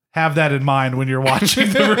 Yeah. Have that in mind when you're watching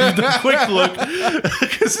the quick look,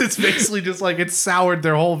 because it's basically just like it's soured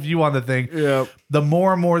their whole view on the thing. Yeah. The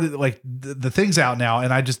more and more that like the thing's out now,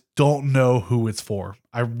 and I just don't know who it's for.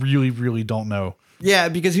 I really, really don't know. Yeah,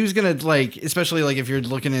 because who's gonna like, especially like if you're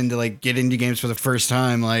looking into like get indie games for the first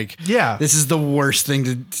time, like this is the worst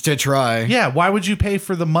thing to try. Yeah, why would you pay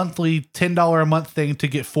for the monthly $10 a month thing to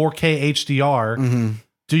get 4K HDR? Mm-hmm.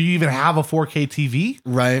 Do you even have a 4K TV?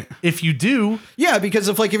 Right. If you do, yeah, because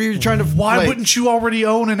if you're trying to, why wouldn't you already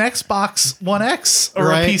own an Xbox One X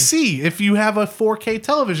or a PC if you have a 4K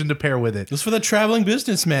television to pair with it? It's for the traveling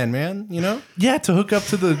businessman, man. You know? Yeah, to hook up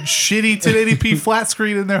to the shitty 1080p flat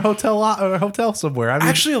screen in their hotel somewhere. I mean,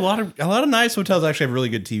 actually, a lot of nice hotels actually have really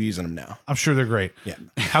good TVs in them now. I'm sure they're great. Yeah.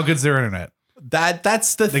 How good's their internet?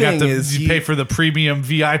 That's the thing is you pay for the premium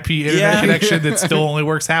VIP internet connection that still only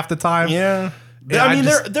works half the time. Yeah. I mean,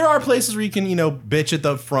 there are places where you can, bitch at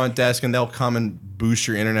the front desk and they'll come and boost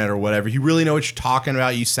your internet or whatever. You really know what you're talking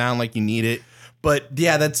about. You sound like you need it. But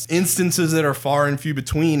yeah, that's instances that are far and few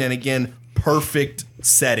between. And again, perfect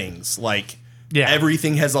settings. Like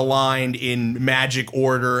everything has aligned in magic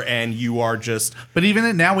order and you are just... But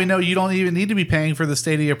even now we know you don't even need to be paying for the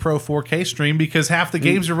Stadia Pro 4K stream because half the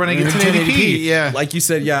games are running at 1080p. Yeah. Like you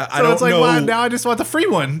said, yeah. So I don't know. Well, now I just want the free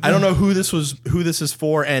one. I don't know who this is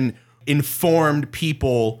for. And informed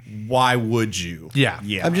people, why would you? Yeah.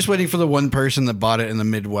 I'm just waiting for the one person that bought it in the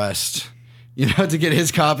Midwest, to get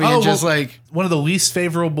his copy and just one of the least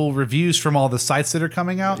favorable reviews from all the sites that are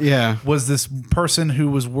coming out. Yeah. Was this person who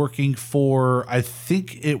was working for, I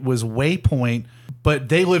think it was Waypoint, but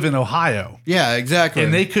they live in Ohio. Yeah, exactly.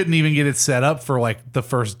 And they couldn't even get it set up for like the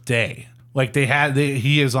first day. Like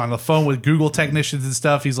he is on the phone with Google technicians and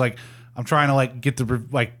stuff. He's like, I'm trying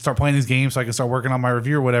to start playing these games so I can start working on my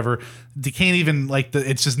review or whatever. They can't even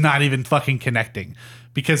it's just not even fucking connecting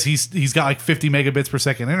because he's got like 50 megabits per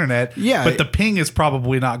second internet. Yeah. But the ping is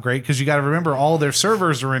probably not great because you got to remember all their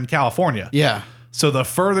servers are in California. Yeah. So the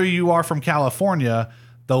further you are from California,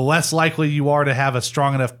 the less likely you are to have a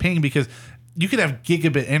strong enough ping because you could have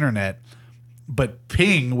gigabit internet. But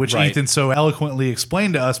ping, which Ethan so eloquently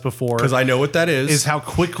explained to us before, because I know what that is how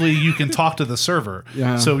quickly you can talk to the server.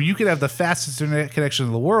 Yeah. So you could have the fastest internet connection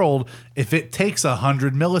in the world. If it takes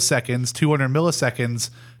 100 milliseconds, 200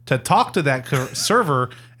 milliseconds to talk to that server,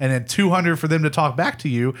 and then 200 for them to talk back to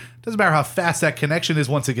you, doesn't matter how fast that connection is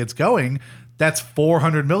once it gets going. That's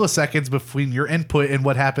 400 milliseconds between your input and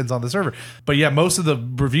what happens on the server. But yeah, most of the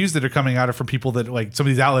reviews that are coming out are from people that like some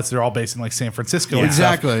of these outlets, they're all based in like San Francisco. Yeah. And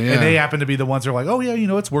stuff. Exactly. Yeah. And they happen to be the ones that are like, oh yeah,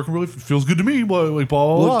 it's working really, feels good to me. Like, blah,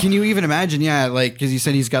 blah, blah. Can you even imagine? Yeah. Like, cause you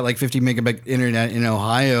said he's got like 50 megabit internet in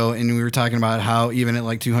Ohio. And we were talking about how even at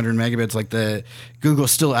like 200 megabits, like the Google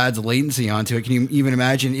still adds latency onto it. Can you even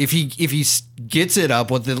imagine if he gets it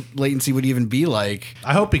up, what the latency would even be like?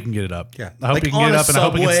 I hope he can get it up. Yeah. I hope he can get it up and I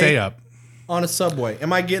hope he can stay up. On a subway.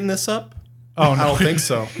 Am I getting this up? Oh, no. I don't think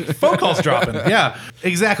so. Phone calls dropping. Yeah,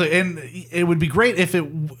 exactly. And it would be great if it,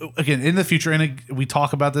 again, in the future, and we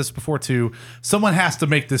talk about this before too, someone has to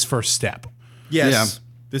make this first step. Yes.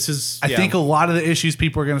 This is. I think a lot of the issues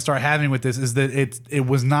people are going to start having with this is that it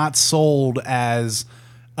was not sold as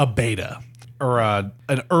a beta or an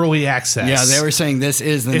early access. Yeah, they were saying this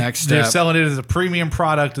is the next They're step. selling it as a premium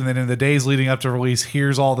product, and then in the days leading up to release,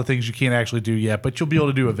 here's all the things you can't actually do yet, but you'll be able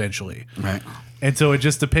to do eventually. Right. And so it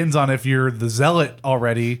just depends on if you're the zealot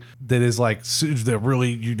already that is like, that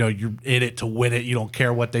really, you're in it to win it. You don't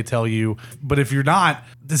care what they tell you. But if you're not,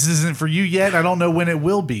 this isn't for you yet. I don't know when it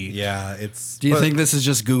will be. Yeah, it's. Do you think this is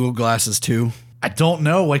just Google Glasses 2? I don't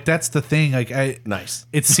know. Like, that's the thing. Like, Nice.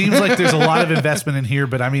 It seems like there's a lot of investment in here,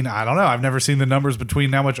 but I mean, I don't know. I've never seen the numbers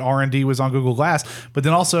between how much R&D was on Google Glass. But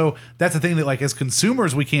then also, that's the thing that, like, as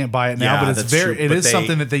consumers, we can't buy it now. Yeah, but it's that's very, true. it But is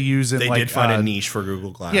something that they use in They like did find a niche for Google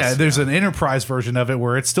Glass. Yeah, there's an enterprise version of it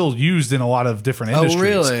where it's still used in a lot of different Oh, industries.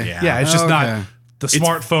 really? Yeah, it's just Okay. not the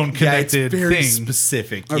smartphone connected it's very thing.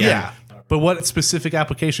 specific. Yeah. But what specific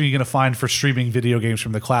application are you going to find for streaming video games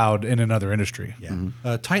from the cloud in another industry? Yeah.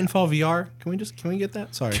 Titanfall VR. Can we get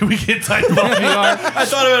that? Sorry. Can we get Titanfall VR? I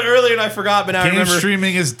thought of it earlier and I forgot, but now I Game remember.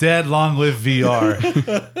 streaming is dead. Long live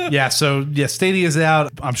VR. Yeah, Stadia is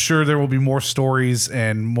out. I'm sure there will be more stories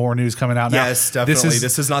and more news coming out now. Yes, definitely.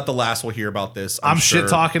 This is not the last we'll hear about this. I'm sure. shit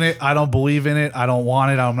talking it. I don't believe in it. I don't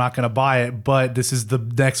want it. I'm not going to buy it. But this is the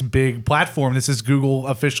next big platform. This is Google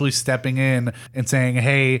officially stepping in and saying,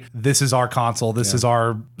 hey, this is our console. This is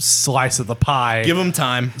our slice of the pie. Give them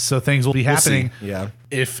time. So things will be happening. see. Yeah.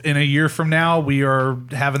 If in a year from now we are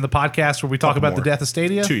having the podcast where we talk about the more. death of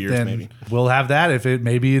Stadia, 2 years then maybe. we'll have that. If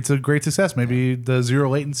maybe it's a great success, maybe the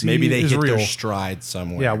zero latency Maybe they is hit real. their stride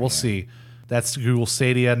somewhere. Yeah, we'll see. That's Google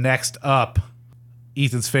Stadia. Next up,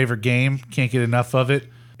 Ethan's favorite game. Can't get enough of it.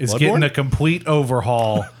 Is Bloodborne? getting a complete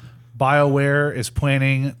overhaul. BioWare is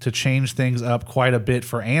planning to change things up quite a bit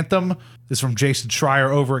for Anthem. This is from Jason Schreier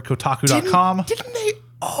over at Kotaku.com. Didn't they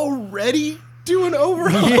already do an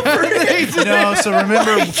overhaul? No, so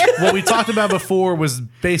remember what we talked about before was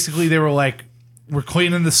basically they were like, we're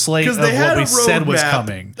cleaning the slate of Because they had what we a said was roadmap,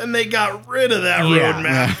 coming. Then they got rid of that Yeah.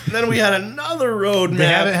 roadmap. And then we had another roadmap. They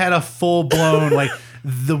haven't had a full blown like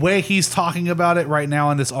the way he's talking about it right now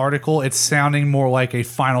in this article. It's sounding more like a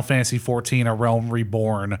Final Fantasy 14, a Realm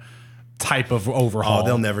Reborn type of overhaul. Oh,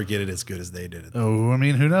 they'll never get it as good as they did it. Oh, I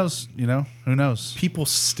mean, who knows? Who knows? People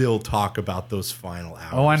still talk about those final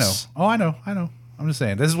hours. Oh, I know. I'm just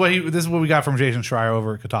saying. This is what we got from Jason Schreier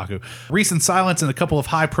over at Kotaku. Recent silence and a couple of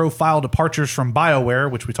high-profile departures from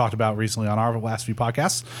BioWare, which we talked about recently on our last few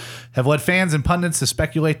podcasts, have led fans and pundits to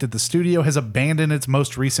speculate that the studio has abandoned its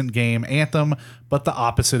most recent game, Anthem, but the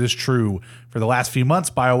opposite is true. For the last few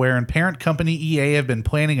months, BioWare and parent company EA have been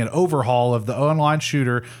planning an overhaul of the online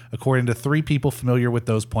shooter, according to 3 people familiar with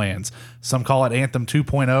those plans. Some call it Anthem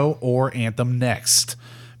 2.0 or Anthem Next.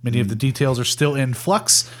 Many of the details are still in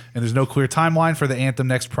flux, and there's no clear timeline for the Anthem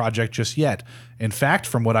Next project just yet. In fact,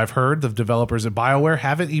 from what I've heard, the developers at BioWare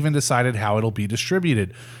haven't even decided how it'll be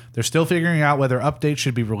distributed. They're still figuring out whether updates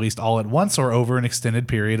should be released all at once or over an extended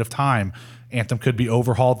period of time. Anthem could be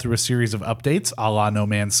overhauled through a series of updates, a la No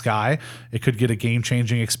Man's Sky. It could get a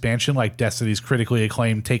game-changing expansion like Destiny's critically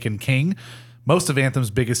acclaimed Taken King. Most of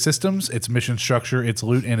Anthem's biggest systems, its mission structure, its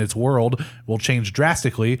loot, and its world will change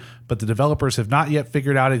drastically, but the developers have not yet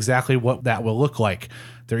figured out exactly what that will look like.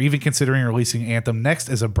 They're even considering releasing Anthem Next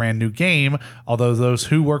as a brand new game, although those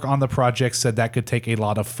who work on the project said that could take a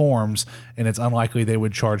lot of forms, and it's unlikely they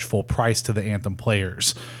would charge full price to the Anthem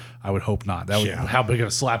players. I would hope not. That would, how big of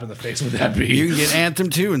a slap in the face would that be? You can get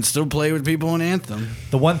Anthem 2 and still play with people in Anthem.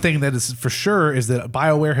 The one thing that is for sure is that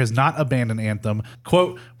BioWare has not abandoned Anthem.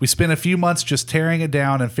 Quote, we spent a few months just tearing it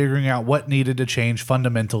down and figuring out what needed to change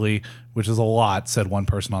fundamentally, which is a lot, said one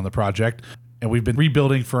person on the project. And we've been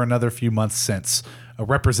rebuilding for another few months since. A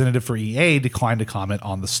representative for EA declined to comment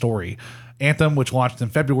on the story. Anthem, which launched in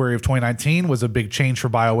February of 2019, was a big change for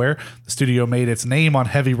BioWare. The studio made its name on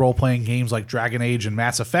heavy role-playing games like Dragon Age and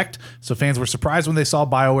Mass Effect, so fans were surprised when they saw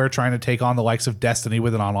BioWare trying to take on the likes of Destiny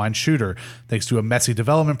with an online shooter. Thanks to a messy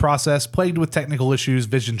development process, plagued with technical issues,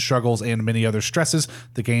 vision struggles, and many other stresses,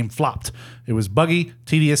 the game flopped. It was buggy,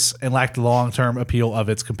 tedious, and lacked the long-term appeal of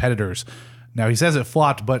its competitors. Now, he says it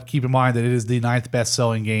flopped, but keep in mind that it is the 9th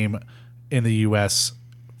best-selling game in the U.S.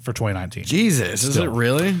 for 2019. Jesus, is it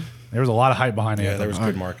really? There was a lot of hype behind it. Yeah, there was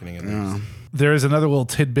good marketing in this. There is another little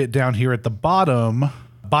tidbit down here at the bottom.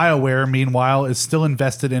 BioWare, meanwhile, is still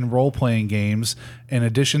invested in role-playing games. In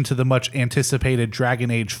addition to the much-anticipated Dragon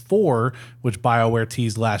Age 4, which BioWare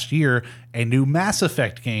teased last year, a new Mass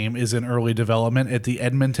Effect game is in early development at the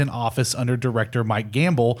Edmonton office under director Mike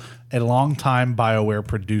Gamble, a longtime BioWare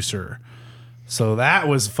producer. So that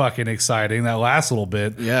was fucking exciting, that last little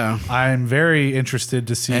bit. Yeah. I'm very interested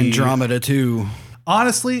to see... Andromeda 2.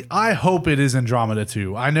 Honestly, I hope it is Andromeda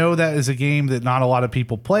 2. I know that is a game that not a lot of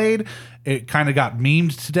people played. It kind of got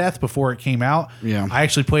memed to death before it came out. Yeah. I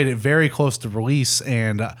actually played it very close to release,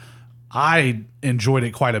 and I enjoyed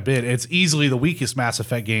it quite a bit. It's easily the weakest Mass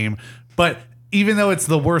Effect game, but even though it's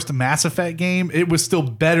the worst Mass Effect game, it was still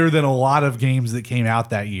better than a lot of games that came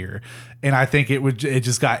out that year. And I think it was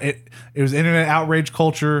internet outrage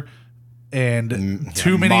culture and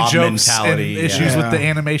too many mob jokes and mentality, issues with yeah. the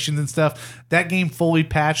animations and stuff. That game fully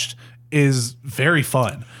patched is very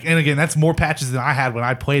fun. And again, that's more patches than I had when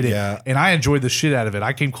I played it. Yeah. And I enjoyed the shit out of it.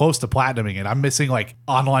 I came close to platinuming it. I'm missing like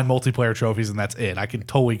online multiplayer trophies, and that's it. I could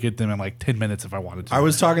totally get them in like 10 minutes if I wanted to. I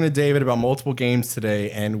was talking to David about multiple games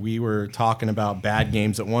today, and we were talking about bad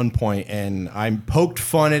games at one point, and I poked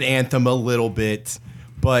fun at Anthem a little bit,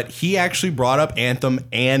 but he actually brought up Anthem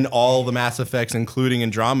and all the Mass Effects, including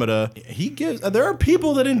Andromeda. There are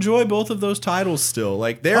people that enjoy both of those titles still.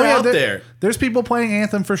 Like, they're out there. There's people playing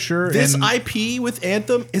Anthem for sure. This and IP with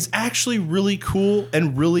Anthem is actually really cool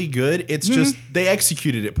and really good. It's just they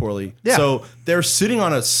executed it poorly. Yeah. So they're sitting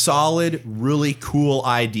on a solid, really cool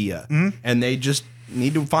idea, and they just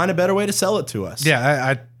need to find a better way to sell it to us. Yeah,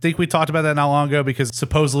 I think we talked about that not long ago because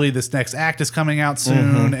supposedly this next act is coming out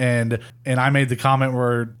soon, and I made the comment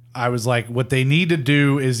where I was like, what they need to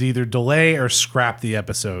do is either delay or scrap the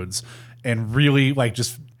episodes and really like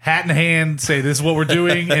just hat in hand say this is what we're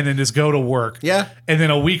doing and then just go to work. Yeah. And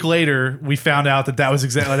then a week later we found out that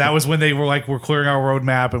was when they were like, we're clearing our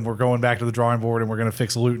roadmap and we're going back to the drawing board and we're going to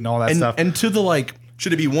fix loot and all that stuff. And to the like,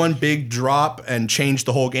 should it be one big drop and change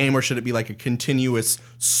the whole game, or should it be like a continuous,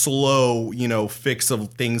 slow, fix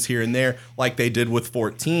of things here and there, like they did with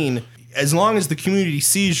 14? As long as the community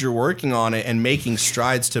sees you're working on it and making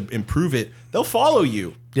strides to improve it, they'll follow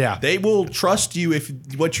you. Yeah. They will trust you if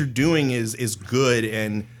what you're doing is good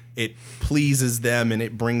and it pleases them and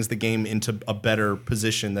it brings the game into a better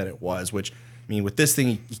position than it was, which, I mean, with this thing,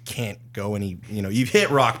 you can't go any, you've hit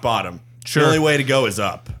rock bottom. Sure. The only way to go is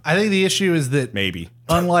up. I think the issue is that Maybe.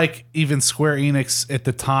 unlike even Square Enix at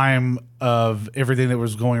the time of everything that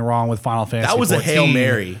was going wrong with Final Fantasy That was a 14, Hail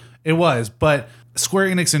Mary. It was, but Square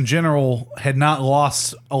Enix in general had not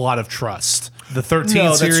lost a lot of trust. The 13 No,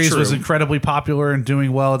 that's series was true. incredibly popular and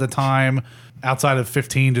doing well at the time, outside of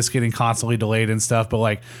 15 just getting constantly delayed and stuff. But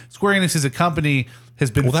like Square Enix as a company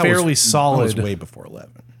has been fairly solid. That was way before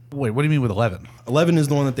 11. Wait, what do you mean with 11? 11 is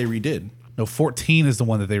the one that they redid. No, 14 is the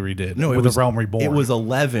one that they redid. No, it with was the Realm Reborn. It was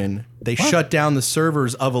 11. They shut down the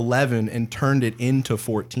servers of 11 and turned it into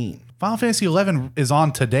 14. Final Fantasy 11 is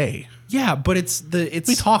on today. Yeah, but it's What are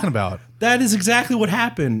you talking about? that is exactly what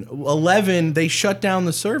happened. 11, they shut down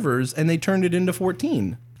the servers and they turned it into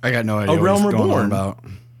 14. I got no idea what Realm it's going on Reborn. about.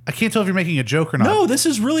 I can't tell if you're making a joke or not. No, this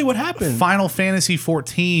is really what happened. Final Fantasy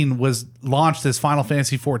 14 was launched as Final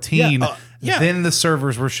Fantasy 14. Yeah. Then the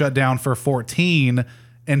servers were shut down for 14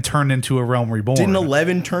 and turned into a Realm Reborn. Didn't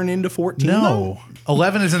 11 turn into 14? No.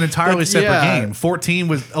 11 is an entirely separate yeah.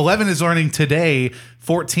 game. 11 is learning today.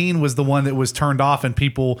 14 was the one that was turned off and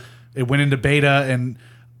it went into beta, and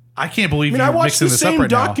I can't believe I you're watched mixing the this up same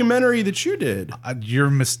right now. documentary that you did.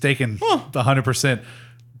 You're mistaken 100%.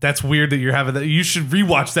 That's weird that you're having that. You should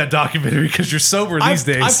rewatch that documentary because you're sober these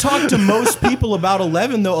days. I've talked to most people about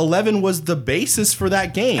 11, though. 11 was the basis for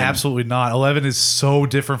that game. Absolutely not. 11 is so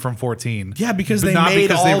different from 14. Yeah, because But they not made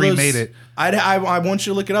because all they those, remade it. I want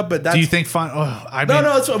you to look it up, but that's... Do you think?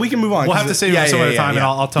 No, it's, we can move on. We'll have to save it some other time, and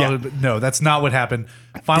I'll tell Yeah. you. But no, that's not what happened.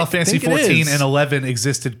 Final Fantasy think it 14 is. and 11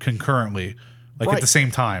 existed concurrently, like at Right. the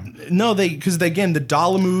same time. No, because again, the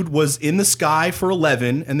Dalamud was in the sky for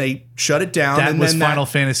 11, and they shut it down. That and was then Final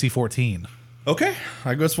Fantasy 14. Okay,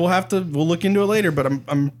 I guess we'll look into it later, but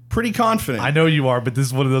I'm pretty confident. I know you are, but this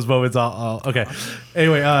is one of those moments. Okay.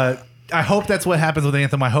 Anyway, I hope that's what happens with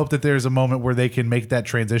Anthem. I hope that there's a moment where they can make that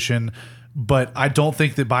transition, but I don't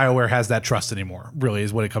think that BioWare has that trust anymore, really,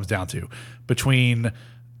 is what it comes down to. Between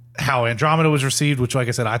how Andromeda was received, which, like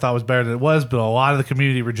I said, I thought was better than it was, but a lot of the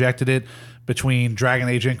community rejected it. Between Dragon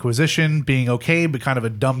Age Inquisition being okay, but kind of a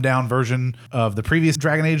dumbed down version of the previous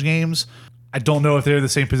Dragon Age games. I don't know if they're the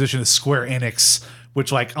same position as Square Enix,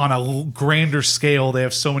 which, like, on a grander scale, they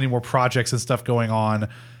have so many more projects and stuff going on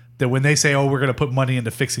that when they say, oh, we're going to put money into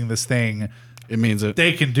fixing this thing, It means it.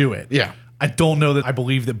 they can do it. Yeah. I don't know that I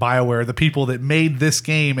believe that BioWare, the people that made this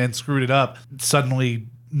game and screwed it up, suddenly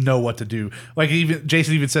know what to do. Like, even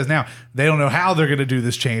Jason even says now, they don't know how they're going to do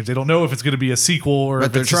this change. They don't know if it's going to be a sequel or But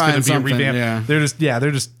if they're it's just going to be a trying something, revamp. yeah.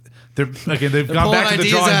 They've gone pulling back to the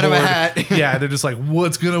ideas drawing out of a board. hat. Yeah, they're just like,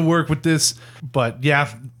 what's going to work with this? But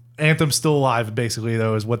yeah, Anthem's still alive, basically,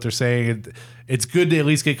 though, is what they're saying. It's good to at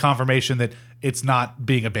least get confirmation that it's not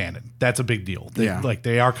being abandoned. That's a big deal.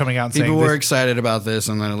 They are coming out and People saying were this. excited about this,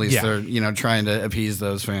 and then at least Yeah. they're trying to appease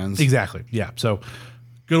those fans. Exactly. Yeah. So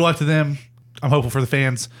good luck to them. I'm hopeful for the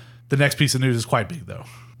fans. The next piece of news is quite big, though.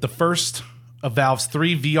 The first of Valve's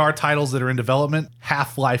 3 VR titles that are in development,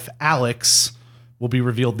 Half-Life Alyx, will be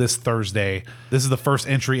revealed this Thursday. This is the first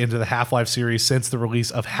entry into the Half-Life series since the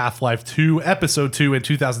release of Half-Life 2 Episode 2 in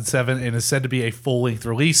 2007 and is said to be a full-length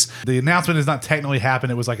release. The announcement has not technically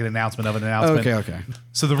happened. It was like an announcement of an announcement. Okay.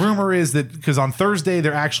 So the rumor is that because on Thursday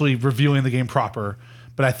they're actually reviewing the game proper,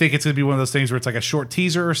 but I think it's going to be one of those things where it's like a short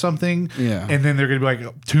teaser or something. Yeah. And then they're going to be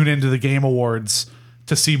like, tune into the Game Awards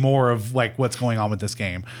to see more of like what's going on with this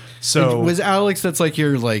game. So Was Alex that's like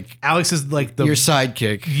your Alex is like your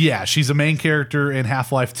sidekick? yeah, she's a main character in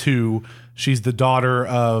Half-Life 2. She's the daughter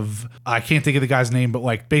of, I can't think of the guy's name, but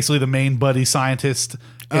like basically the main buddy scientist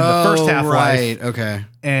in the first Half-Life. Right. Okay.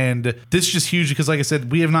 And this is just huge because, like I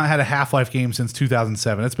said, we have not had a Half-Life game since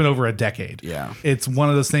 2007. It's been over a decade. Yeah. It's one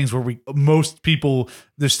of those things where most people,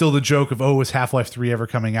 there's still the joke of, oh, is Half-Life 3 ever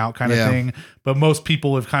coming out kind of thing. But most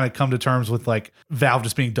people have kind of come to terms with like Valve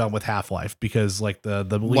just being done with Half-Life because like the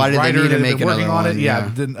lead Why did they writer need to that make they're working another on it, one? yeah,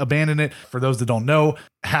 Yeah. didn't abandon it. For those that don't know,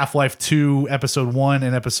 Half-Life 2 Episode 1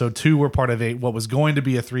 and Episode 2 were part of what was going to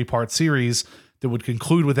be a 3-part series that would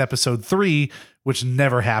conclude with Episode 3, which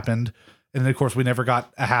never happened. And then, of course, we never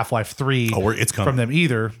got a Half-Life 3 it's coming. from them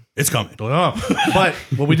either. It's coming. But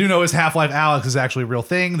what we do know is Half-Life Alyx is actually a real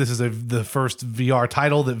thing. This is the first VR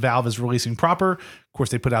title that Valve is releasing proper. Of course,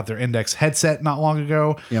 they put out their Index headset not long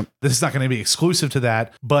ago. Yep. This is not going to be exclusive to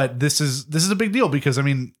that, but this is a big deal because, I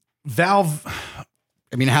mean, Valve...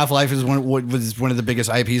 I mean, Half-Life was one of the biggest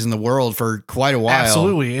IPs in the world for quite a while.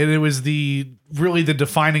 Absolutely. And it was really the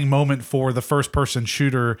defining moment for the first person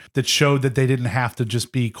shooter that showed that they didn't have to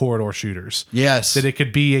just be corridor shooters. Yes. That it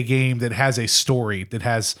could be a game that has a story, that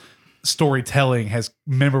has storytelling, has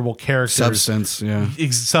memorable characters. Substance, yeah.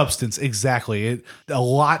 Substance, exactly. A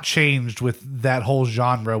lot changed with that whole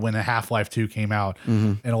genre when a Half-Life 2 came out.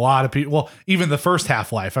 And a lot of people, well, even the first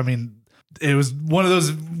Half-Life, I mean, it was one of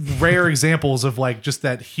those rare examples of like just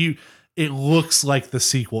that huge, it looks like the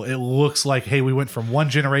sequel. It looks like, hey, we went from one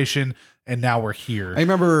generation and now we're here. I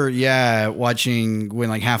remember, watching when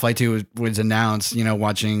like Half-Life 2 was announced,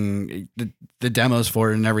 watching the demos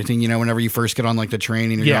for it and everything, whenever you first get on like the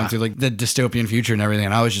train and you're going through like the dystopian future and everything.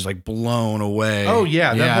 And I was just like blown away. Oh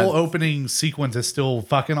yeah, that whole opening sequence is still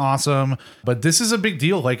fucking awesome. But this is a big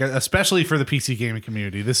deal, like especially for the PC gaming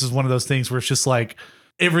community. This is one of those things where it's just like,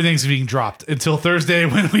 everything's being dropped until Thursday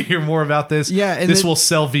when we hear more about this. Yeah, and this will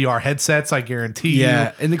sell VR headsets, I guarantee you.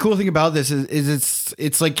 Yeah, and the cool thing about this is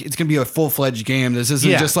it's like it's gonna be a full-fledged game. This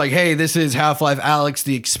isn't just like, hey, this is Half-Life Alyx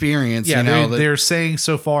the experience. Yeah, they're saying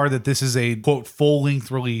so far that this is a quote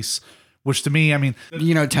full-length release, which to me, I mean,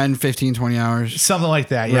 10, 15, 20 hours. Something like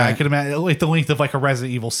that. Yeah, I Right. could imagine like the length of like a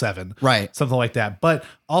Resident Evil 7. Right. Something like that. But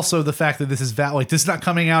also the fact that this is Valve, like this is not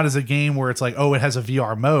coming out as a game where it's like, oh, it has a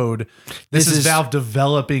VR mode. This is Valve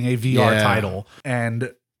developing a VR title.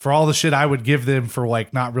 And for all the shit I would give them for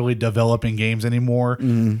like not really developing games anymore,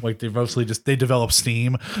 like they mostly they develop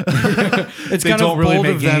Steam. It's kind of bold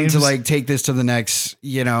of them to like take this to the next,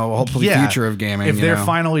 hopefully future of gaming. If they're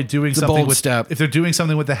finally doing a something bold with step. if they're doing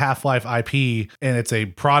something with the Half-Life IP and it's a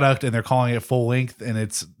product and they're calling it full length and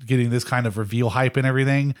it's getting this kind of reveal hype and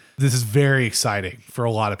everything, this is very exciting for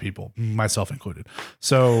a lot of people, myself included.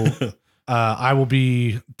 So I will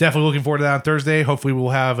be definitely looking forward to that on Thursday. Hopefully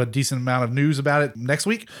we'll have a decent amount of news about it next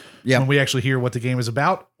week when we actually hear what the game is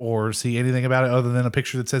about or see anything about it other than a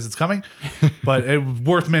picture that says it's coming. But it's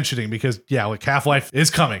worth mentioning because, like Half-Life is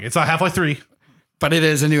coming. It's not Half-Life 3. But it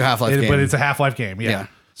is a new Half-Life game. But it's a Half-Life game. Yeah.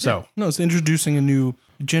 So. No, it's introducing a new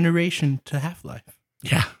generation to Half-Life.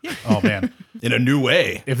 Yeah. Oh, man. In a new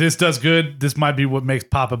way. If this does good, this might be what makes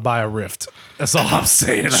Papa buy a Rift. That's all I'm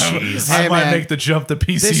saying. I Hey, might man. make the jump to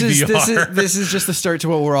PC VR. This is just the start to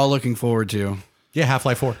what we're all looking forward to. Yeah,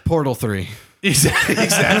 Half-Life 4. Portal 3. Exactly.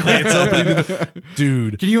 It's opening.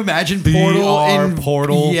 Dude. Can you imagine Portal VR in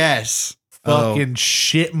Portal? Yes. Fucking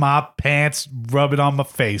shit my pants, rub it on my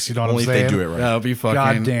face. You know what Only I'm if saying? they do it right. That would be fucking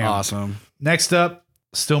Goddamn. awesome. Next up,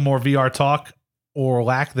 still more VR talk or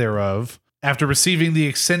lack thereof. After receiving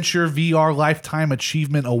the Accenture VR Lifetime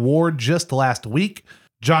Achievement Award just last week,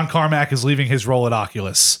 John Carmack is leaving his role at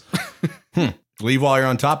Oculus. Leave while you're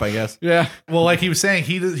on top, I guess. Yeah. Well, like he was saying,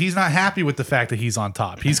 he's not happy with the fact that he's on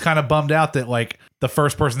top. He's kind of bummed out that like the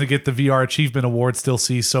first person to get the VR Achievement Award still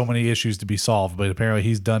sees so many issues to be solved, but apparently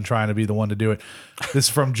he's done trying to be the one to do it. This is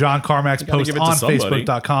from John Carmack's post give it to on somebody.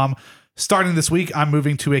 Facebook.com. Starting this week, I'm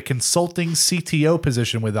moving to a consulting CTO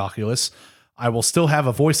position with Oculus. I will still have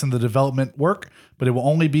a voice in the development work, but it will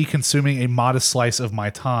only be consuming a modest slice of my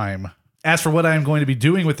time. As for what I am going to be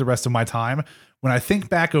doing with the rest of my time, when I think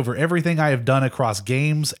back over everything I have done across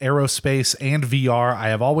games, aerospace, and VR, I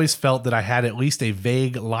have always felt that I had at least a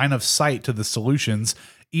vague line of sight to the solutions,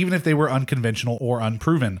 even if they were unconventional or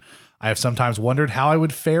unproven. I have sometimes wondered how I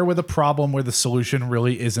would fare with a problem where the solution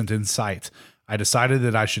really isn't in sight. I decided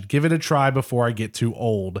that I should give it a try before I get too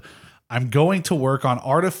old. I'm going to work on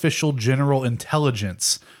artificial general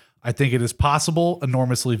intelligence. I think it is possible,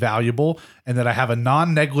 enormously valuable, and that I have a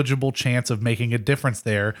non-negligible chance of making a difference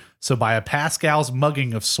there. So by a Pascal's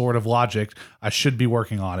mugging of sort of logic, I should be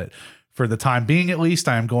working on it. For the time being, at least,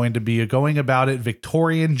 I am going to be going about it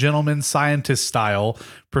Victorian gentleman scientist style,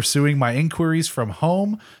 pursuing my inquiries from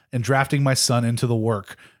home and drafting my son into the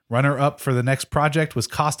work. Runner-up for the next project was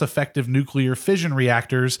cost-effective nuclear fission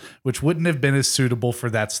reactors, which wouldn't have been as suitable for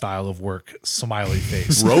that style of work. Smiley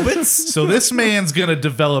face. Robots? So this man's going to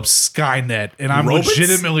develop Skynet, and I'm Robots?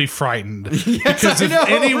 legitimately frightened. Because if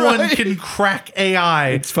anyone can crack AI,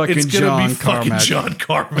 it's fucking going to John be fucking Carmack. John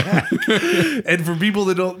Carmack. And for people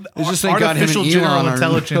that don't, just thank God him and artificial Elon general are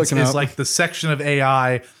intelligence hooking is up. like the section of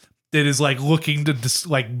AI that is like looking to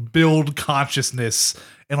like build consciousness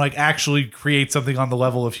and like actually create something on the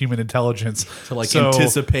level of human intelligence. To like So,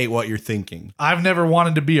 anticipate what you're thinking. I've never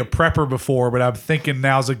wanted to be a prepper before, but I'm thinking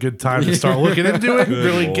now's a good time to start looking into it,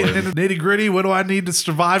 really Lord. getting into nitty gritty. What do I need to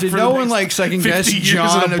survive? Did for no the one next like second 50 guess years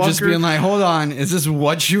John in a of just bunker? being like, hold on, is this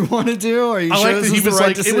what you want to do? Are you I sure like this that he is the was right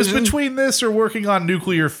like, decision? it was between this or working on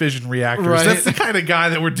nuclear fission reactors. Right. That's the kind of guy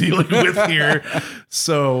that we're dealing with here.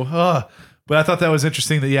 So, but I thought that was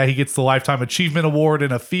interesting that, yeah, he gets the Lifetime Achievement Award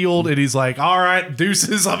in a field and he's like, all right,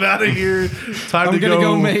 deuces, I'm out of here. Time I'm to gonna go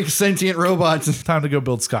go make sentient robots. time to go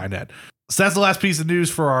build Skynet. So that's the last piece of news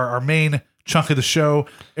for our main chunk of the show.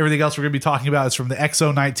 Everything else we're going to be talking about is from the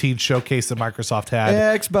XO19 showcase that Microsoft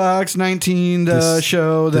had. Xbox 19, the This-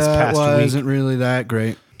 show this that past week. wasn't really that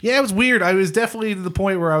great. Yeah, it was weird. I was definitely to the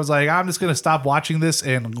point where I was like, I'm just going to stop watching this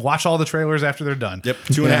and watch all the trailers after they're done. Yep.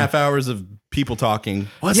 2.5 hours of people talking.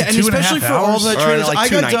 Was Yeah, it and 2.5 especially for all hours? the Or trailers. like I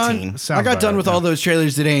got 2:19. done. Sounds I got about done right, with yeah. all those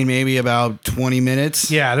trailers today in maybe about 20 minutes.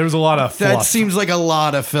 Yeah, there was a lot of That fluff. seems like a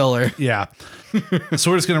lot of filler. Yeah. So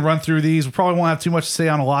we're just going to run through these. We probably won't have too much to say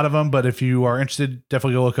on a lot of them, but if you are interested,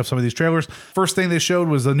 definitely go look up some of these trailers. First thing they showed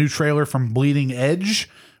was a new trailer from Bleeding Edge,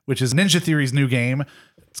 which is Ninja Theory's new game.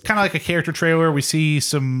 It's kind of like a character trailer. We see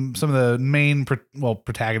some of the main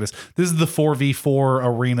protagonists. This is the 4v4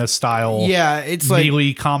 arena style. Yeah, it's like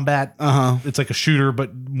melee combat. It's like a shooter,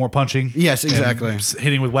 but more punching. Yes, exactly. And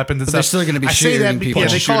hitting with weapons and But they're stuff. still gonna be I say that shooting because people. yeah,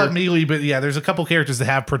 they call it Shooter. melee, but yeah, there's a couple characters that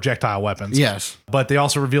have projectile weapons. yes. But they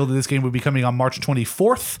also revealed that this game would be coming on March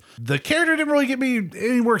 24th. The character didn't really get me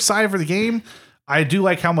any more excited for the game. I do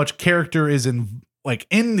like how much character is in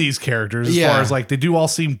these characters as Yeah. far as like they do all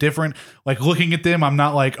seem different. Like looking at them, I'm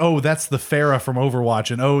not like, oh, that's the Farah from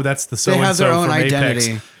Overwatch and oh, that's the so They and have so their own from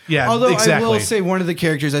identity. Apex. Yeah, Although exactly. I will say one of the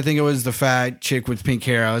characters, I think it was the fat chick with pink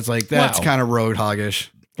hair. I was like, that's Wow. kind of roadhoggish.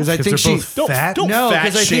 Because I 'Cause think they're she both fat. No, fat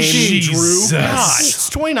 'cause I think shame she- Drew. Jesus. God, it's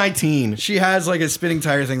 2019. she has like a spinning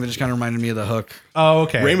tire thing that just kind of reminded me of the Hook. Oh,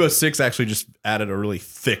 okay. Rainbow Six actually just added a really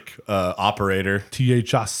thick operator.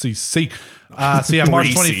 THICC. So yeah, March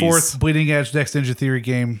Reese's. 24th, Bleeding Edge, next Ninja Theory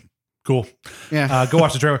game. Cool. Yeah, Go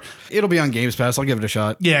watch the trailer. it'll be on Games Pass. I'll give it a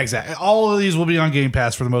shot. Yeah, exactly. All of these will be on Game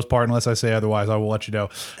Pass for the most part, unless I say otherwise. I will let you know.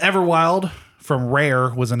 Everwild from Rare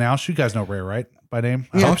was announced. You guys know Rare, right? By name?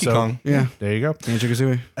 I hope Donkey Kong. Yeah, There you go.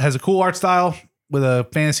 Banjo-Kazooie. Has a cool art style with a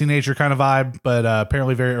fantasy nature kind of vibe, but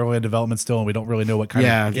apparently very early in development still, and we don't really know what kind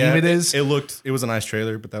of game it is. It was a nice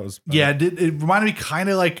trailer, but that was Yeah, it reminded me kind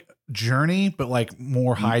of like Journey, but like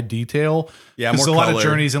more high detail. Yeah, There's more a lot of color.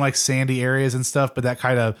 journeys in like sandy areas and stuff, but that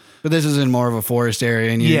kind of But this is in more of a forest area,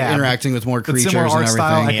 and you're Yeah, interacting with more but creatures similar and art everything.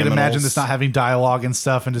 style. I can imagine Aminals. this not having dialogue and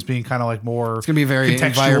stuff, and just being kind of like more. It's gonna be very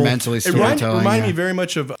contextual. environmentally It reminded storytelling. me very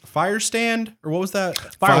much of Fire Stand, or what was that?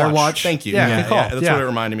 Firewatch. Thank you. Yeah, good call. that's Yeah. what it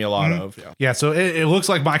reminded me a lot of. Yeah. Yeah, so it looks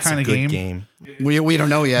like my kind of Good game. game. We don't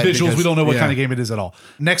know yet. Visuals, because- we don't know what yeah. kind of game it is at all.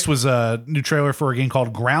 Next was a new trailer for a game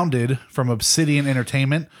called Grounded from Obsidian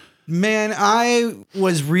Entertainment. Man, I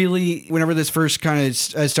was really, whenever this first kind of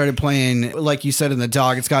started playing, like you said in the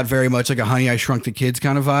dog, it's got very much like a Honey, I Shrunk the Kids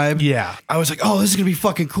kind of vibe. Yeah. I was like, oh, this is going to be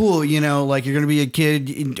fucking cool. You know, like you're going to be a kid.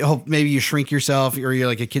 You hope maybe you shrink yourself or you're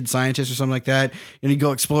like a kid scientist or something like that. And you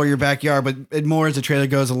go explore your backyard. But it more as the trailer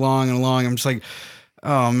goes along and along, I'm just like,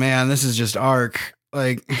 oh man, this is just arc.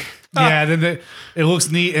 Like, Yeah, it looks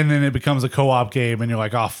neat, and then it becomes a co-op game, and you're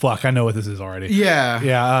like, oh fuck, I know what this is already. Yeah.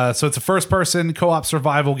 Yeah, so it's a first-person co-op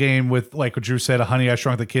survival game with, like what Drew said, a Honey, I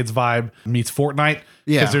Shrunk the Kids vibe meets Fortnite.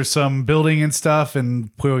 Yeah. Because there's some building and stuff,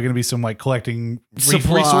 and clearly going to be some like collecting Supplies,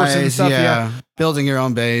 resources and stuff. Yeah. Building your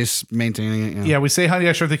own base, maintaining it. Yeah, we say Honey,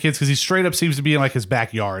 I Shrunk the Kids because he straight up seems to be in like his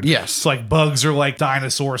backyard. Yes. It's like bugs are like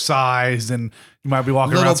dinosaur sized, and you might be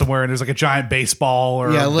walking Little- around somewhere, and there's like a giant baseball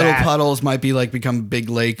or Yeah, little bat. puddles might be like become big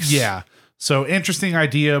lakes. Yeah. So interesting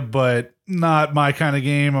idea, but not my kind of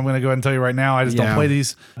game. I'm going to go ahead and tell you right now. I just don't Yeah. play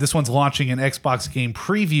these. This one's launching an Xbox game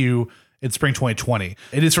preview in spring 2020.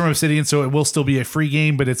 It is from Obsidian, so it will still be a free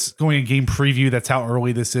game, but it's going in game preview. That's how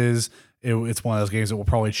early this is. It's one of those games that will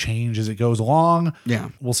probably change as it goes along. Yeah.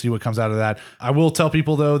 We'll see what comes out of that. I will tell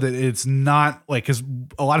people, though, that it's not like, because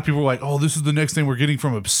a lot of people are like, oh, this is the next thing we're getting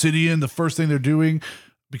from Obsidian, the first thing they're doing.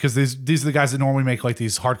 Because these are the guys that normally make like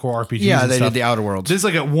these hardcore RPGs. Yeah, and they stuff. did the Outer Worlds. This is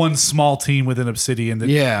like a one small team within Obsidian.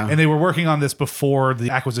 Yeah. And they were working on this before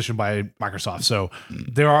the acquisition by Microsoft. So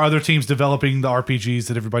there are other teams developing the RPGs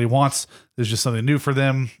that everybody wants. There's just something new for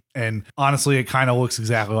them. And honestly, it kind of looks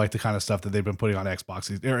exactly like the kind of stuff that they've been putting on Xbox.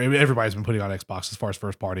 Everybody's been putting on Xbox as far as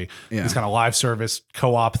first party. Yeah. These kind of live service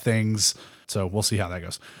co-op things. So we'll see how that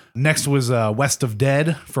goes. Next was West of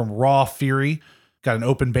Dead from Raw Fury. Got an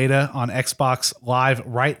open beta on Xbox Live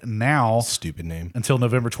right now Stupid name. until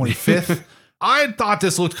November 25th. I thought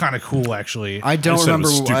this looked kind of cool, actually. I don't said it remember.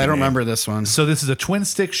 was stupid I don't name. remember this one. So this is a twin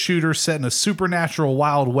stick shooter set in a supernatural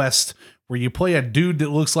Wild West where you play a dude that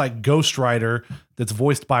looks like Ghost Rider that's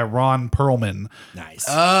voiced by Ron Perlman. Nice.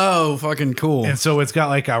 Oh, fucking cool! And so it's got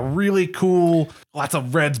like a really cool, lots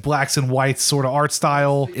of reds, blacks, and whites sort of art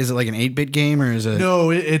style. Is it like an 8-bit game or is it?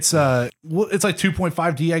 No, it's like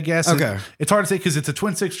 2.5D, I guess. Okay. It's hard to say because it's a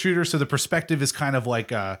twin stick shooter, so the perspective is kind of like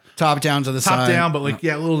Top down to the top side. down, but like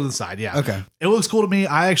a little to the side. Yeah. Okay. It looks cool to me.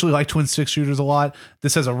 I actually like twin stick shooters a lot.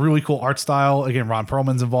 This has a really cool art style. Again, Ron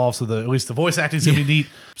Perlman's involved, so at least the voice acting is gonna be neat.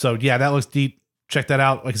 So yeah, that looks neat. Check that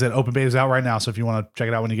out. Like I said, open beta is out right now. So if you want to check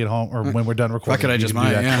it out when you get home or when we're done recording, Fuck it, I you just can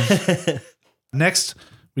do might. that. Yeah. Next,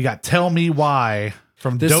 we got Tell Me Why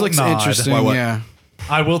from This Don't looks Nod. interesting. Why, what? Yeah.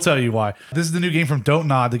 I will tell you why. This is the new game from Don't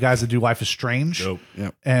Nod, the guys that do Life is Strange. Dope.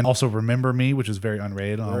 Yep. And also Remember Me, which is very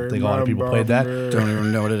underrated. I don't think a lot of people played that. Don't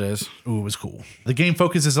even know what it is. Ooh, it was cool. The game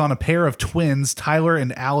focuses on a pair of twins, Tyler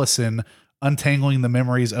and Allison, untangling the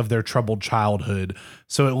memories of their troubled childhood.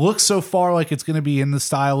 So it looks so far like it's going to be in the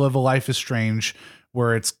style of a Life is Strange,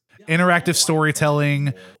 where it's interactive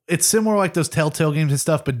storytelling. It's similar like those Telltale games and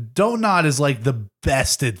stuff, but Don't Nod is like the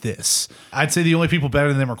best at this. I'd say the only people better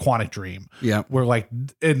than them are Quantic Dream. Yeah. Where like,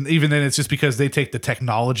 and even then it's just because they take the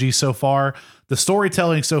technology so far. The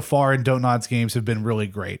storytelling so far in Don't Nod's games have been really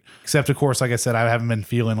great. Except of course, like I said, I haven't been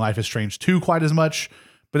feeling Life is Strange 2 quite as much,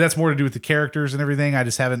 but that's more to do with the characters and everything. I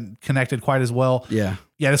just haven't connected quite as well. Yeah.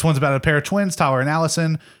 Yeah, this one's about a pair of twins, Tyler and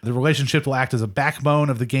Allison. The relationship will act as a backbone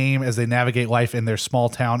of the game as they navigate life in their small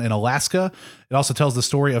town in Alaska. It also tells the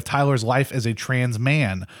story of Tyler's life as a trans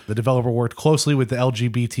man. The developer worked closely with the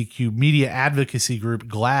LGBTQ media advocacy group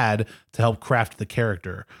GLAAD to help craft the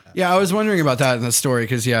character. Yeah, I was wondering about that in the story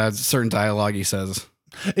because certain dialogue he says.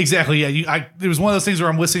 Exactly. Yeah, it was one of those things where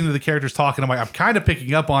I'm listening to the characters talk, and I'm like, I'm kind of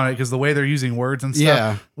picking up on it because the way they're using words and stuff,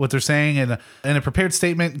 Yeah. what they're saying. And in a prepared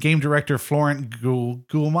statement, game director Florent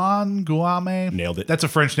Guillaume, Nailed it. That's a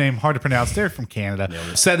French name, hard to pronounce. They're from Canada.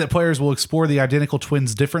 Said that players will explore the identical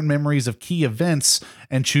twins' different memories of key events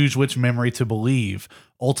and choose which memory to believe.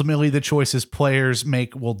 Ultimately, the choices players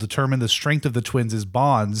make will determine the strength of the twins'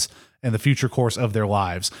 bonds and the future course of their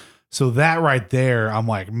lives. So that right there, I'm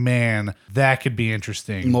like, man, that could be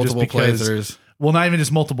interesting. Multiple playthroughs. Well, not even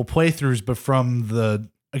just multiple playthroughs, but from the,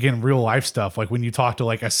 again, real life stuff. Like when you talk to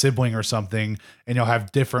like a sibling or something and you'll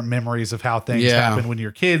have different memories of how things Yeah. happen when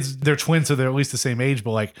you're kids. They're twins, so they're at least the same age,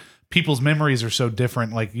 but like people's memories are so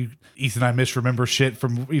different. Like Ethan and I misremember shit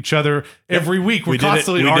from each other every week. We're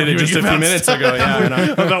constantly we did arguing it just a few about minutes stuff. ago. Yeah, and I,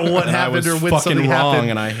 about what and I happened was or when fucking something wrong,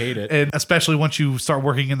 happened. and I hate it. And especially once you start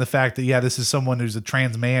working in the fact that, yeah, this is someone who's a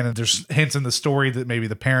trans man and there's hints in the story that maybe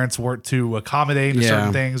the parents weren't too accommodating to Yeah.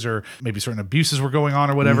 certain things or maybe certain abuses were going on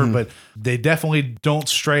or whatever, but they definitely don't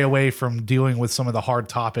stray away from dealing with some of the hard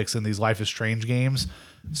topics in these Life is Strange games.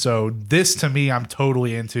 So this to me, I'm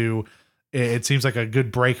totally into. It seems like a good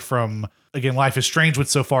break from, again, Life is Strange, which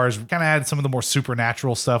so far has kind of added some of the more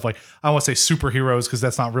supernatural stuff. Like, I don't want to say superheroes because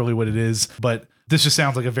that's not really what it is, but this just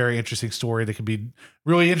sounds like a very interesting story that could be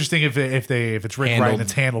really interesting if it's written right and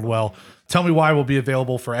it's handled well. Tell Me Why will be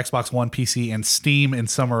available for Xbox One, PC, and Steam in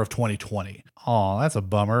summer of 2020. Oh, that's a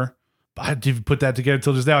bummer. I didn't put that together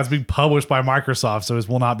until just now. It's being published by Microsoft, so it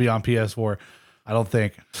will not be on PS4. I don't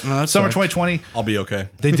think. that Summer sucks. 2020. I'll be okay.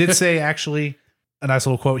 They did say, actually, a nice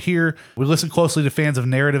little quote here. We listened closely to fans of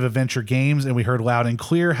narrative adventure games, and we heard loud and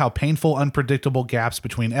clear how painful, unpredictable gaps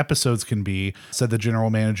between episodes can be, said the general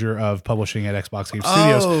manager of publishing at Xbox Game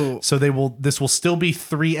Studios. Oh. So this will still be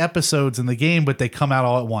 3 episodes in the game, but they come out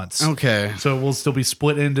all at once. Okay. So it will still be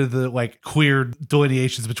split into the like clear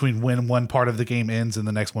delineations between when one part of the game ends and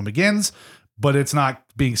the next one begins, but it's not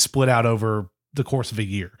being split out over the course of a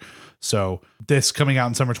year. So this coming out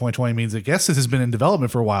in summer 2020 means I guess this has been in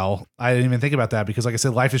development for a while. I didn't even think about that because like I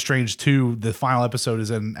said, Life is Strange 2, the final episode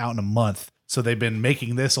is out in a month. So they've been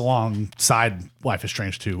making this alongside Life is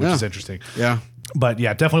Strange 2, which is interesting. Yeah. But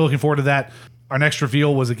yeah, definitely looking forward to that. Our next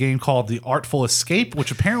reveal was a game called The Artful Escape, which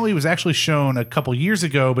apparently was actually shown a couple years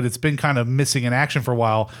ago, but it's been kind of missing in action for a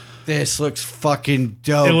while. This looks fucking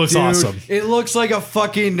dope. It looks dude. awesome. It looks like a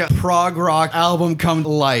fucking prog rock album come to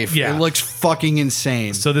life. Yeah. It looks fucking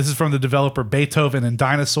insane. So this is from the developer Beethoven and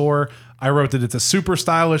Dinosaur. I wrote that it's a super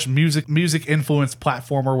stylish music influenced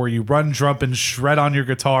platformer where you run, jump, and shred on your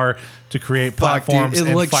guitar to create Fuck, dude, platforms it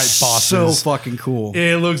and looks fight bosses. so fucking cool.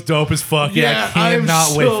 It looks dope as fuck. Yeah, I I'm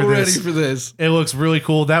cannot wait so for ready this. for this. It looks really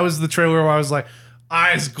cool. That was the trailer where I was like,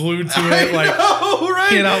 eyes glued to it. Like, right?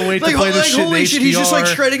 cannot wait to play this shit in holy shit, he's just like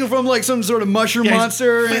HDR. shredding from like some sort of mushroom Yeah,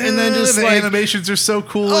 monster, and then just the like animations are so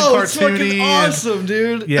cool oh, and it's cartoony. fucking and- awesome,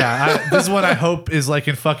 dude. Yeah, this is what I hope is like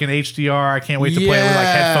in fucking HDR. I can't wait to play it with like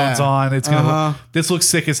Yeah. headphones on. It's gonna. Uh-huh. This looks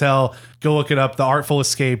sick as hell. Go look it up. The Artful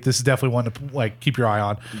Escape. This is definitely one to like keep your eye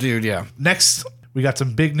on. Dude, yeah. Next, we got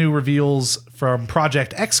some big new reveals from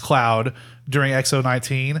Project xCloud during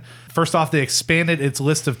XO19. First off, they expanded its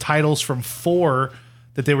list of titles from 4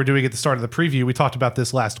 that they were doing at the start of the preview. We talked about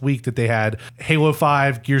this last week that they had Halo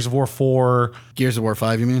 5, Gears of War 4. Gears of War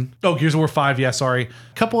 5, you mean? Oh, Gears of War 5, yeah, sorry.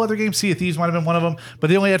 A couple other games, Sea of Thieves might have been one of them, but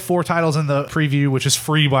they only had 4 titles in the preview, which is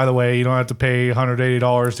free, by the way. You don't have to pay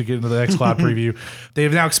 $180 to get into the xCloud preview.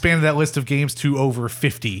 They've now expanded that list of games to over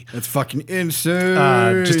 50. That's fucking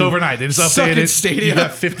insane. Just overnight. They just Suck updated it, it. Stadia. You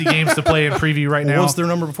got 50 games to play in preview right What now. was their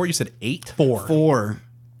number before? You said 8? 4. 4.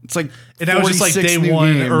 It's like And that was just like 46 day new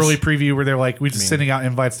one games. early preview where they're like, we're just sending out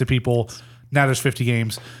invites to people. Now there's 50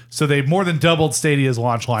 games. So they more than doubled Stadia's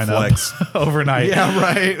launch lineup Flex. overnight. Yeah,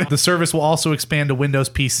 right. The service will also expand to Windows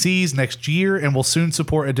PCs next year and will soon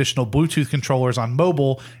support additional Bluetooth controllers on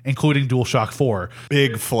mobile, including DualShock 4.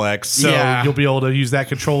 Big flex. So Yeah. you'll be able to use that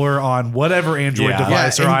controller on whatever Android Yeah.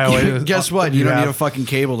 device or and iOS. Guess what? You don't have. need a fucking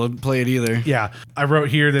cable to play it either. Yeah, I wrote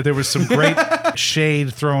here that there was some great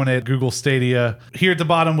shade thrown at Google Stadia. Here at the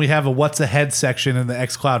bottom, we have a what's ahead section in the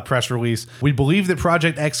xCloud press release. We believe that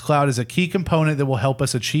Project xCloud is a key component that will help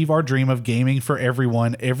us achieve our dream of gaming for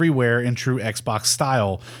everyone, everywhere in true Xbox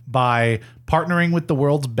style by partnering with the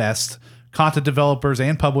world's best content developers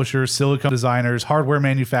and publishers, silicon designers, hardware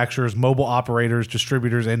manufacturers, mobile operators,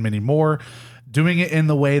 distributors, and many more. Doing it in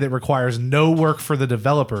the way that requires no work for the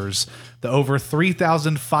developers. The over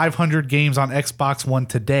 3,500 games on Xbox One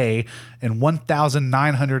today and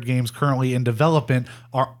 1,900 games currently in development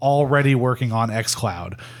are already working on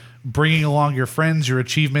xCloud. Bringing along your friends, your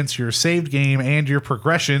achievements, your saved game, and your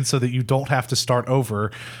progression so that you don't have to start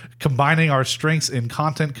over. Combining our strengths in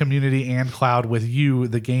content, community, and cloud with you,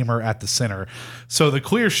 the gamer, at the center. So the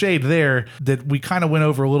clear shade there that we kind of went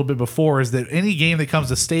over a little bit before is that any game that comes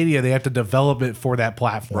to Stadia, they have to develop it for that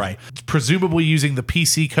platform. Right. Presumably using the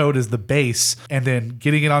PC code as the base and then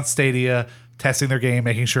getting it on Stadia, testing their game,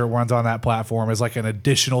 making sure it runs on that platform is like an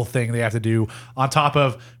additional thing they have to do on top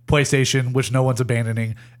of PlayStation, which no one's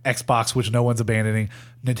abandoning, Xbox, which no one's abandoning,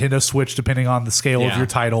 Nintendo Switch, depending on the scale of Yeah. your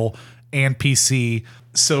title, and PC.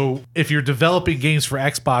 So if you're developing games for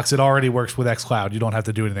Xbox, it already works with xCloud. You don't have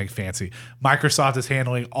to do anything fancy. Microsoft is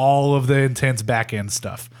handling all of the intense back-end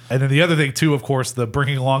stuff. And then the other thing too, of course, the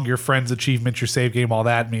bringing along your friends' achievements, your save game, all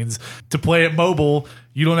that means to play it mobile,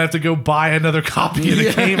 you don't have to go buy another copy of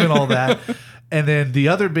the game and all that. And then the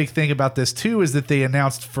other big thing about this too is that they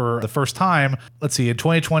announced for the first time, let's see, in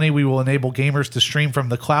 2020, we will enable gamers to stream from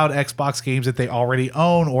the cloud Xbox games that they already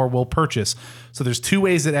own or will purchase. So there's 2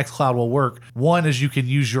 ways that xCloud will work. One is you can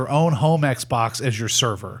use your own home Xbox as your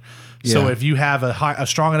server. So Yeah. if you have a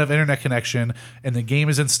strong enough internet connection and the game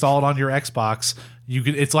is installed on your Xbox, you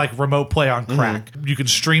can, it's like remote play on crack. You can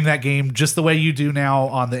stream that game just the way you do now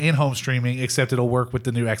on the in-home streaming, except it'll work with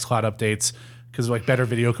the new xCloud updates because like better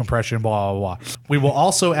video compression, blah, blah, blah. We will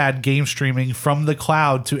also add game streaming from the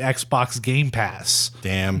cloud to Xbox Game Pass.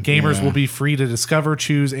 Damn. Gamers will be free to discover,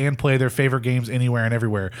 choose, and play their favorite games anywhere and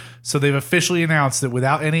everywhere. So they've officially announced that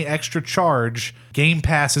without any extra charge, Game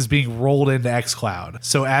Pass is being rolled into xCloud.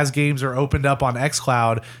 So as games are opened up on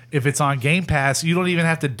xCloud, if it's on Game Pass, you don't even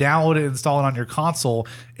have to download it and install it on your console.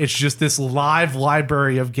 It's just this live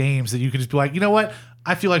library of games that you can just be like, you know what?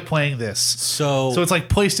 I feel like playing this. So it's like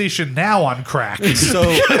PlayStation Now on crack. So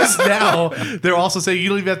because now they're also saying you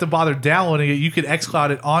don't even have to bother downloading it. You can xCloud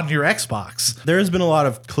it on your Xbox. There has been a lot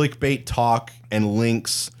of clickbait talk and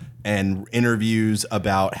links and interviews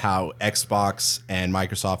about how Xbox and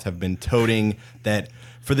Microsoft have been toting that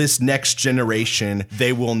for this next generation,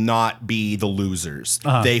 they will not be the losers.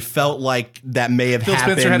 They felt like that may have Phil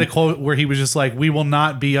happened. Spencer had a quote where he was just like, we will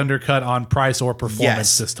not be undercut on price or performance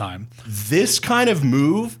Yes. this time. This kind of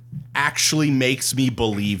move actually makes me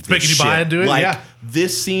believe this Making you shit. buy into it? Like, Yeah.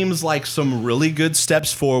 this seems like some really good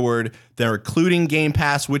steps forward. They're including Game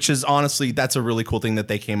Pass, which is honestly, that's a really cool thing that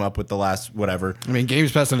they came up with the last whatever. I mean,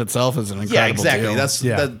 Games Pass in itself is an incredible Yeah, exactly. deal. That's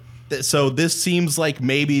Yeah. so this seems like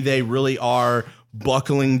maybe they really are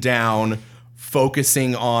buckling down,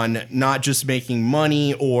 focusing on not just making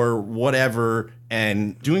money or whatever,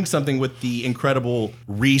 and doing something with the incredible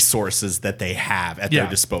resources that they have at Yeah. their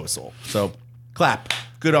disposal. So, clap.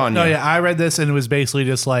 Good on No, you. yeah, I read this and it was basically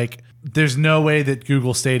just like, there's no way that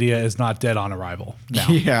Google Stadia is not dead on arrival now.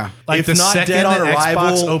 Yeah. Like If the not second dead on that Xbox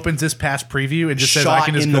arrival, opens this past preview and just says I Shot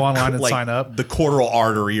can just in go the online and like, sign up. the cortical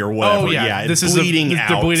artery or whatever. Oh yeah, it's this bleeding is out.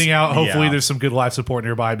 they're bleeding out. Hopefully, Yeah. there's some good live support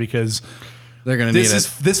nearby because They're going to need this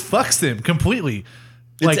fucks them completely.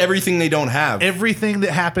 It's everything they don't have. Everything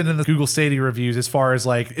that happened in the Google Stadia reviews, as far as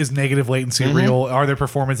like, is negative latency real? Are there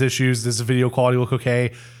performance issues? Does the video quality look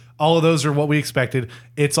okay? All of those are what we expected.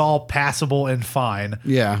 It's all passable and fine.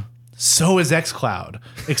 Yeah. So is xCloud,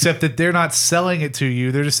 except that they're not selling it to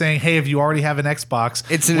you. They're just saying, hey, if you already have an Xbox,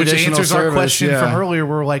 It's an which additional answers our service, question yeah. from earlier.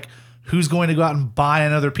 We're like, who's going to go out and buy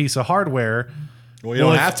another piece of hardware? Well, you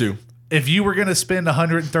don't have to. If you were going to spend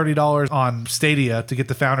 $130 on Stadia to get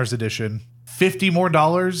the Founders Edition, $50 more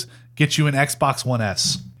gets you an Xbox One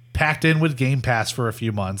S, packed in with Game Pass for a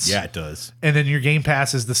few months. Yeah, it does. And then your Game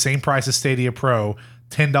Pass is the same price as Stadia Pro,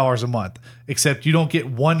 $10 a month. Except you don't get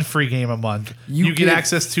one free game a month. You get get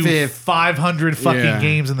access to 500 fucking Yeah.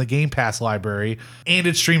 games in the Game Pass library, and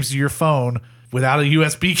it streams to your phone without a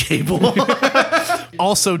USB cable.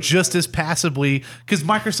 Also, just as passively, because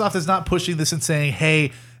Microsoft is not pushing this and saying,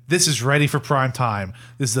 hey, this is ready for prime time.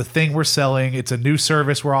 This is the thing we're selling. It's a new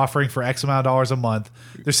service we're offering for X amount of dollars a month.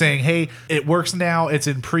 They're saying, hey, it works now. It's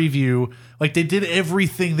in preview. Like, they did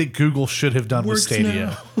everything that Google should have done with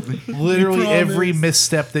Stadia. Literally every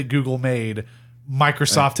misstep that Google made,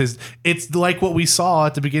 Microsoft has. It's like what we saw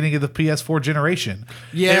at the beginning of the PS4 generation.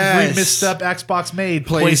 Yes. Every misstep Xbox made,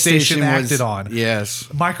 PlayStation acted on. Yes.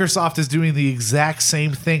 Microsoft is doing the exact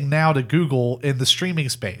same thing now to Google in the streaming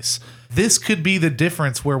space. This could be the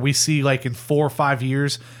difference where we see, like, in 4 or 5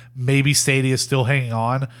 years, maybe Stadia is still hanging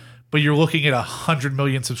on, but you're looking at 100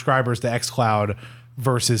 million subscribers to xCloud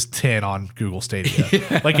versus 10 on Google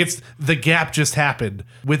Stadia. Like, it's the gap just happened.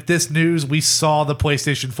 With this news, we saw the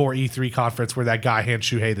PlayStation 4 E3 conference where that guy hands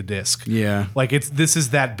Shuhei the disc. Yeah. Like, this is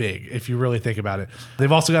that big if you really think about it.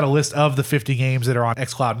 They've also got a list of the 50 games that are on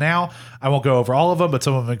xCloud now. I won't go over all of them, but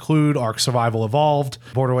some of them include Ark Survival Evolved,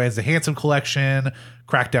 Borderlands The Handsome Collection,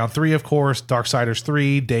 Crackdown 3, of course, Darksiders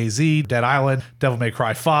 3, DayZ, Dead Island, Devil May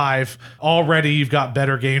Cry 5. Already, you've got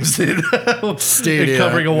better games than Stadia,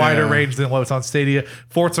 covering a wider yeah. range than what's on Stadia.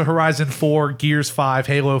 Forza Horizon 4, Gears 5,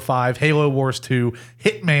 Halo 5, Halo Wars 2,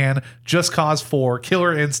 Hitman, Just Cause 4,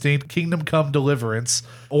 Killer Instinct, Kingdom Come Deliverance,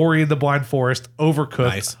 Ori and the Blind Forest, Overcooked,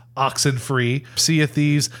 Nice. Oxenfree, Sea of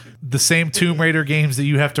Thieves. The same Tomb Raider games that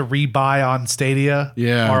you have to rebuy on Stadia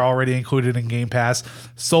are already included in Game Pass.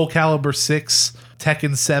 Soul Calibur 6,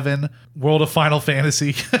 Tekken 7, World of Final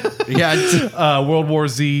Fantasy, Yeah. World War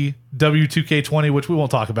Z, W2K20, which we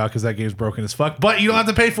won't talk about because that game's broken as fuck, but you don't have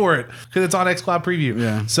to pay for it because it's on xCloud Preview.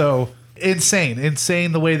 Yeah. So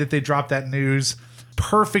insane the way that they dropped that news.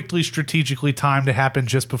 Perfectly strategically timed to happen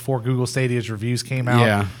just before Google Stadia's reviews came out.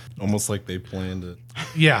 Yeah. Almost like they planned it.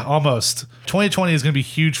 Yeah, almost. 2020 is going to be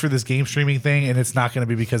huge for this game streaming thing, and it's not going to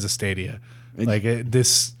be because of Stadia.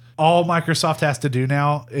 All Microsoft has to do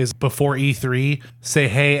now is before E3 say,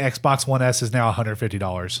 "Hey, Xbox One S is now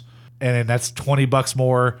 $150," and then that's $20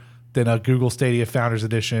 more than a Google Stadia Founders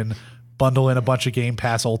Edition. Bundle in a bunch of Game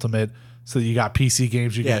Pass Ultimate. so that you got PC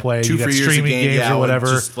games you can play, 2 you got free years of streaming game, games or whatever.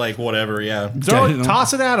 Just like whatever,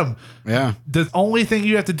 Toss it at them. Yeah. The only thing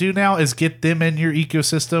you have to do now is get them in your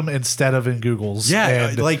ecosystem instead of in Google's. Yeah,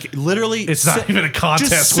 And like literally, it's not even a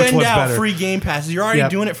contest. Just which send one's out better. free game passes. You're already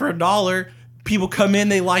doing it for $1. People come in,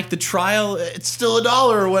 they like the trial. It's still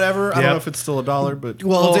 $1 or whatever. I don't know if it's still $1, but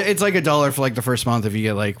Well, it's like $1 for like the first month if you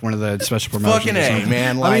get like one of the special promotions. fucking or A, something. man.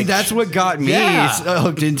 I mean, Like, that's what got me Yeah.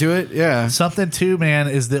 hooked into it. Yeah. Something too, man,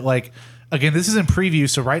 is that like, again, this is in preview,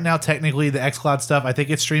 so right now technically the xCloud stuff, I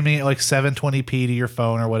think it's streaming at like 720p to your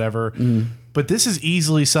phone or whatever. But this is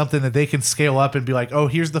easily something that they can scale up and be like, oh,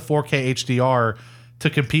 here's the 4K HDR to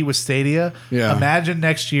compete with Stadia. Yeah. Imagine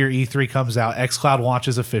next year E3 comes out, xCloud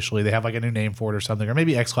launches officially. They have like a new name for it or something, or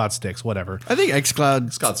maybe xCloud Sticks, whatever. I think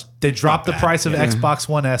xCloud. Scott's They drop the bad. price of Xbox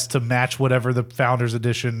One S to match whatever the Founders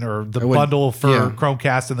Edition or the would- bundle for yeah.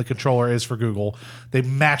 Chromecast and the controller is for Google. They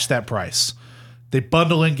match that price. They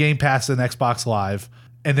bundle in Game Pass and Xbox Live.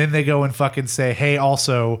 And then they go and fucking say, hey,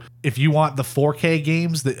 also, if you want the 4K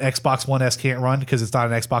games that Xbox One S can't run because it's not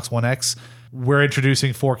an Xbox One X, we're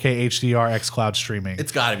introducing 4K HDR xCloud streaming.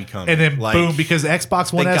 It's got to be coming. And then Like, boom, because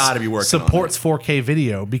Xbox One they S gotta be working supports 4K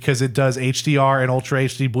video because it does HDR and Ultra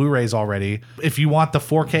HD Blu-rays already. If you want the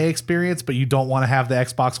 4K experience, but you don't want to have the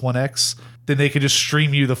Xbox One X, then they could just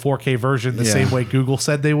stream you the 4K version the Yeah. same way Google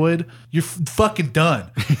said they would. You're fucking done.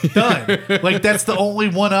 Done. Like, that's the only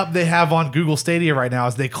one up they have on Google Stadia right now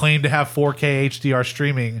is they claim to have 4K HDR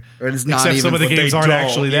streaming. Or it's not except even- some of the but games they aren't don't.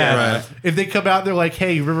 actually Yeah, that. right. If they come out, they're like,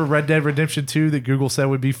 hey, you remember Red Dead Redemption 2 that Google said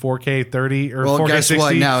would be 4K 30 or Well, 4K guess 60?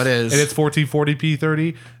 what? Now it is. And it's 1440p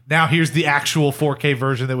 30. Now here's the actual 4K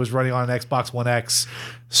version that was running on an Xbox One X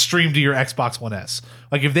streamed to your Xbox One S.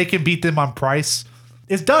 Like, if they can beat them on price,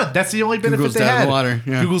 it's done. That's the only benefit Google's they dead in had. the water,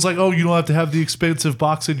 yeah. Google's like, oh, you don't have to have the expensive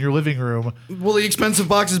box in your living room. Well, the expensive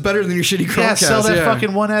box is better than your shitty Chromecast. Yeah, sell that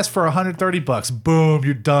fucking One S for $130. Boom,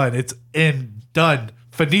 you're done. It's in. Done.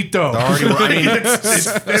 Finito. I mean,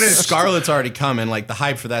 it's finished. Scarlet's already coming. Like the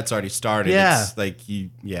hype for that's already started. Yeah. It's like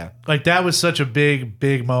Like, that was such a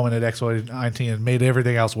big moment at X19 and made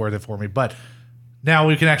everything else worth it for me. But now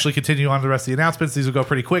we can actually continue on to the rest of the announcements. These will go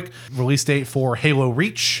pretty quick. Release date for Halo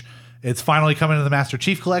Reach. It's finally coming to the Master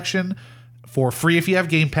Chief Collection for free if you have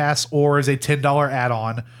Game Pass, or as a $10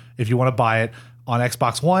 add-on if you want to buy it on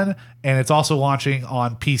Xbox One. And it's also launching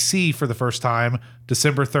on PC for the first time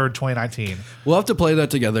December 3rd, 2019. We'll have to play that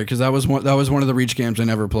together because that was one of the Reach games I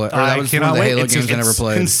never played. Or I that was one cannot of the wait. Halo It's games I never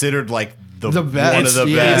played. considered like the best. one of the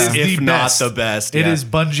Yeah. best, It is if the not best. the best. It yeah. is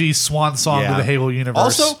Bungie's swan song to the Halo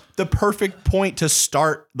universe. Also, the perfect point to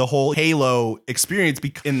start the whole Halo experience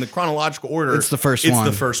in the chronological order. It's the first It's one.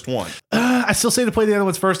 the first one. I still say to play the other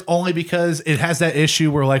ones first, only because it has that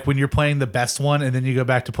issue where, like, when you're playing the best one and then you go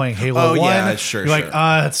back to playing Halo Oh, 1, yeah, sure, you're like,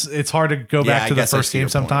 sure. it's hard to go Yeah, back I to the guess I first see your game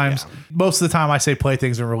point, sometimes. yeah. Most of the time, I say play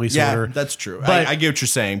things in release Yeah, order. that's true. But I get what you're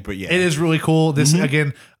saying, but yeah. it is really cool. This,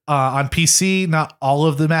 again, on PC, not all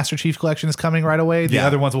of the Master Chief Collection is coming right away. The Yeah.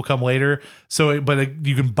 other ones will come later. So, you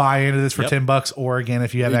can buy into this for Yep. $10, or again,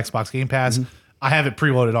 if you have Xbox Game Pass. I have it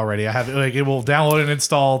preloaded already. I have it, like, it will download and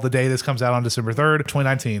install the day this comes out on December 3rd,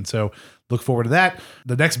 2019. So look forward to that.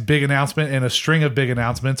 The next big announcement in a string of big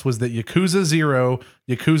announcements was that Yakuza 0,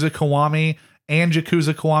 Yakuza Kiwami, and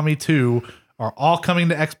Yakuza Kiwami 2 are all coming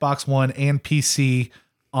to Xbox One and PC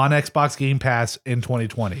on Xbox Game Pass in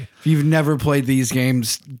 2020. If you've never played these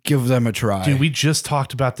games, give them a try. Dude, we just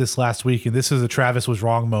talked about this last week, and this is a Travis was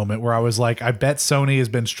wrong moment where I was like, I bet Sony has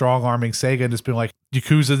been strong arming Sega and just been like,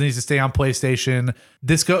 Yakuza needs to stay on PlayStation.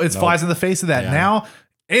 It flies in the face of that. Yeah. Now,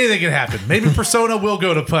 anything can happen. Maybe Persona will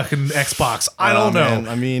go to fucking Xbox. I don't know. man,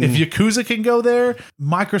 I mean- if Yakuza can go there,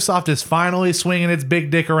 Microsoft is finally swinging its big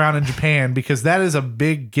dick around in Japan because that is a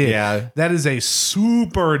big get. Yeah. That is a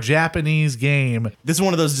super Japanese game. This is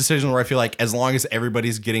one of those decisions where I feel like as long as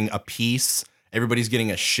everybody's getting a piece, everybody's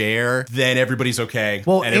getting a share, then everybody's okay.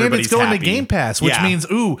 Well, and everybody's it's going happy. to Game Pass, which Yeah. means,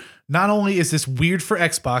 not only is this weird for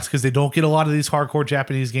Xbox because they don't get a lot of these hardcore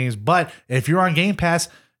Japanese games, but if you're on Game Pass,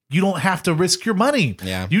 you don't have to risk your money.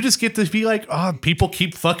 Yeah. You just get to be like, oh, people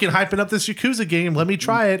keep fucking hyping up this Yakuza game. Let me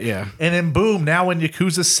try it. Yeah. And then boom, now when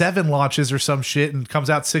Yakuza 7 launches or some shit and comes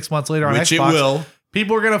out 6 months later on Which it Xbox, will.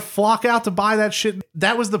 people are going to flock out to buy that shit.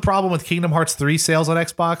 That was the problem with Kingdom Hearts 3 sales on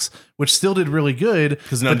Xbox, which still did really good.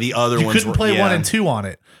 'Cause none of but the other you ones couldn't were- play 1 yeah. and 2 on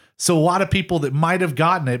it. So a lot of people that might have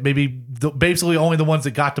gotten it, basically only the ones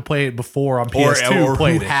that got to play it before on PS2 or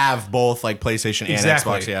played who it. have both like PlayStation and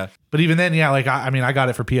Exactly. Xbox. Yeah. But even then, yeah, like I mean, I got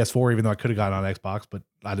it for PS4, even though I could have gotten it on Xbox, but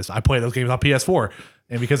I play those games on PS4.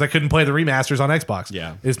 And because I couldn't play the remasters on Xbox,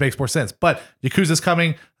 Yeah. this makes more sense. But Yakuza's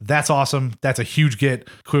coming. That's awesome. That's a huge get.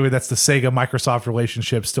 Clearly, that's the Sega Microsoft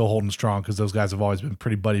relationship still holding strong because those guys have always been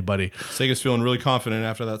pretty buddy. Sega's feeling really confident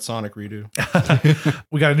after that Sonic redo.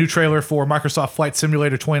 We got a new trailer for Microsoft Flight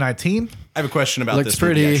Simulator 2019. I have a question about Looks this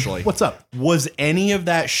movie, pretty. actually. What's up? Was any of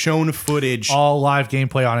that shown footage? All live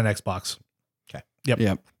gameplay on an Xbox. Okay.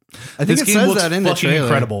 Yep. I think This it game says looks that in the fucking trailer.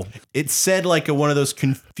 incredible. It said like one of those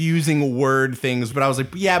confusing word things, but I was like,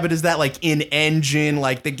 yeah, but is that like in engine?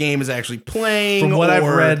 Like the game is actually playing? From what I've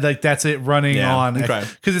or- read, like that's it running Yeah, on. okay.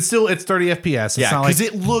 Because it's 30 FPS. It's Yeah, not like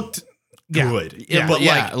because it looked Yeah. good. Yeah. But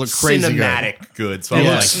Yeah, like it looked crazy good. cinematic good. So it I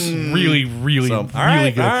looks was like, really, really, So, really all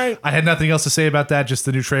right, good. all right. I had nothing else to say about that. Just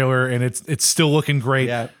the new trailer, and it's still looking great.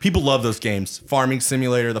 yeah, people love those games. Farming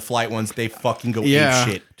Simulator, the flight ones, they fucking go Yeah. ape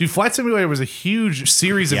shit. Dude, Flight Simulator was a huge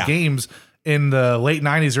series of Yeah. games in the late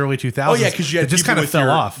 90s, early 2000s. Oh yeah, because you had it just people kind of with fell your,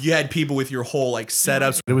 off. You had people with your whole like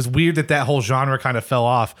setups. It was weird that whole genre kind of fell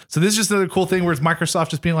off. So this is just another cool thing where it's Microsoft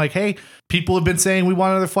just being like, hey, people have been saying we want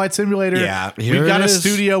another Flight Simulator. Yeah, We've here got it a is.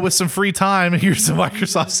 studio with some free time. Here's the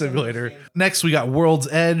Microsoft Simulator. Next, we got World's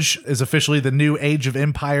Edge is officially the new Age of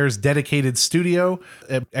Empires dedicated studio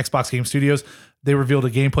at Xbox Game Studios. They revealed a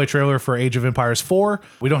gameplay trailer for Age of Empires 4.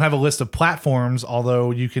 We don't have a list of platforms, although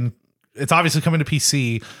you can. It's obviously coming to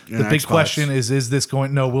PC. The And big Xbox. question is this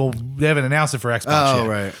going? No, they haven't announced it for Xbox Oh, yet.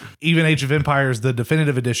 right. Even Age of Empires, the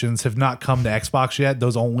definitive editions have not come to Xbox yet.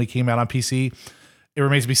 Those only came out on PC. It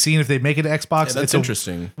remains to be seen if they make it to Xbox. Yeah, that's It's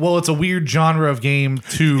interesting. Well, it's a weird genre of game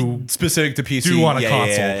to Specific to PC. do on a Yeah,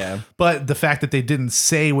 console. yeah. But the fact that they didn't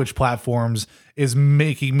say which platforms is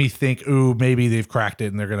making me think, ooh, maybe they've cracked it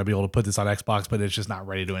and they're going to be able to put this on Xbox, but it's just not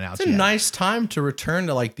ready to announce It's a yet. nice time to return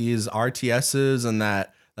to like these RTSs and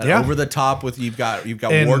that Yeah. over the top with you've got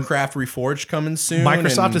And Warcraft Reforged coming soon.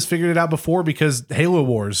 Microsoft and- has figured it out before because Halo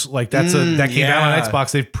Wars, like that came out yeah. on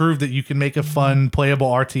Xbox. They've proved that you can make a fun, playable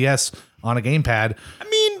RTS on a gamepad. I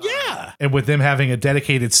mean, yeah. And with them having a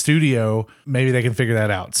dedicated studio, maybe they can figure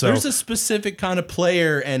that out. So There's a specific kind of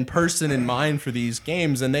player and person in mind for these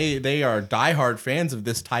games, and they are diehard fans of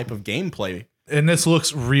this type of gameplay. and this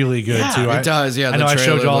looks really good Yeah, too. it does, yeah, I the know I showed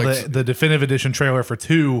trailer you all looks- the definitive edition trailer for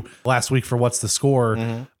 2 last week for What's the Score.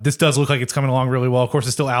 Mm-hmm. This does look like it's coming along really well. Of course,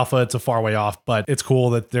 it's still alpha. It's a far way off, but it's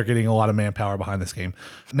cool that they're getting a lot of manpower behind this game.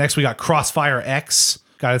 Next, we got Crossfire X.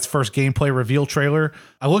 Got its first gameplay reveal trailer.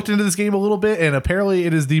 I looked into this game a little bit, and apparently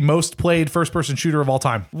it is the most played first-person shooter of all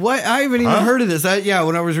time. What? I haven't even heard of this.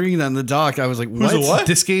 When I was reading that in the doc, I was like, what? a what?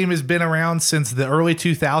 This game has been around since the early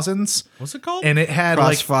 2000s, What's it called? and it had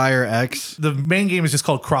Crossfire X. the main game is just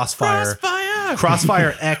called Crossfire. Crossfire.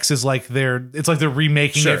 Crossfire X is like they're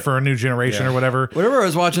remaking Sure. it for a new generation or whatever. Whenever I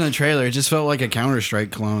was watching the trailer, it just felt like a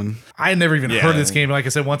Counter-Strike clone. I had never even Yeah. heard of this game. Like I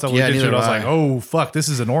said, once I looked into it, neither I was have like, I. oh, fuck, this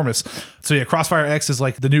is enormous. So yeah, Crossfire X is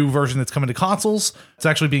like the new version that's coming to consoles. It's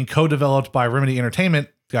actually being co-developed by Remedy Entertainment,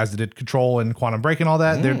 guys that did Control and Quantum Break and all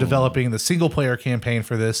that. They're developing the single-player campaign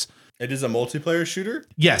for this. It is a multiplayer shooter.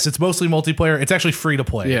 Yes, it's mostly multiplayer. It's actually free to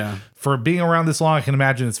play. Yeah. For being around this long, I can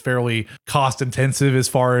imagine it's fairly cost intensive as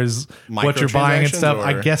far as what you're buying and stuff.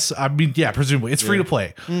 Microtransactions, or- I mean, presumably it's free to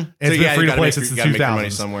play. And it's So, been yeah, free you to gotta play make since your- the you gotta make your money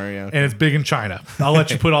 2000s. somewhere, yeah. And it's big in China. I'll let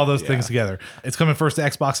you put all those things together. It's coming first to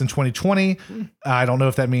Xbox in 2020. I don't know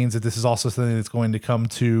if that means that this is also something that's going to come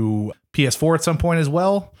to PS4 at some point as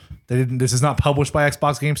well. This is not published by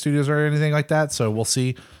Xbox Game Studios or anything like that, so we'll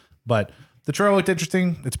see. But the trailer looked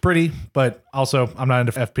interesting. It's pretty, but also I'm not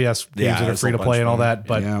into FPS games Yeah, that are there's a free to bunch play and all of them. that.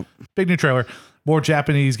 But Yeah. big new trailer. More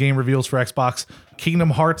Japanese game reveals for Xbox.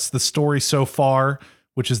 Kingdom Hearts: The Story So Far,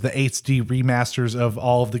 which is the HD remasters of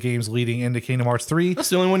all of the games leading into Kingdom Hearts 3. That's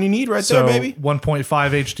the only one you need right So there, baby.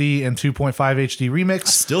 1.5 HD and 2.5 HD remix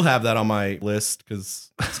Still have that on my list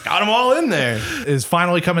because it's got them all in there. is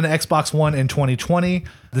finally coming to Xbox One in 2020.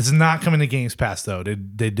 This is not coming to Games Pass though.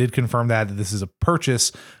 They did confirm that this is a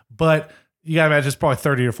purchase, but you gotta imagine it's probably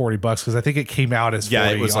 30 or 40 bucks because I think it came out as 40 Yeah,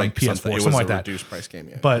 it was on like PS4, something. It was something a like that. reduced price game.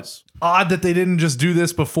 Yeah, But odd that they didn't just do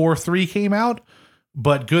this before 3 came out,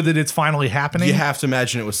 but good that it's finally happening. you have to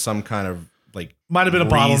imagine it was some kind of like Might have been a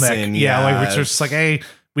bottleneck. reason, Yeah, like it's it's- just like, hey,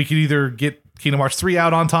 we could either get Kingdom Hearts 3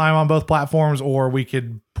 out on time on both platforms, or we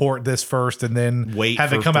could port this first and then wait have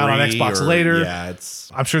for it come out on 3 Xbox or- later. Yeah,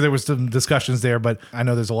 it's I'm sure there was some discussions there, but I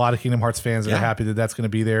know there's a lot of Kingdom Hearts fans that are Yeah. happy that that's going to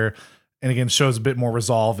be there. And again, shows a bit more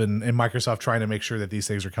resolve in Microsoft trying to make sure that these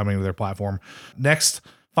things are coming to their platform. Next,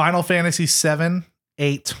 Final Fantasy 7,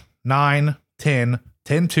 8, 9, 10,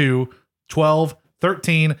 10-2, 12,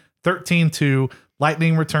 13, 13-2,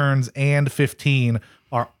 Lightning Returns, and 15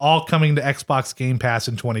 are all coming to Xbox Game Pass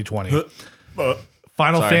in 2020.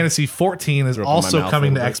 Final Sorry. Fantasy 14 is Threw up in my also mouth a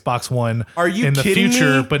coming to little bit. Xbox One Are you in the kidding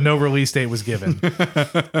future, me? but no release date was given.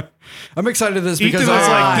 I'm excited to this Ethan because was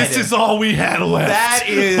God. like, this is all we had left. That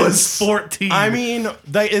is was 14. I mean,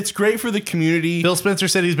 it's great for the community. Phil Spencer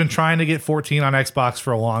said he's been trying to get 14 on Xbox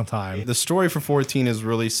for a long time. The story for 14 is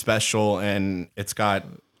really special, and it's got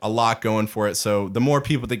a lot going for it. So the more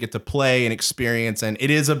people that get to play and experience, and it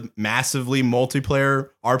is a massively multiplayer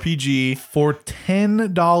RPG. For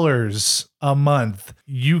 $10 a month,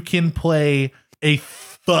 you can play a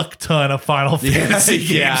fuck ton of Final Fantasy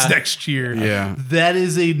yeah. games next year. Yeah. That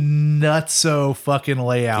is a nutso fucking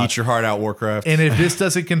layout. Eat your heart out, Warcraft. And if this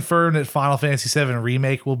doesn't confirm that Final Fantasy VII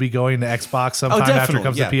Remake will be going to Xbox sometime after it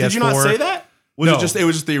comes to PS4. Did you not say that? No. It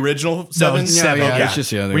was just the original 7? it's Yeah, seven. yeah, Yeah. it's just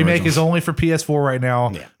the Remake original. is only for PS4 right now,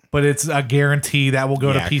 Yeah. but it's a guarantee that will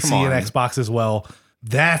go Yeah, to PC come and on. Xbox as well.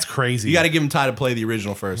 That's crazy. You got to give them time to play the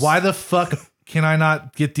original first. Why the fuck can I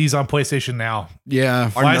not get these on PlayStation now? Yeah.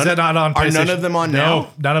 Why is that not on PlayStation? Are none of them on no, now?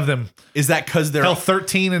 none of them. Is that because they're Hell,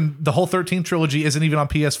 13 and the whole 13 trilogy isn't even on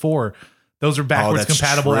PS4. Those are backwards that's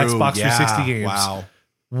compatible true. Xbox Yeah. 360 games. Wow.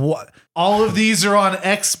 What? All of these are on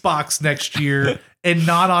Xbox next year and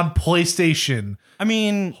not on PlayStation. I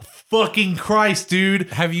mean, Fucking Christ, dude.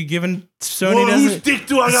 have you given Sony? Well, whose doesn't- dick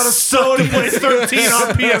do I gotta suck to play 13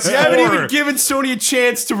 on PS4? You haven't even given Sony a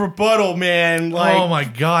chance to rebuttal, man. Like, Oh my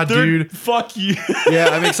god, they're- dude. Fuck you. Yeah,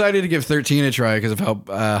 I'm excited to give 13 a try because of how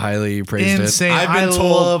highly you praised it. Insane. I've been I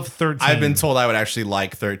told- love 13. I've been told I would actually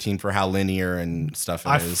like 13 for how linear and stuff it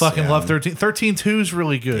I is. fucking Yeah. love 13. 13-2 is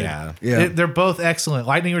really good. Yeah. Yeah. They're both excellent.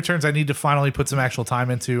 Lightning Returns, I need to finally put some actual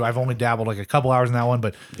time into. I've only dabbled like a couple hours in that one,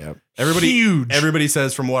 but Yep. Everybody, huge. Everybody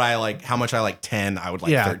says from what I like, how much I like 10, I would like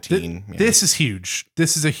yeah, 13. Yeah. This is huge.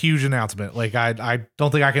 This is a huge announcement. Like I don't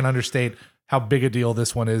think I can understate how big a deal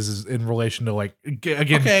this one is in relation to like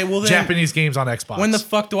again Okay, well then- Japanese games on Xbox. When the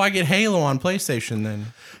fuck do I get Halo on PlayStation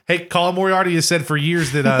then? Hey, Colin Moriarty has said for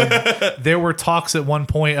years that there were talks at one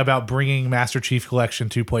point about bringing Master Chief Collection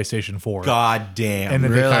to PlayStation 4. God damn. And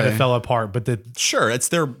then they kind Really? of fell apart. But sure, it's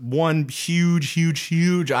their one huge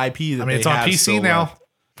IP that I mean, it's on have PC so now. well.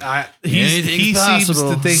 He seems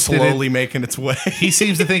possible. to think Slowly making its way. he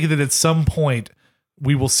seems to think that at some point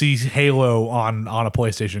we will see Halo on a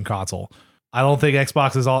PlayStation console. I don't think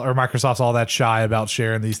Xbox is all or Microsoft's all that shy about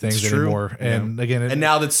sharing these things It's true. anymore. And again, And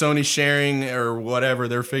now that Sony's sharing or whatever,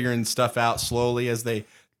 they're figuring stuff out slowly as they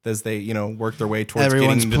work their way towards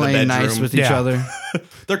Everyone's getting into playing the bedroom. nice with each Yeah. other.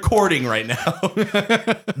 They're courting right now.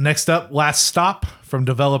 next up, Last Stop from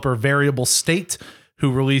developer Variable State,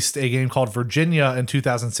 who released a game called Virginia in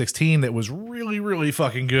 2016 that was really, really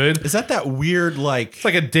fucking good. Is that weird like It's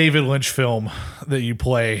like a David Lynch film that you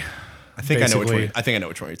play. I think I know basically.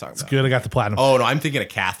 which one you're talking about. Good, I got the platinum. Oh no, I'm thinking of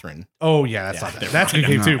Catherine. Oh yeah, that's not that. That's a good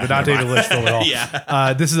game too, but not David Lynch film at all.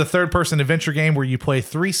 Yeah. This is a third-person adventure game where you play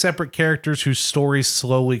 3 separate characters whose stories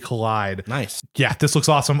slowly collide. Nice. Yeah, this looks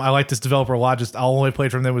awesome. I like this developer a lot. Just I only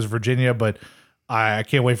played from them was Virginia, but I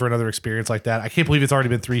can't wait for another experience like that. I can't believe it's already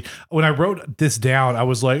been 3. When I wrote this down, I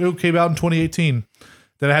was like, "Oh, it came out in 2018."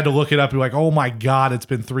 Then I had to look it up and be like, "Oh my god, it's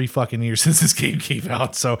been 3 fucking years since this game came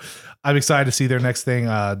out." So I'm excited to see their next thing.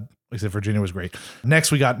 Like I said, Virginia was great.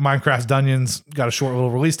 Next, we got Minecraft Dungeons. Got a short little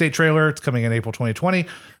release date trailer. It's coming in April 2020.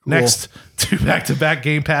 Next, 2 back-to-back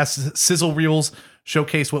Game Pass sizzle reels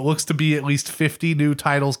showcase what looks to be at least 50 new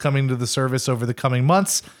titles coming to the service over the coming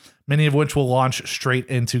months, many of which will launch straight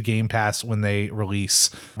into Game Pass when they release.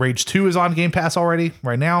 Rage 2 is on Game Pass already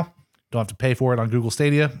right now. Don't have to pay for it on Google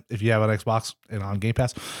Stadia if you have an Xbox and on Game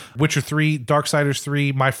Pass. Witcher 3, Darksiders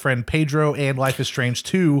 3, My Friend Pedro, and Life is Strange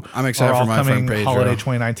 2 I'm excited are all for My Friend coming Pedro. holiday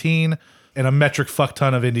 2019. And a metric fuck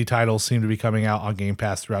ton of indie titles seem to be coming out on Game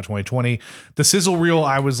Pass throughout 2020. The sizzle reel,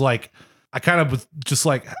 I was like, I kind of was just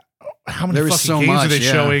like, how many There was fucking so games are much, they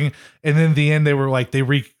yeah. showing? And then at the end, they were like, they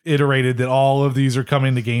reiterated that all of these are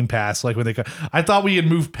coming to Game Pass. Like when they, I thought we had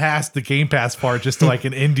moved past the Game Pass part just to like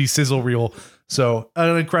an indie sizzle reel. So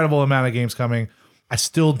an incredible amount of games coming. I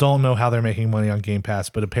still don't know how they're making money on Game Pass,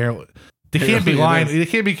 but apparently they can't be It lying. is. They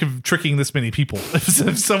can't be tricking this many people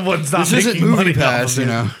if someone's not This making isn't money Movie Pass, off of it. you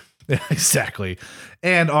know. Yeah, exactly.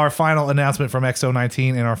 And our final announcement from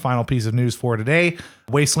XO19 and our final piece of news for today,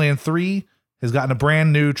 Wasteland 3 has gotten a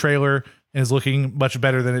brand new trailer and is looking much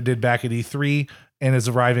better than it did back at E3 and is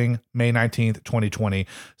arriving May 19th, 2020.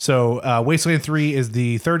 So Wasteland 3 is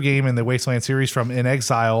the third game in the Wasteland series from In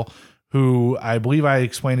Exile, who I believe I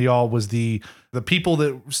explained to y'all was the people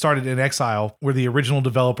that started In Exile were the original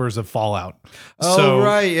developers of Fallout. Oh,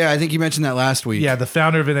 right. Yeah, I think you mentioned that last week. Yeah, the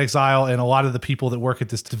founder of In Exile and a lot of the people that work at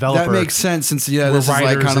this developer. That makes sense since, were this is like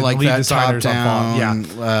writers kind and of like lead that designers on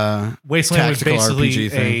top-down Wasteland was tactical basically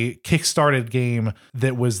RPG thing. a kickstarted game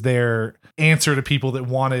that was their answer to people that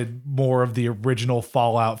wanted more of the original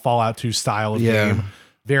Fallout 2 style of game.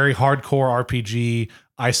 Very hardcore RPG,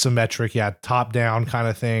 isometric, top down kind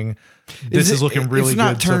of thing. This is looking really good so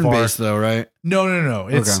far. It's not turn-based though, right? No.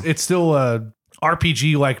 It's still a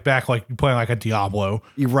RPG like you're playing like a Diablo.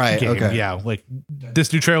 You're right. Game. Okay. Yeah. Like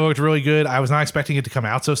this new trailer looked really good. I was not expecting it to come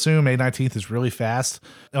out so soon. May 19th is really fast.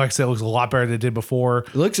 And like I said, it looks a lot better than it did before.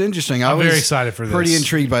 It looks interesting. I'm very excited for this. Pretty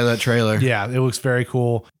intrigued by that trailer. Yeah, it looks very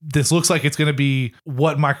cool. This looks like it's going to be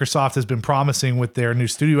what Microsoft has been promising with their new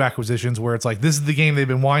studio acquisitions, where it's like, this is the game they've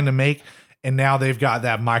been wanting to make. And now they've got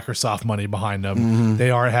that Microsoft money behind them. Mm-hmm. They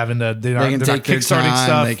aren't having to, they're not kickstarting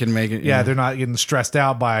stuff. They can make it. Yeah, they're not getting stressed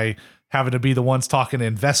out by having to be the ones talking to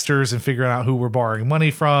investors and figuring out who we're borrowing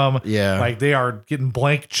money from. Yeah. Like they are getting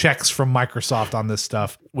blank checks from Microsoft on this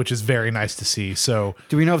stuff, which is very nice to see. So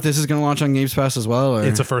do we know if this is going to launch on Games Pass as well? Or?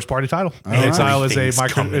 It's a first party title. right. Exile is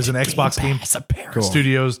Everything's an Xbox game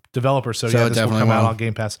Studios developer. So yeah, it this will definitely come out will. on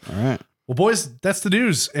Game Pass. All right. Well, boys, that's the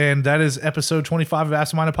news. And that is episode 25 of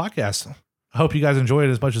Absent Minded Podcast. I hope you guys enjoyed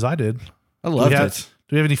it as much as I did. I loved it.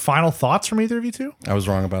 Do we have any final thoughts from either of you two? I was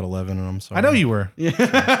wrong about 11, and I'm sorry. I know you were. Yeah.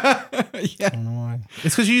 I don't know why.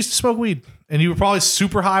 It's because you used to smoke weed, and you were probably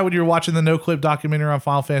super high when you were watching the No Clip documentary on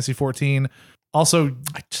Final Fantasy 14. Also,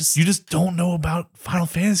 you just don't know about Final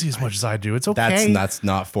Fantasy as much as I do. It's okay. That's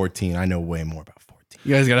not 14. I know way more about 14.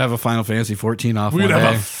 You guys got to have a Final Fantasy 14 off. We're one gonna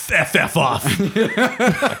day. have a FF off.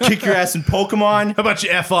 Kick your ass in Pokemon How about you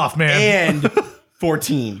F off, man? and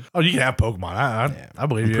 14. Oh, you can have Pokemon. I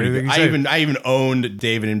believe you. Pretty Anything good. you say. I even owned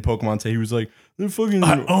David in Pokemon. So he was like, "The fucking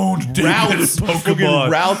I owned David in routes, Pokemon.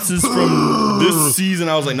 fucking routes is from this season."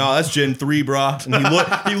 I was like, "No, that's Gen 3, bro." And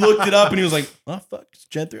he looked it up and he was like, "Oh fuck, it's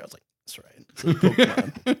Gen 3." I was like, "That's right." It's like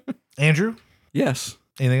Pokemon. Andrew, Yes.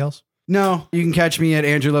 anything else? No, you can catch me at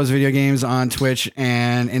Andrew Loves Video Games on Twitch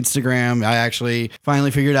and Instagram. I actually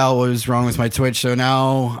finally figured out what was wrong with my Twitch, so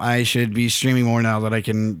now I should be streaming more now that I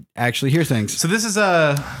can actually hear things. So this is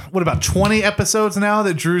what about 20 episodes now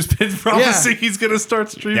that Drew's been promising he's gonna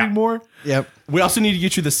start streaming more? Yep. We also need to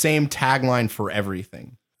get you the same tagline for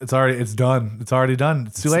everything. It's done. It's already done.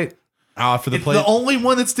 It's too late. For the play. The only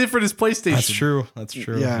one that's different is PlayStation. That's true. That's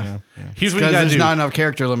true. Yeah. Here's what you Because gotta there's do. not enough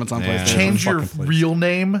character limits on PlayStation. Change your Fucking PlayStation. real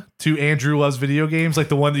name to Andrew Loves Video Games, like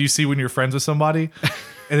the one that you see when you're friends with somebody.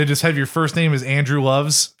 And then just have your first name is Andrew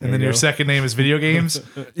Loves, and then you your go. second name is Video Games.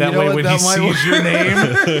 That know way, what? when That he might sees your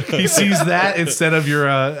name, he sees that instead of your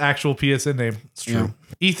actual PSN name. It's true.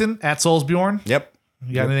 Ethan at Soulsbjorn. Yep.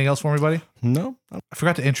 You got anything else for me, buddy? No. I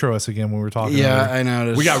forgot to intro us again when we were talking. Yeah, earlier. I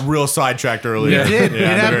noticed. We got real sidetracked earlier. We did. Yeah, It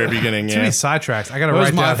at the had very beginning. Too Yeah. many sidetracks. I got to It was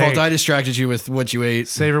write my down. fault. Hey, I distracted you with what you ate.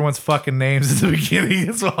 say everyone's fucking names at the beginning.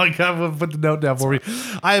 That's all I got to put the note down for me.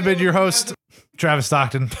 I have been your host, Travis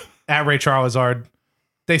Stockton, at Ray Charlesard.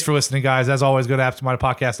 Thanks for listening, guys. As always, go to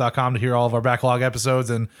AbsentMindedPodcast.com to hear all of our backlog episodes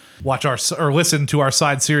and listen to our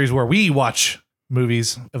side series where we watch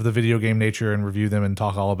movies of the video game nature and review them and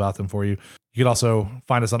talk all about them for you. You can also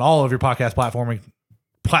find us on all of your podcast platforming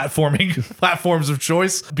platforms of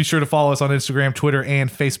choice. Be sure to follow us on Instagram, Twitter, and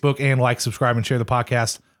Facebook, and like, subscribe, and share the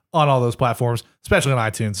podcast on all those platforms, especially on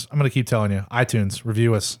iTunes. I'm going to keep telling you, iTunes,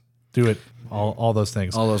 review us, do it, all those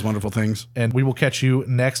things. All those wonderful things. And we will catch you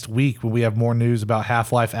next week when we have more news about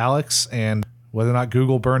Half-Life Alyx and whether or not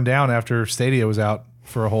Google burned down after Stadia was out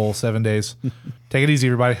for a whole 7 days. Take it easy,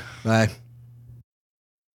 everybody. Bye.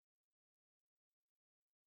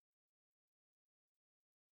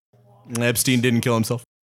 Epstein didn't kill himself.